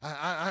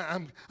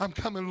 I'm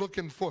coming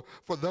looking for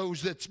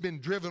those that's been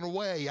driven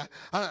away.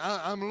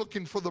 I'm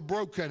looking for the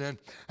broken,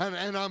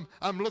 and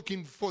I'm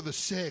looking for the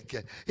sick.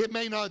 They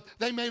may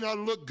not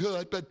look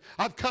good, but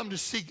I've come to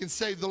seek and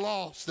save the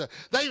lost.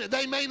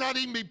 They may not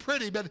even be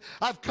pretty, but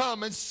I've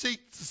come and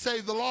seek to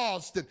save the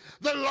lost. And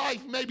their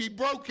life may be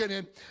broken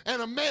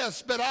and a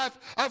mess, but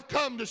I've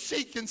come to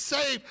seek and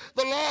save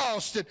the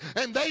lost.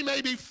 And they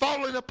may be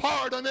falling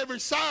apart on every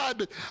side,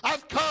 but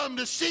I've come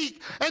to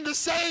seek and to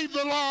save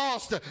the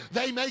lost.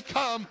 They they may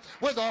come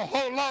with a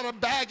whole lot of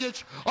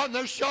baggage on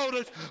their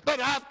shoulders,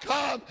 but I've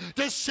come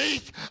to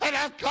seek and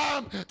I've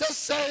come to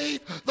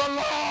save the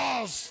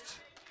lost.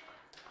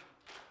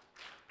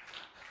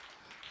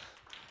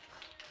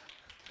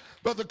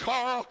 Brother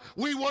Carl,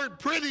 we weren't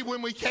pretty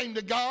when we came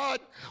to God.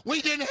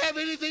 We didn't have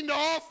anything to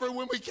offer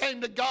when we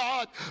came to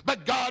God.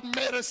 But God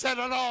met us at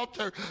an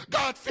altar.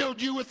 God filled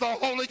you with the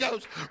Holy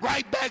Ghost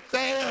right back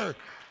there.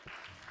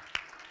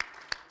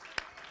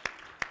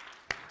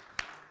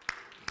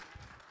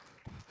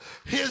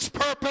 His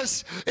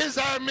purpose is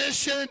our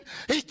mission.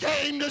 He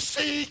came to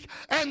seek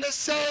and to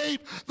save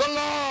the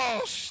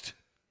lost.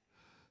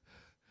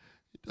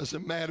 It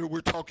doesn't matter.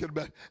 We're talking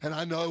about, and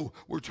I know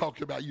we're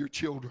talking about your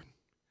children,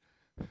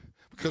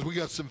 because we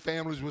got some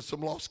families with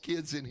some lost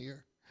kids in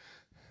here.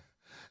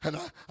 And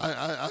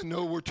I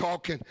know we're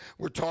talking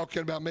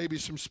about maybe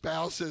some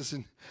spouses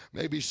and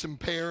maybe some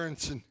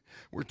parents, and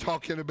we're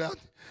talking about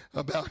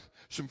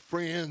some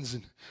friends,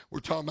 and we're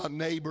talking about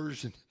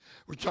neighbors, and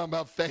we're talking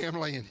about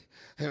family,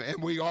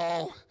 and we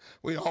all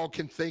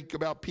can think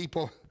about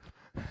people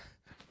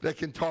that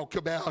can talk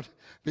about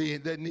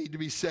that need to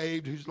be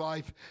saved, whose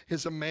life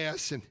is a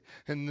mess,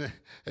 and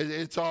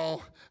it's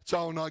all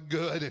not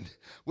good. And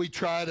we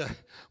try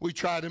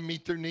to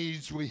meet their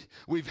needs.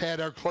 We've had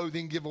our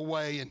clothing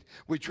giveaway, and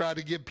we try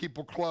to give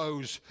people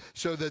clothes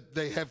so that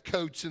they have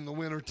coats in the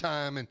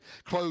wintertime and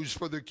clothes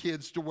for their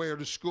kids to wear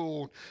to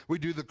school. We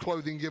do the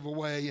clothing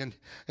giveaway,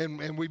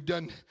 and we've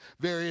done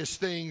various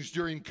things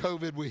during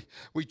COVID.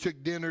 We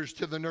took dinners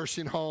to the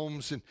nursing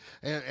homes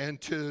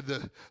and to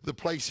the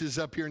places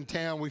up here in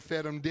town. We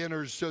fed them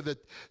dinners so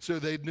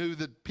they knew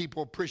that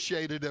people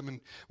appreciated them, and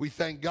we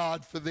thank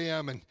God for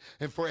them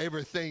and for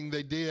everything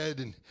they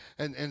did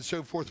and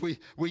so forth.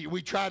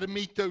 We try to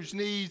meet those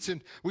needs,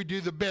 and we do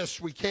the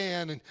best we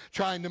can and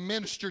trying to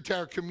minister to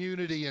our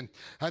community. And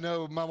I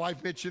know my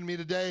wife mentioned to me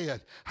today,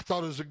 I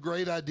thought it was a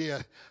great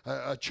idea.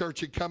 A church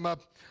had come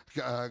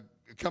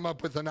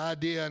up with an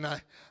idea, and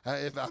I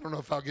don't know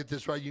if I'll get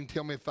this right. You can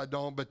tell me if I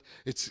don't, but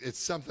it's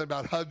something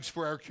about hugs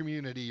for our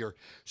community or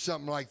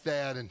something like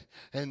that.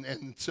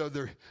 And so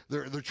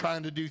they're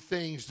trying to do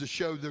things to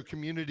show their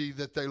community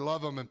that they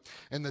love them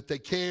and that they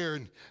care.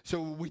 And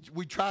so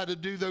we try to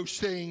do those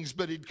things,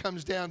 but it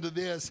comes down to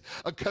this: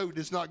 a coat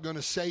is not going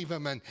to save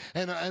them, and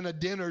a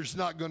dinner is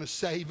not going to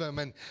save them,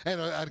 and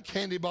a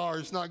candy bar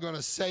is not going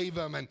to save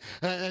them,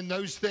 and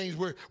those things.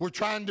 We're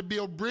trying to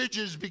build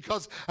bridges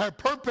because our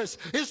purpose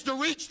is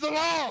to reach the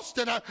lost,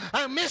 and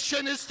our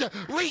mission is to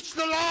reach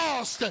the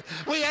lost.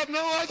 We have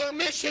no other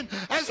mission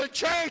as a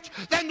church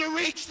than to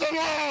reach the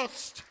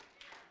lost.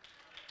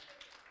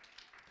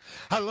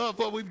 I love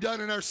what we've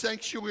done in our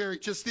sanctuary.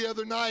 Just the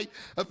other night,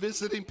 a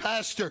visiting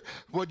pastor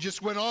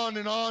just went on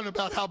and on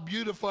about how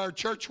beautiful our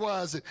church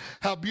was and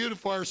how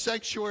beautiful our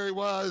sanctuary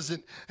was.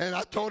 And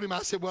I told him, I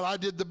said, well, I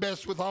did the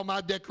best with all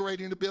my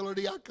decorating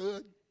ability I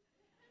could.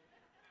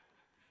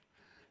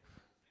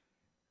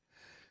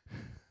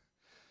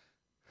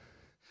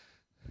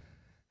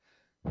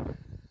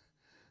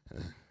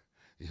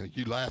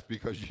 You laughed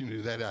because you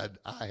knew that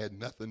I had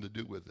nothing to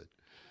do with it.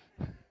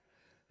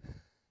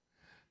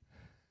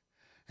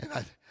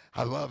 And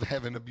I love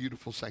having a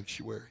beautiful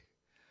sanctuary.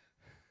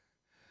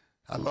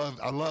 I love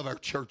our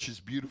church is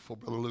beautiful,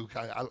 Brother Luke.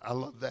 I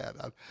love that.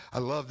 I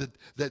love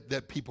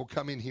that people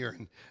come in here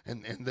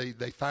and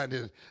they find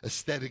it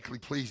aesthetically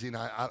pleasing.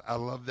 I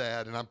love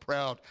that, and I'm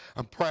proud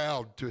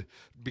to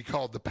be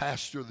called the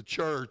pastor of the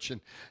church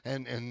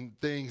and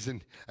things.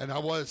 And I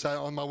was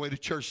on my way to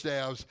church today.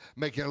 I was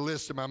making a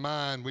list in my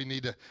mind. We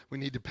need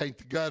to paint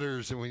the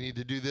gutters, and we need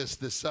to do this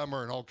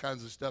summer, and all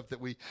kinds of stuff that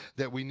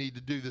we need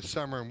to do this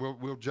summer. And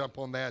we'll jump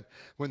on that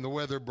when the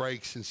weather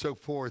breaks and so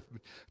forth,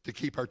 to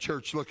keep our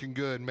church looking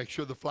good and make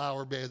sure the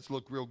flower beds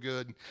look real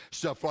good and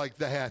stuff like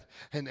that.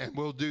 And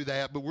we'll do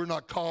that. But we're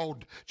not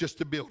called just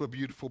to build a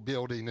beautiful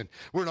building, and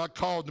we're not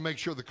called to make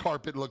sure the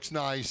carpet looks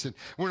nice, and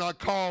we're not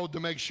called to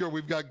make sure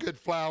we've got good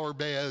flower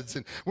beds,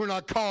 and we're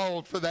not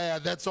called for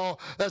that. That's all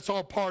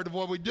part of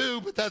what we do,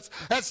 but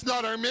that's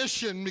not our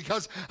mission,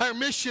 because our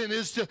mission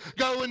is to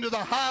go into the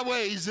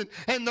highways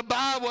and the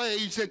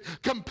byways and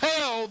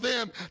compel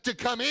them to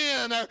come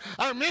in.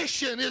 Our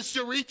mission is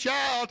to reach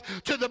out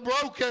to the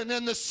broken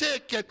and the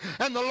sick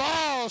and the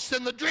lost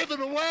and the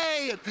driven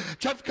away, and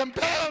to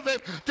compel them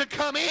to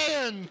come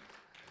in.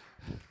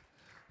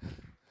 Our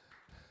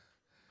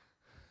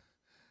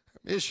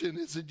mission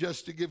isn't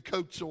just to give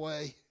coats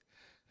away.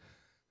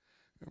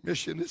 Our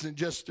mission isn't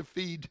just to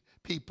feed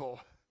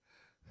people.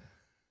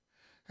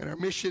 And our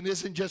mission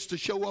isn't just to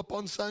show up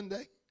on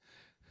Sunday.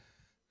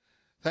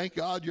 Thank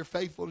God you're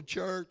faithful to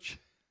church.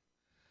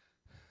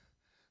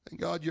 Thank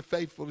God you're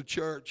faithful to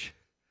church.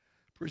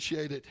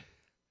 Appreciate it.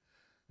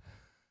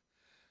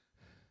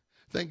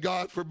 Thank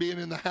God for being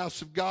in the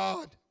house of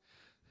God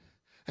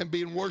and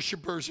being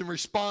worshipers and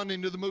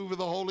responding to the move of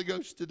the Holy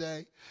Ghost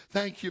today.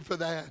 Thank you for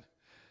that.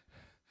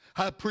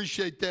 I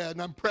appreciate that,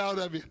 and I'm proud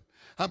of you.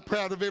 I'm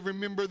proud of every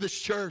member of this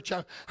church.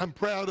 I'm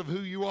proud of who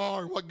you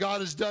are, what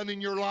God has done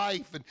in your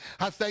life. And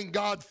I thank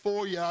God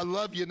for you. I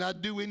love you, and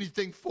I'd do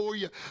anything for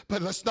you.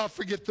 But let's not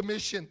forget the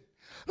mission.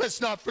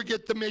 Let's not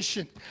forget the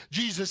mission.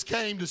 Jesus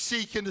came to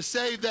seek and to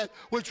save that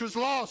which was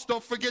lost.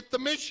 Don't forget the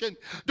mission.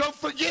 Don't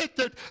forget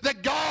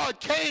that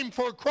God came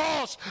for a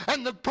cross,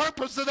 and the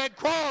purpose of that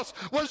cross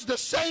was to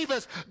save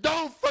us.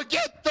 Don't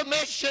forget the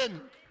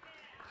mission.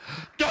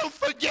 Don't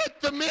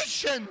forget the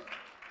mission.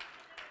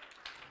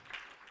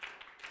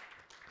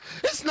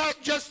 It's not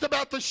just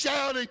about the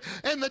shouting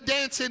and the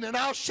dancing, and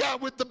I'll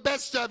shout with the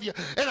best of you,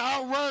 and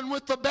I'll run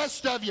with the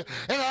best of you,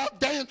 and I'll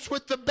dance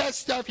with the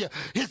best of you.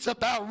 It's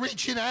about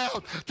reaching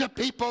out to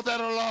people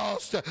that are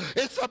lost.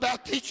 It's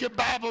about teaching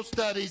Bible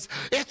studies.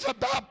 It's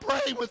about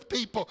praying with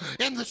people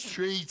in the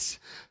streets.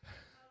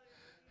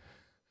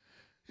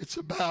 It's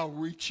about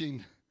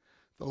reaching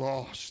the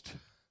lost.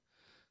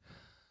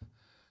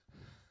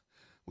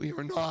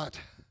 We're not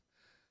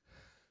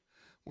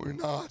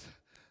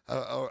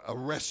a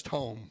rest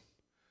home.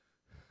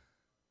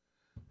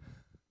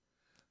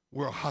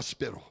 We're a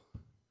hospital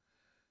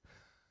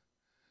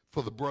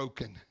for the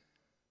broken.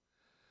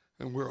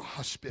 And we're a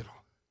hospital.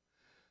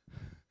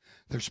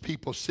 There's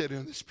people sitting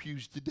in these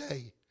pews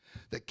today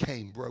that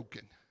came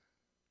broken.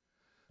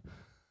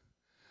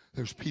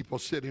 There's people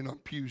sitting on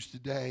pews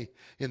today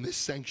in this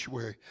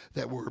sanctuary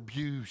that were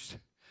abused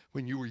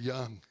when you were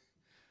young.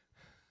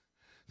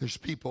 There's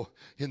people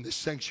in this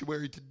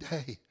sanctuary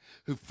today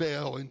who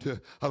fell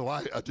into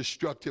a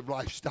destructive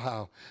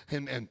lifestyle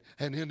and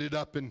ended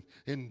up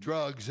in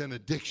drugs and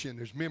addiction.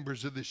 There's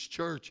members of this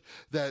church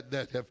that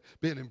have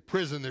been in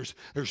prison.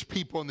 There's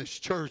people in this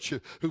church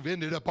who've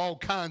ended up all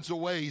kinds of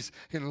ways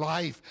in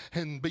life,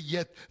 but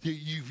yet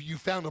you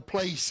found a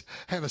place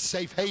and a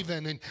safe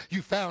haven, and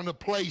you found a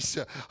place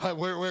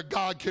where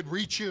God could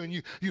reach you, and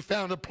you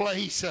found a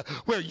place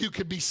where you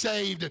could be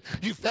saved,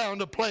 and you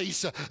found a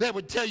place that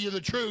would tell you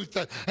the truth,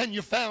 and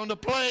you found a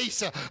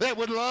place that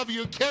would love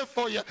you and care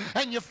for you,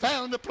 and you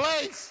found a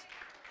place.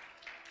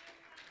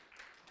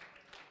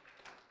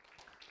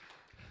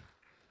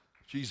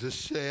 Jesus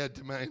said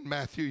in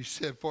Matthew, he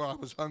said, "For I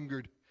was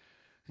hungered,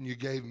 and you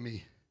gave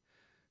me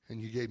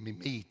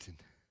meat,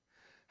 and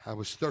I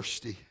was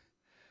thirsty,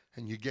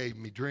 and you gave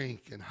me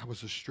drink, and I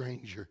was a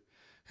stranger,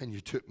 and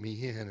you took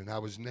me in, and I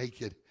was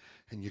naked,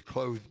 and you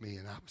clothed me,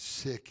 and I was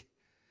sick,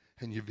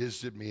 and you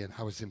visited me, and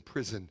I was in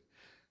prison,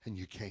 and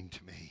you came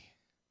to me."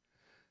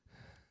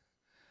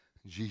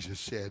 Jesus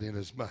said,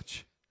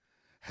 "Inasmuch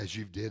as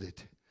you did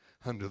it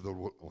unto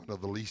one of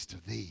the least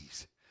of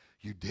these,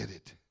 you did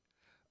it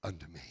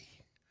unto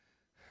me."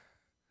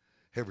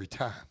 Every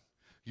time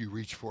you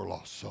reach for a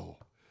lost soul,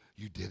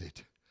 you did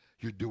it.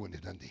 You're doing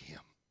it unto him.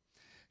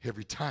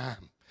 Every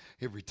time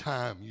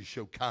you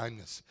show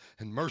kindness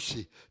and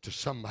mercy to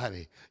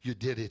somebody, you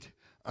did it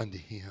unto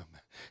him.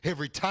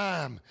 Every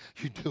time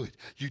you do it,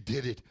 you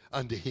did it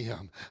unto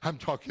him. I'm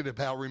talking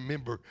about,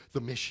 remember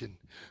the mission.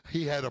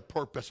 He had a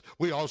purpose.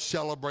 We all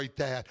celebrate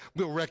that.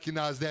 We'll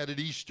recognize that at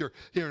Easter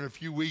here in a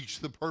few weeks,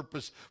 the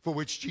purpose for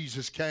which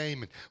Jesus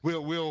came. And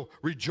we'll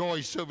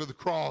rejoice over the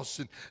cross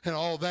and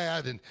all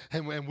that, and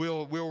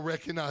we'll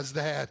recognize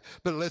that.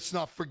 But let's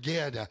not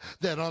forget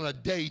that on a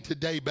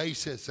day-to-day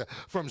basis,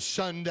 from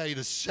Sunday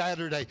to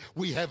Saturday,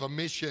 we have a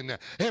mission.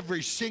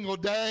 Every single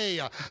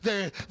day,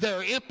 there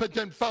are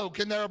impotent folk,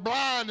 and there are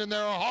blind, and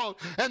there are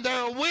halt, and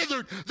there are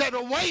withered that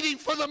are waiting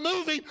for the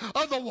moving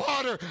of the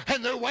water,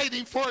 and they're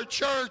waiting for a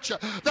church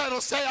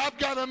that'll say, "I've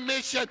got a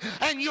mission,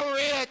 and you're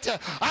it.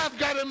 I've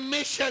got a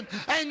mission,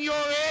 and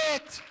you're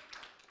it."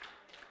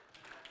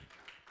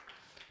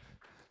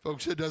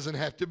 Folks, it doesn't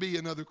have to be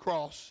another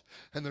cross,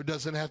 and there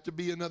doesn't have to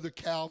be another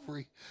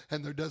Calvary,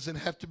 and there doesn't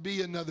have to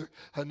be another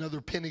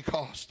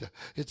Pentecost.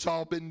 It's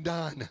all been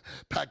done.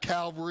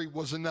 Calvary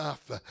was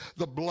enough.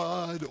 The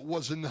blood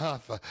was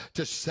enough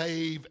to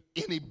save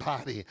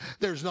anybody.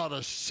 There's not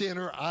a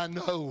sinner I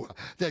know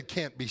that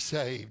can't be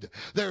saved.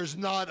 There's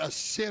not a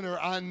sinner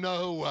I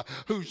know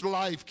whose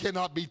life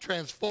cannot be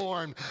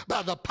transformed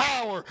by the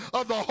power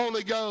of the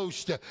Holy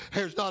Ghost.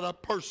 There's not a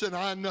person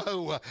I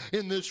know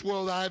in this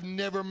world. I've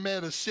never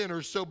met a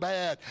sinner so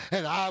bad,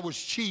 and I was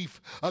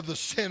chief of the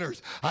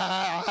sinners.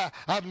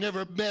 I've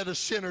never met a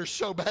sinner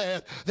so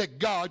bad that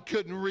God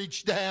couldn't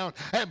reach down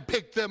and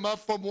pick them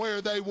up from where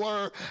they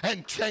were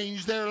and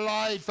change their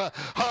life.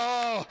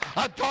 Oh,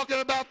 I'm talking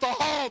about the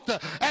halt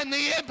and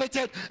the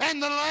impotent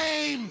and the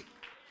lame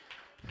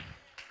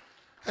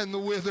and the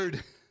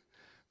withered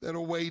that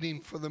are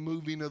waiting for the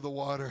moving of the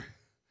water.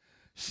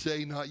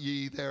 Say not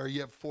ye, there are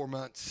yet 4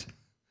 months,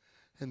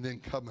 and then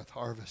cometh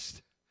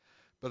harvest.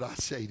 But I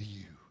say to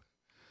you,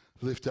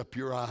 lift up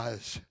your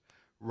eyes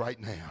right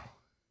now.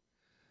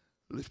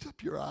 Lift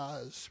up your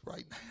eyes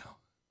right now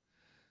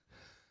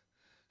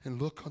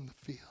and look on the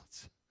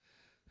fields.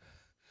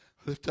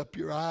 Lift up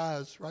your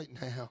eyes right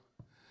now.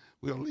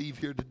 We'll leave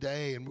here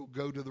today, and we'll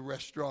go to the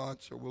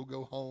restaurants, or we'll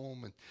go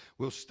home, and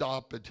we'll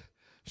stop at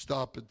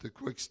the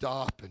quick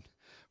stop, and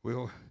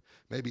we'll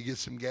maybe get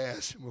some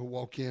gas, and we'll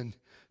walk in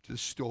to the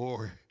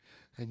store,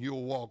 and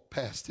you'll walk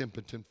past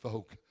impotent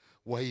folk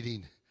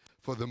waiting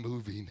for the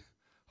moving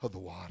of the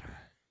water.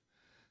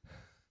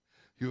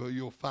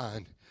 You'll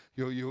find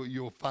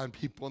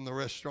people in the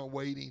restaurant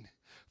waiting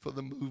for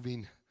the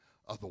moving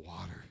of the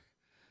water.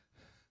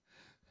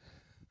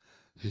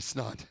 It's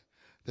not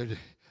that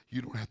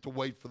you don't have to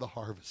wait for the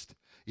harvest.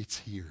 It's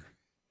here.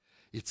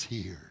 It's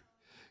here.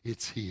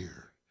 It's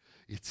here.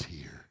 It's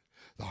here.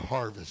 The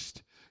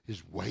harvest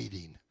is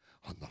waiting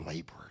on the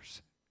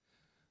laborers.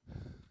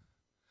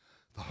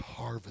 The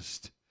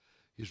harvest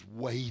is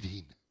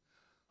waiting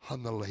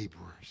on the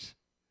laborers.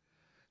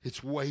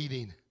 It's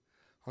waiting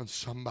on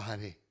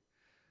somebody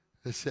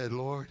that said,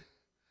 Lord,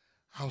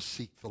 I'll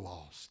seek the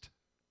lost.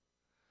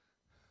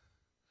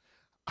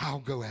 I'll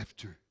go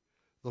after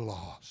the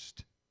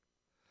lost.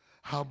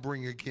 I'll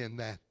bring again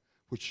that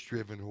which is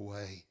driven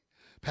away.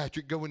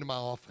 Patrick, go into my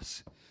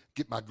office,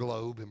 get my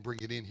globe and bring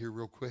it in here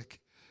real quick.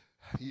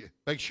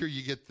 Make sure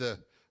you get the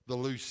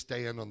loose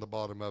stand on the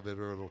bottom of it,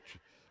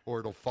 or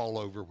it'll fall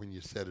over when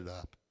you set it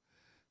up.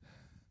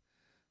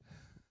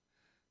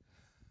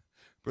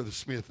 Brother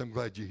Smith, I'm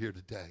glad you're here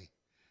today.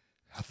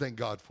 I thank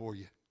God for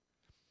you.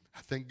 I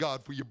thank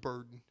God for your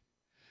burden.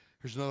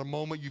 There's not a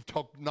moment you've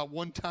talked, not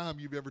one time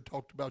you've ever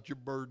talked about your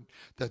burden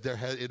that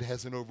it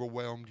hasn't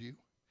overwhelmed you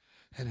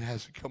and it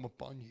hasn't come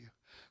upon you.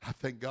 I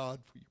thank God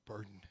for your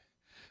burden.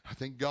 I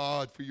thank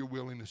God for your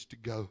willingness to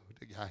go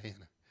to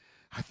Guyana.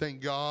 I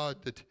thank God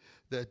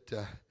that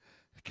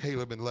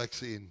Caleb and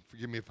Lexi, and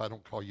forgive me if I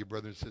don't call you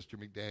brother and sister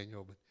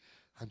McDaniel, but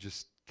I'm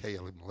just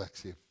Caleb and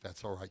Lexi, if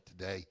that's all right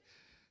today.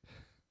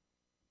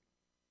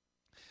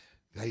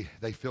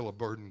 They feel a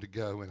burden to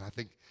go, and I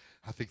think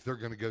they're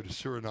going to go to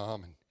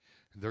Suriname,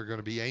 and they're going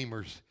to be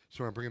aimers.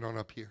 So I'm bringing it on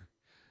up here.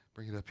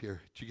 Bring it up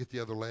here. Did you get the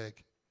other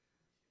leg?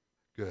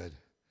 Good.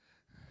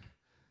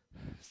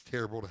 It's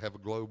terrible to have a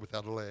globe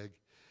without a leg.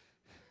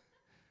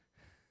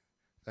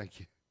 Thank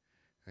you.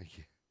 Thank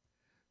you.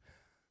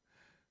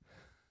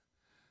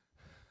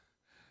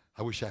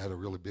 I wish I had a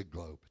really big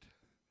globe.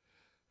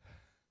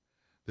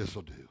 This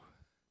will do.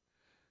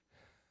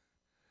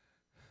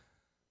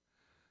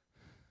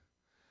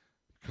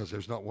 Because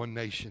there's not one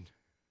nation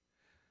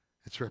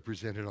that's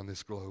represented on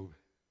this globe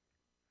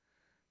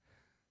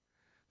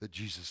that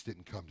Jesus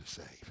didn't come to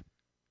save.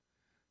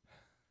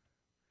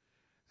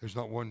 There's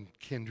not one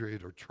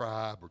kindred or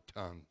tribe or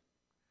tongue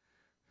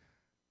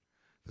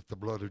that the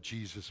blood of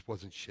Jesus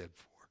wasn't shed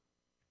for.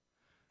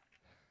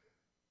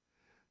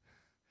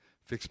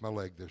 Fix my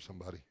leg there,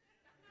 somebody.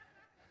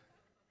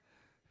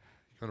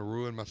 You're going to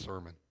ruin my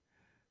sermon.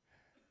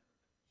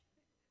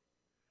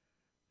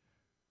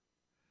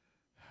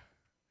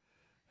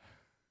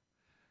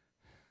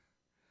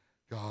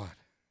 God,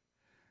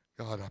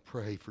 I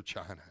pray for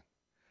China.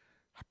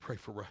 I pray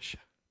for Russia.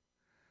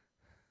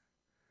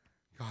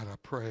 God, I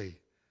pray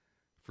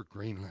for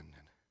Greenland,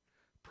 and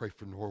pray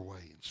for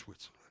Norway and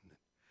Switzerland.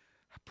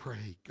 I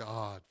pray,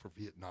 God, for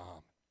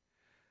Vietnam.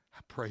 I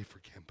pray for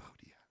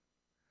Cambodia.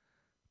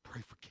 I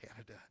pray for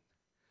Canada.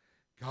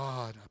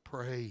 God, I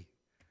pray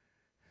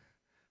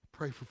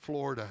for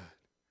Florida.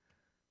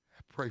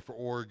 I pray for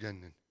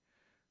Oregon, and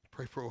I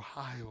pray for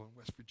Ohio and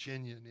West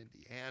Virginia and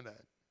Indiana.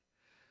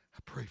 I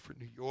pray for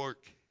New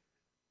York,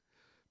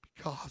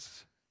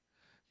 because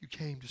you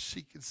came to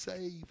seek and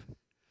save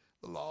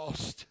the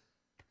lost.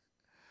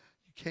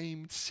 You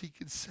came to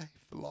seek and save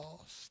the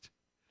lost.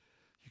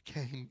 You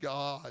came,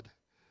 God,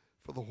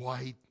 for the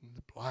white and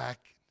the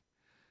black.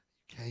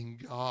 You came,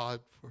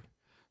 God, for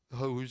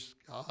those,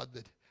 God,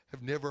 that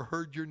have never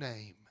heard your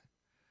name.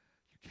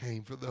 You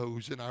came for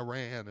those in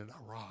Iran and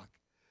Iraq.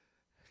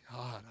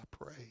 God, I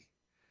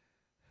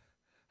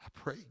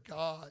pray,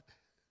 God,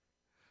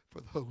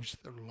 for those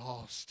that are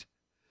lost.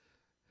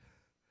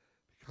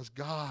 Because,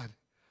 God,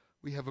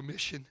 we have a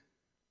mission.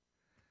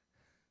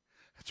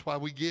 That's why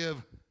we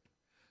give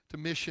to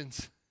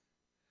missions.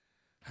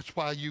 That's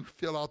why you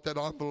fill out that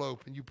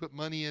envelope and you put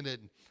money in it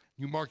and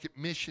you mark it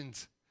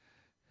missions.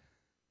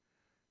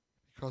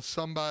 Because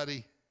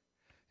somebody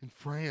in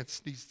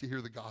France needs to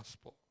hear the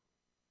gospel.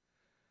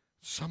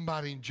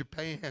 Somebody in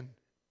Japan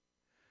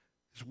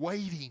is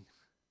waiting.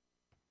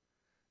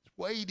 Is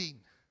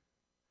waiting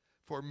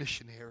for a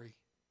missionary.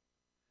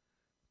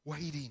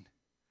 Waiting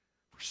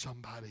for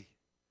somebody.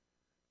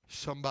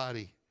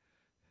 Somebody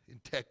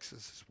in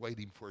Texas is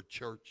waiting for a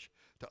church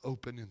to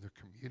open in their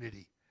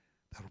community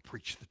that'll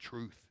preach the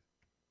truth.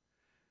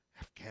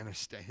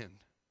 Afghanistan.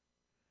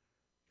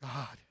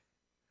 God,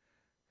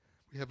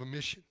 we have a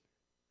mission.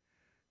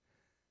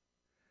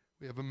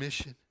 We have a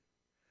mission.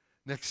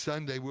 Next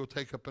Sunday, we'll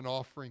take up an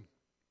offering.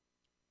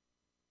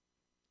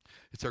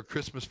 It's our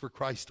Christmas for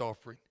Christ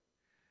offering.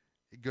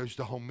 It goes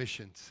to home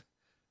missions.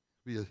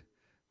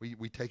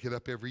 We take it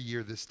up every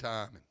year this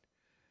time. And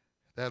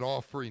that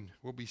offering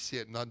will be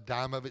sent. Not a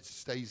dime of it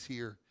stays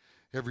here.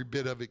 Every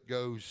bit of it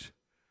goes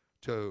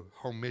to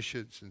home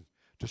missions and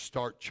to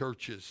start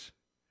churches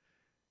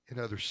in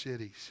other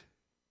cities.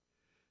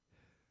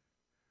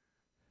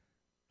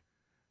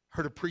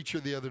 Heard a preacher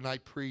the other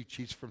night preach.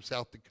 He's from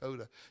South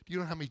Dakota. Do you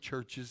know how many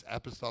churches,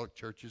 apostolic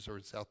churches, are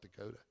in South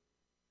Dakota?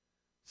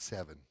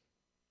 7.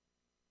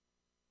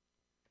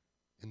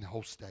 in the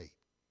whole state.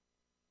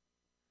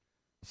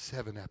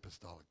 7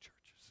 apostolic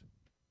churches.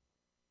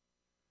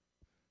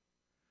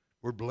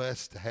 We're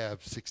blessed to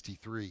have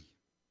 63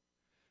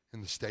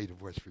 in the state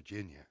of West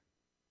Virginia,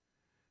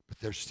 but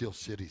there's still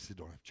cities that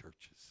don't have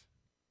churches.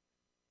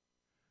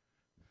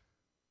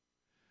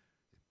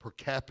 Per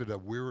capita,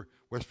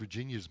 West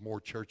Virginia is more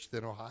church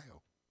than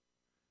Ohio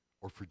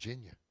or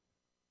Virginia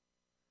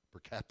per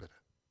capita.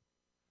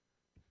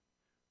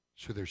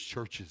 So there's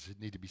churches that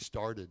need to be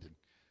started in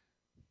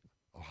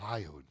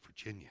Ohio and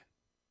Virginia.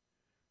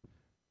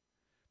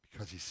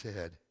 Because he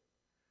said,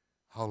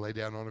 I'll lay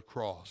down on a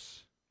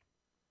cross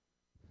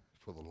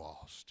for the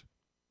lost.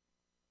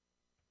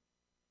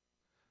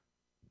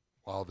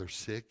 While they're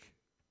sick,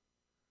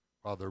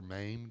 while they're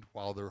maimed,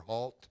 while they're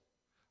halt,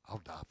 I'll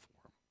die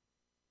for them.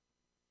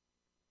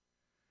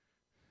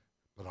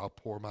 But I'll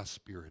pour my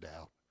Spirit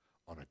out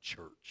on a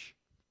church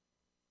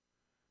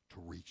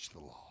to reach the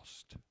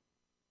lost.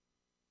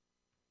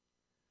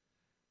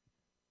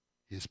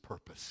 His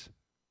purpose,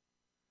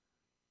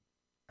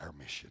 our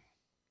mission.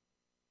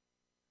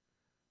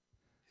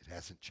 It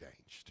hasn't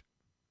changed.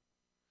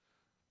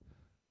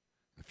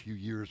 In a few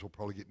years, we'll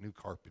probably get new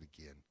carpet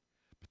again,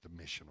 but the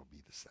mission will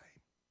be the same.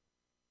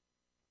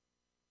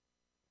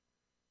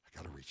 I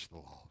got to reach the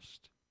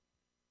lost.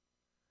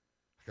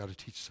 I got to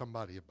teach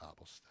somebody a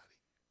Bible study.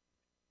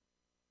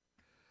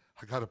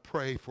 I got to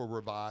pray for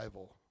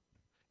revival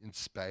in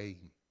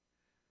Spain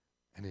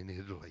and in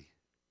Italy.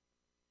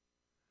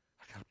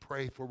 I got to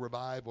pray for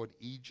revival in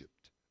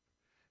Egypt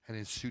and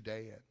in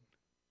Sudan.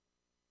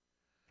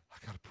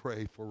 I got to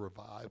pray for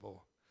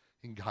revival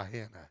in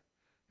Guyana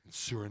and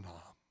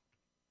Suriname.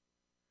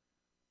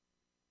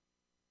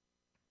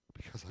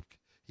 Because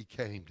he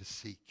came to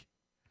seek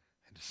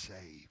and to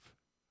save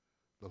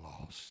the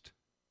lost.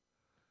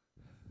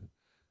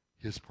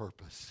 His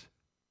purpose,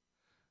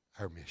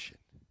 our mission.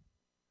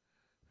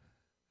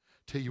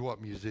 Tell you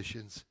what,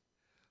 musicians,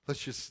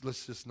 let's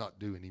just not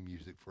do any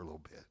music for a little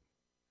bit.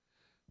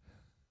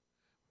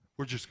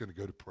 We're just going to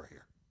go to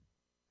prayer.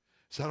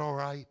 Is that all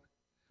right?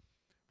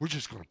 We're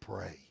just going to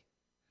pray.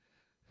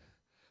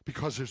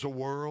 Because there's a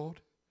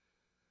world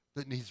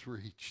that needs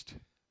reached.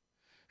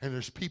 And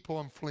there's people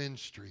on Flynn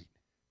Street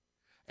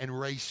and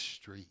Race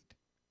Street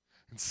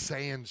and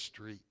Sand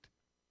Street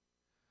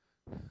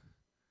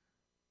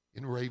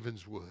in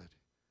Ravenswood.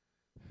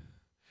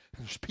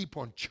 And there's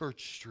people on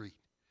Church Street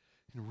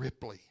in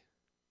Ripley.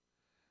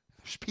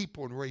 There's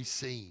people in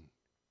Racine.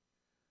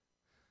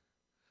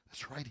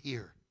 That's right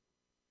here.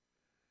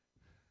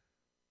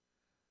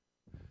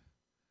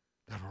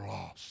 That are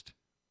lost.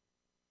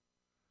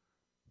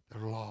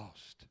 That are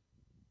lost.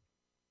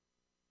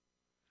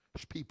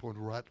 There's people in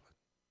Rutland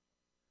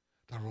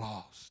that are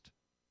lost.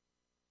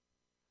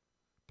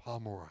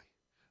 Pomeroy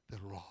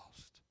that are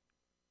lost.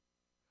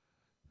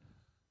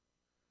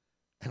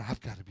 And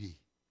I've got to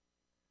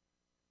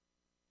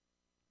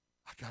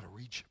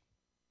reach them.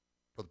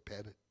 Brother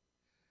Pettit,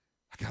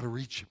 I got to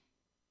reach them.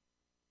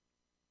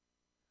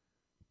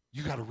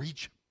 You got to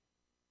reach them.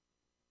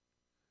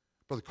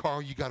 Brother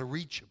Carl, you got to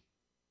reach them.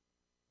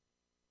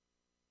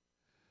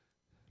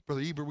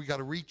 Brother Eber, we got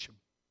to reach them.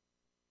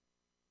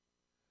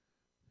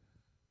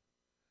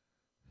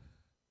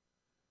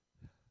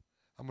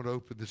 I'm going to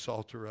open this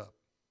altar up.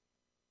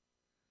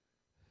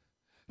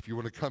 If you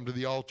want to come to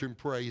the altar and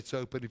pray, it's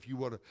open. If you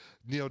want to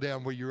kneel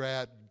down where you're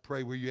at and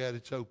pray where you're at,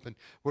 it's open.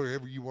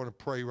 Wherever you want to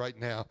pray right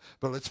now.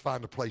 But let's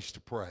find a place to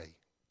pray.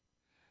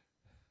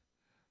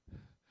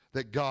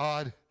 That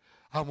God,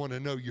 I want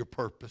to know your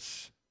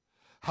purpose.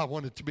 I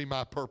want it to be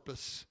my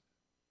purpose.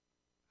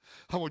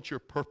 I want your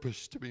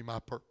purpose to be my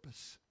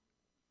purpose.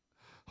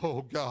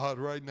 Oh God,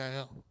 right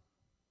now.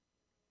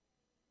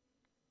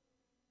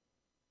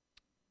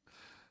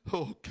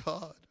 Oh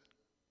God.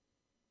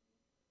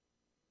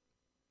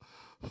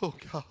 Oh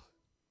God.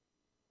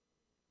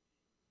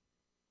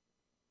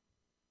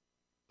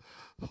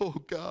 Oh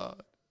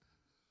God.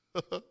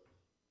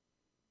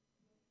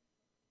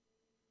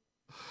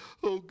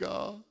 Oh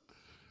God.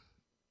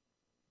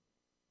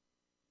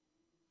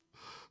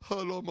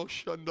 Oh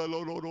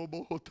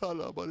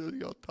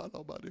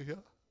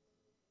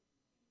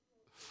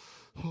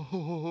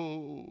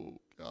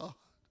God.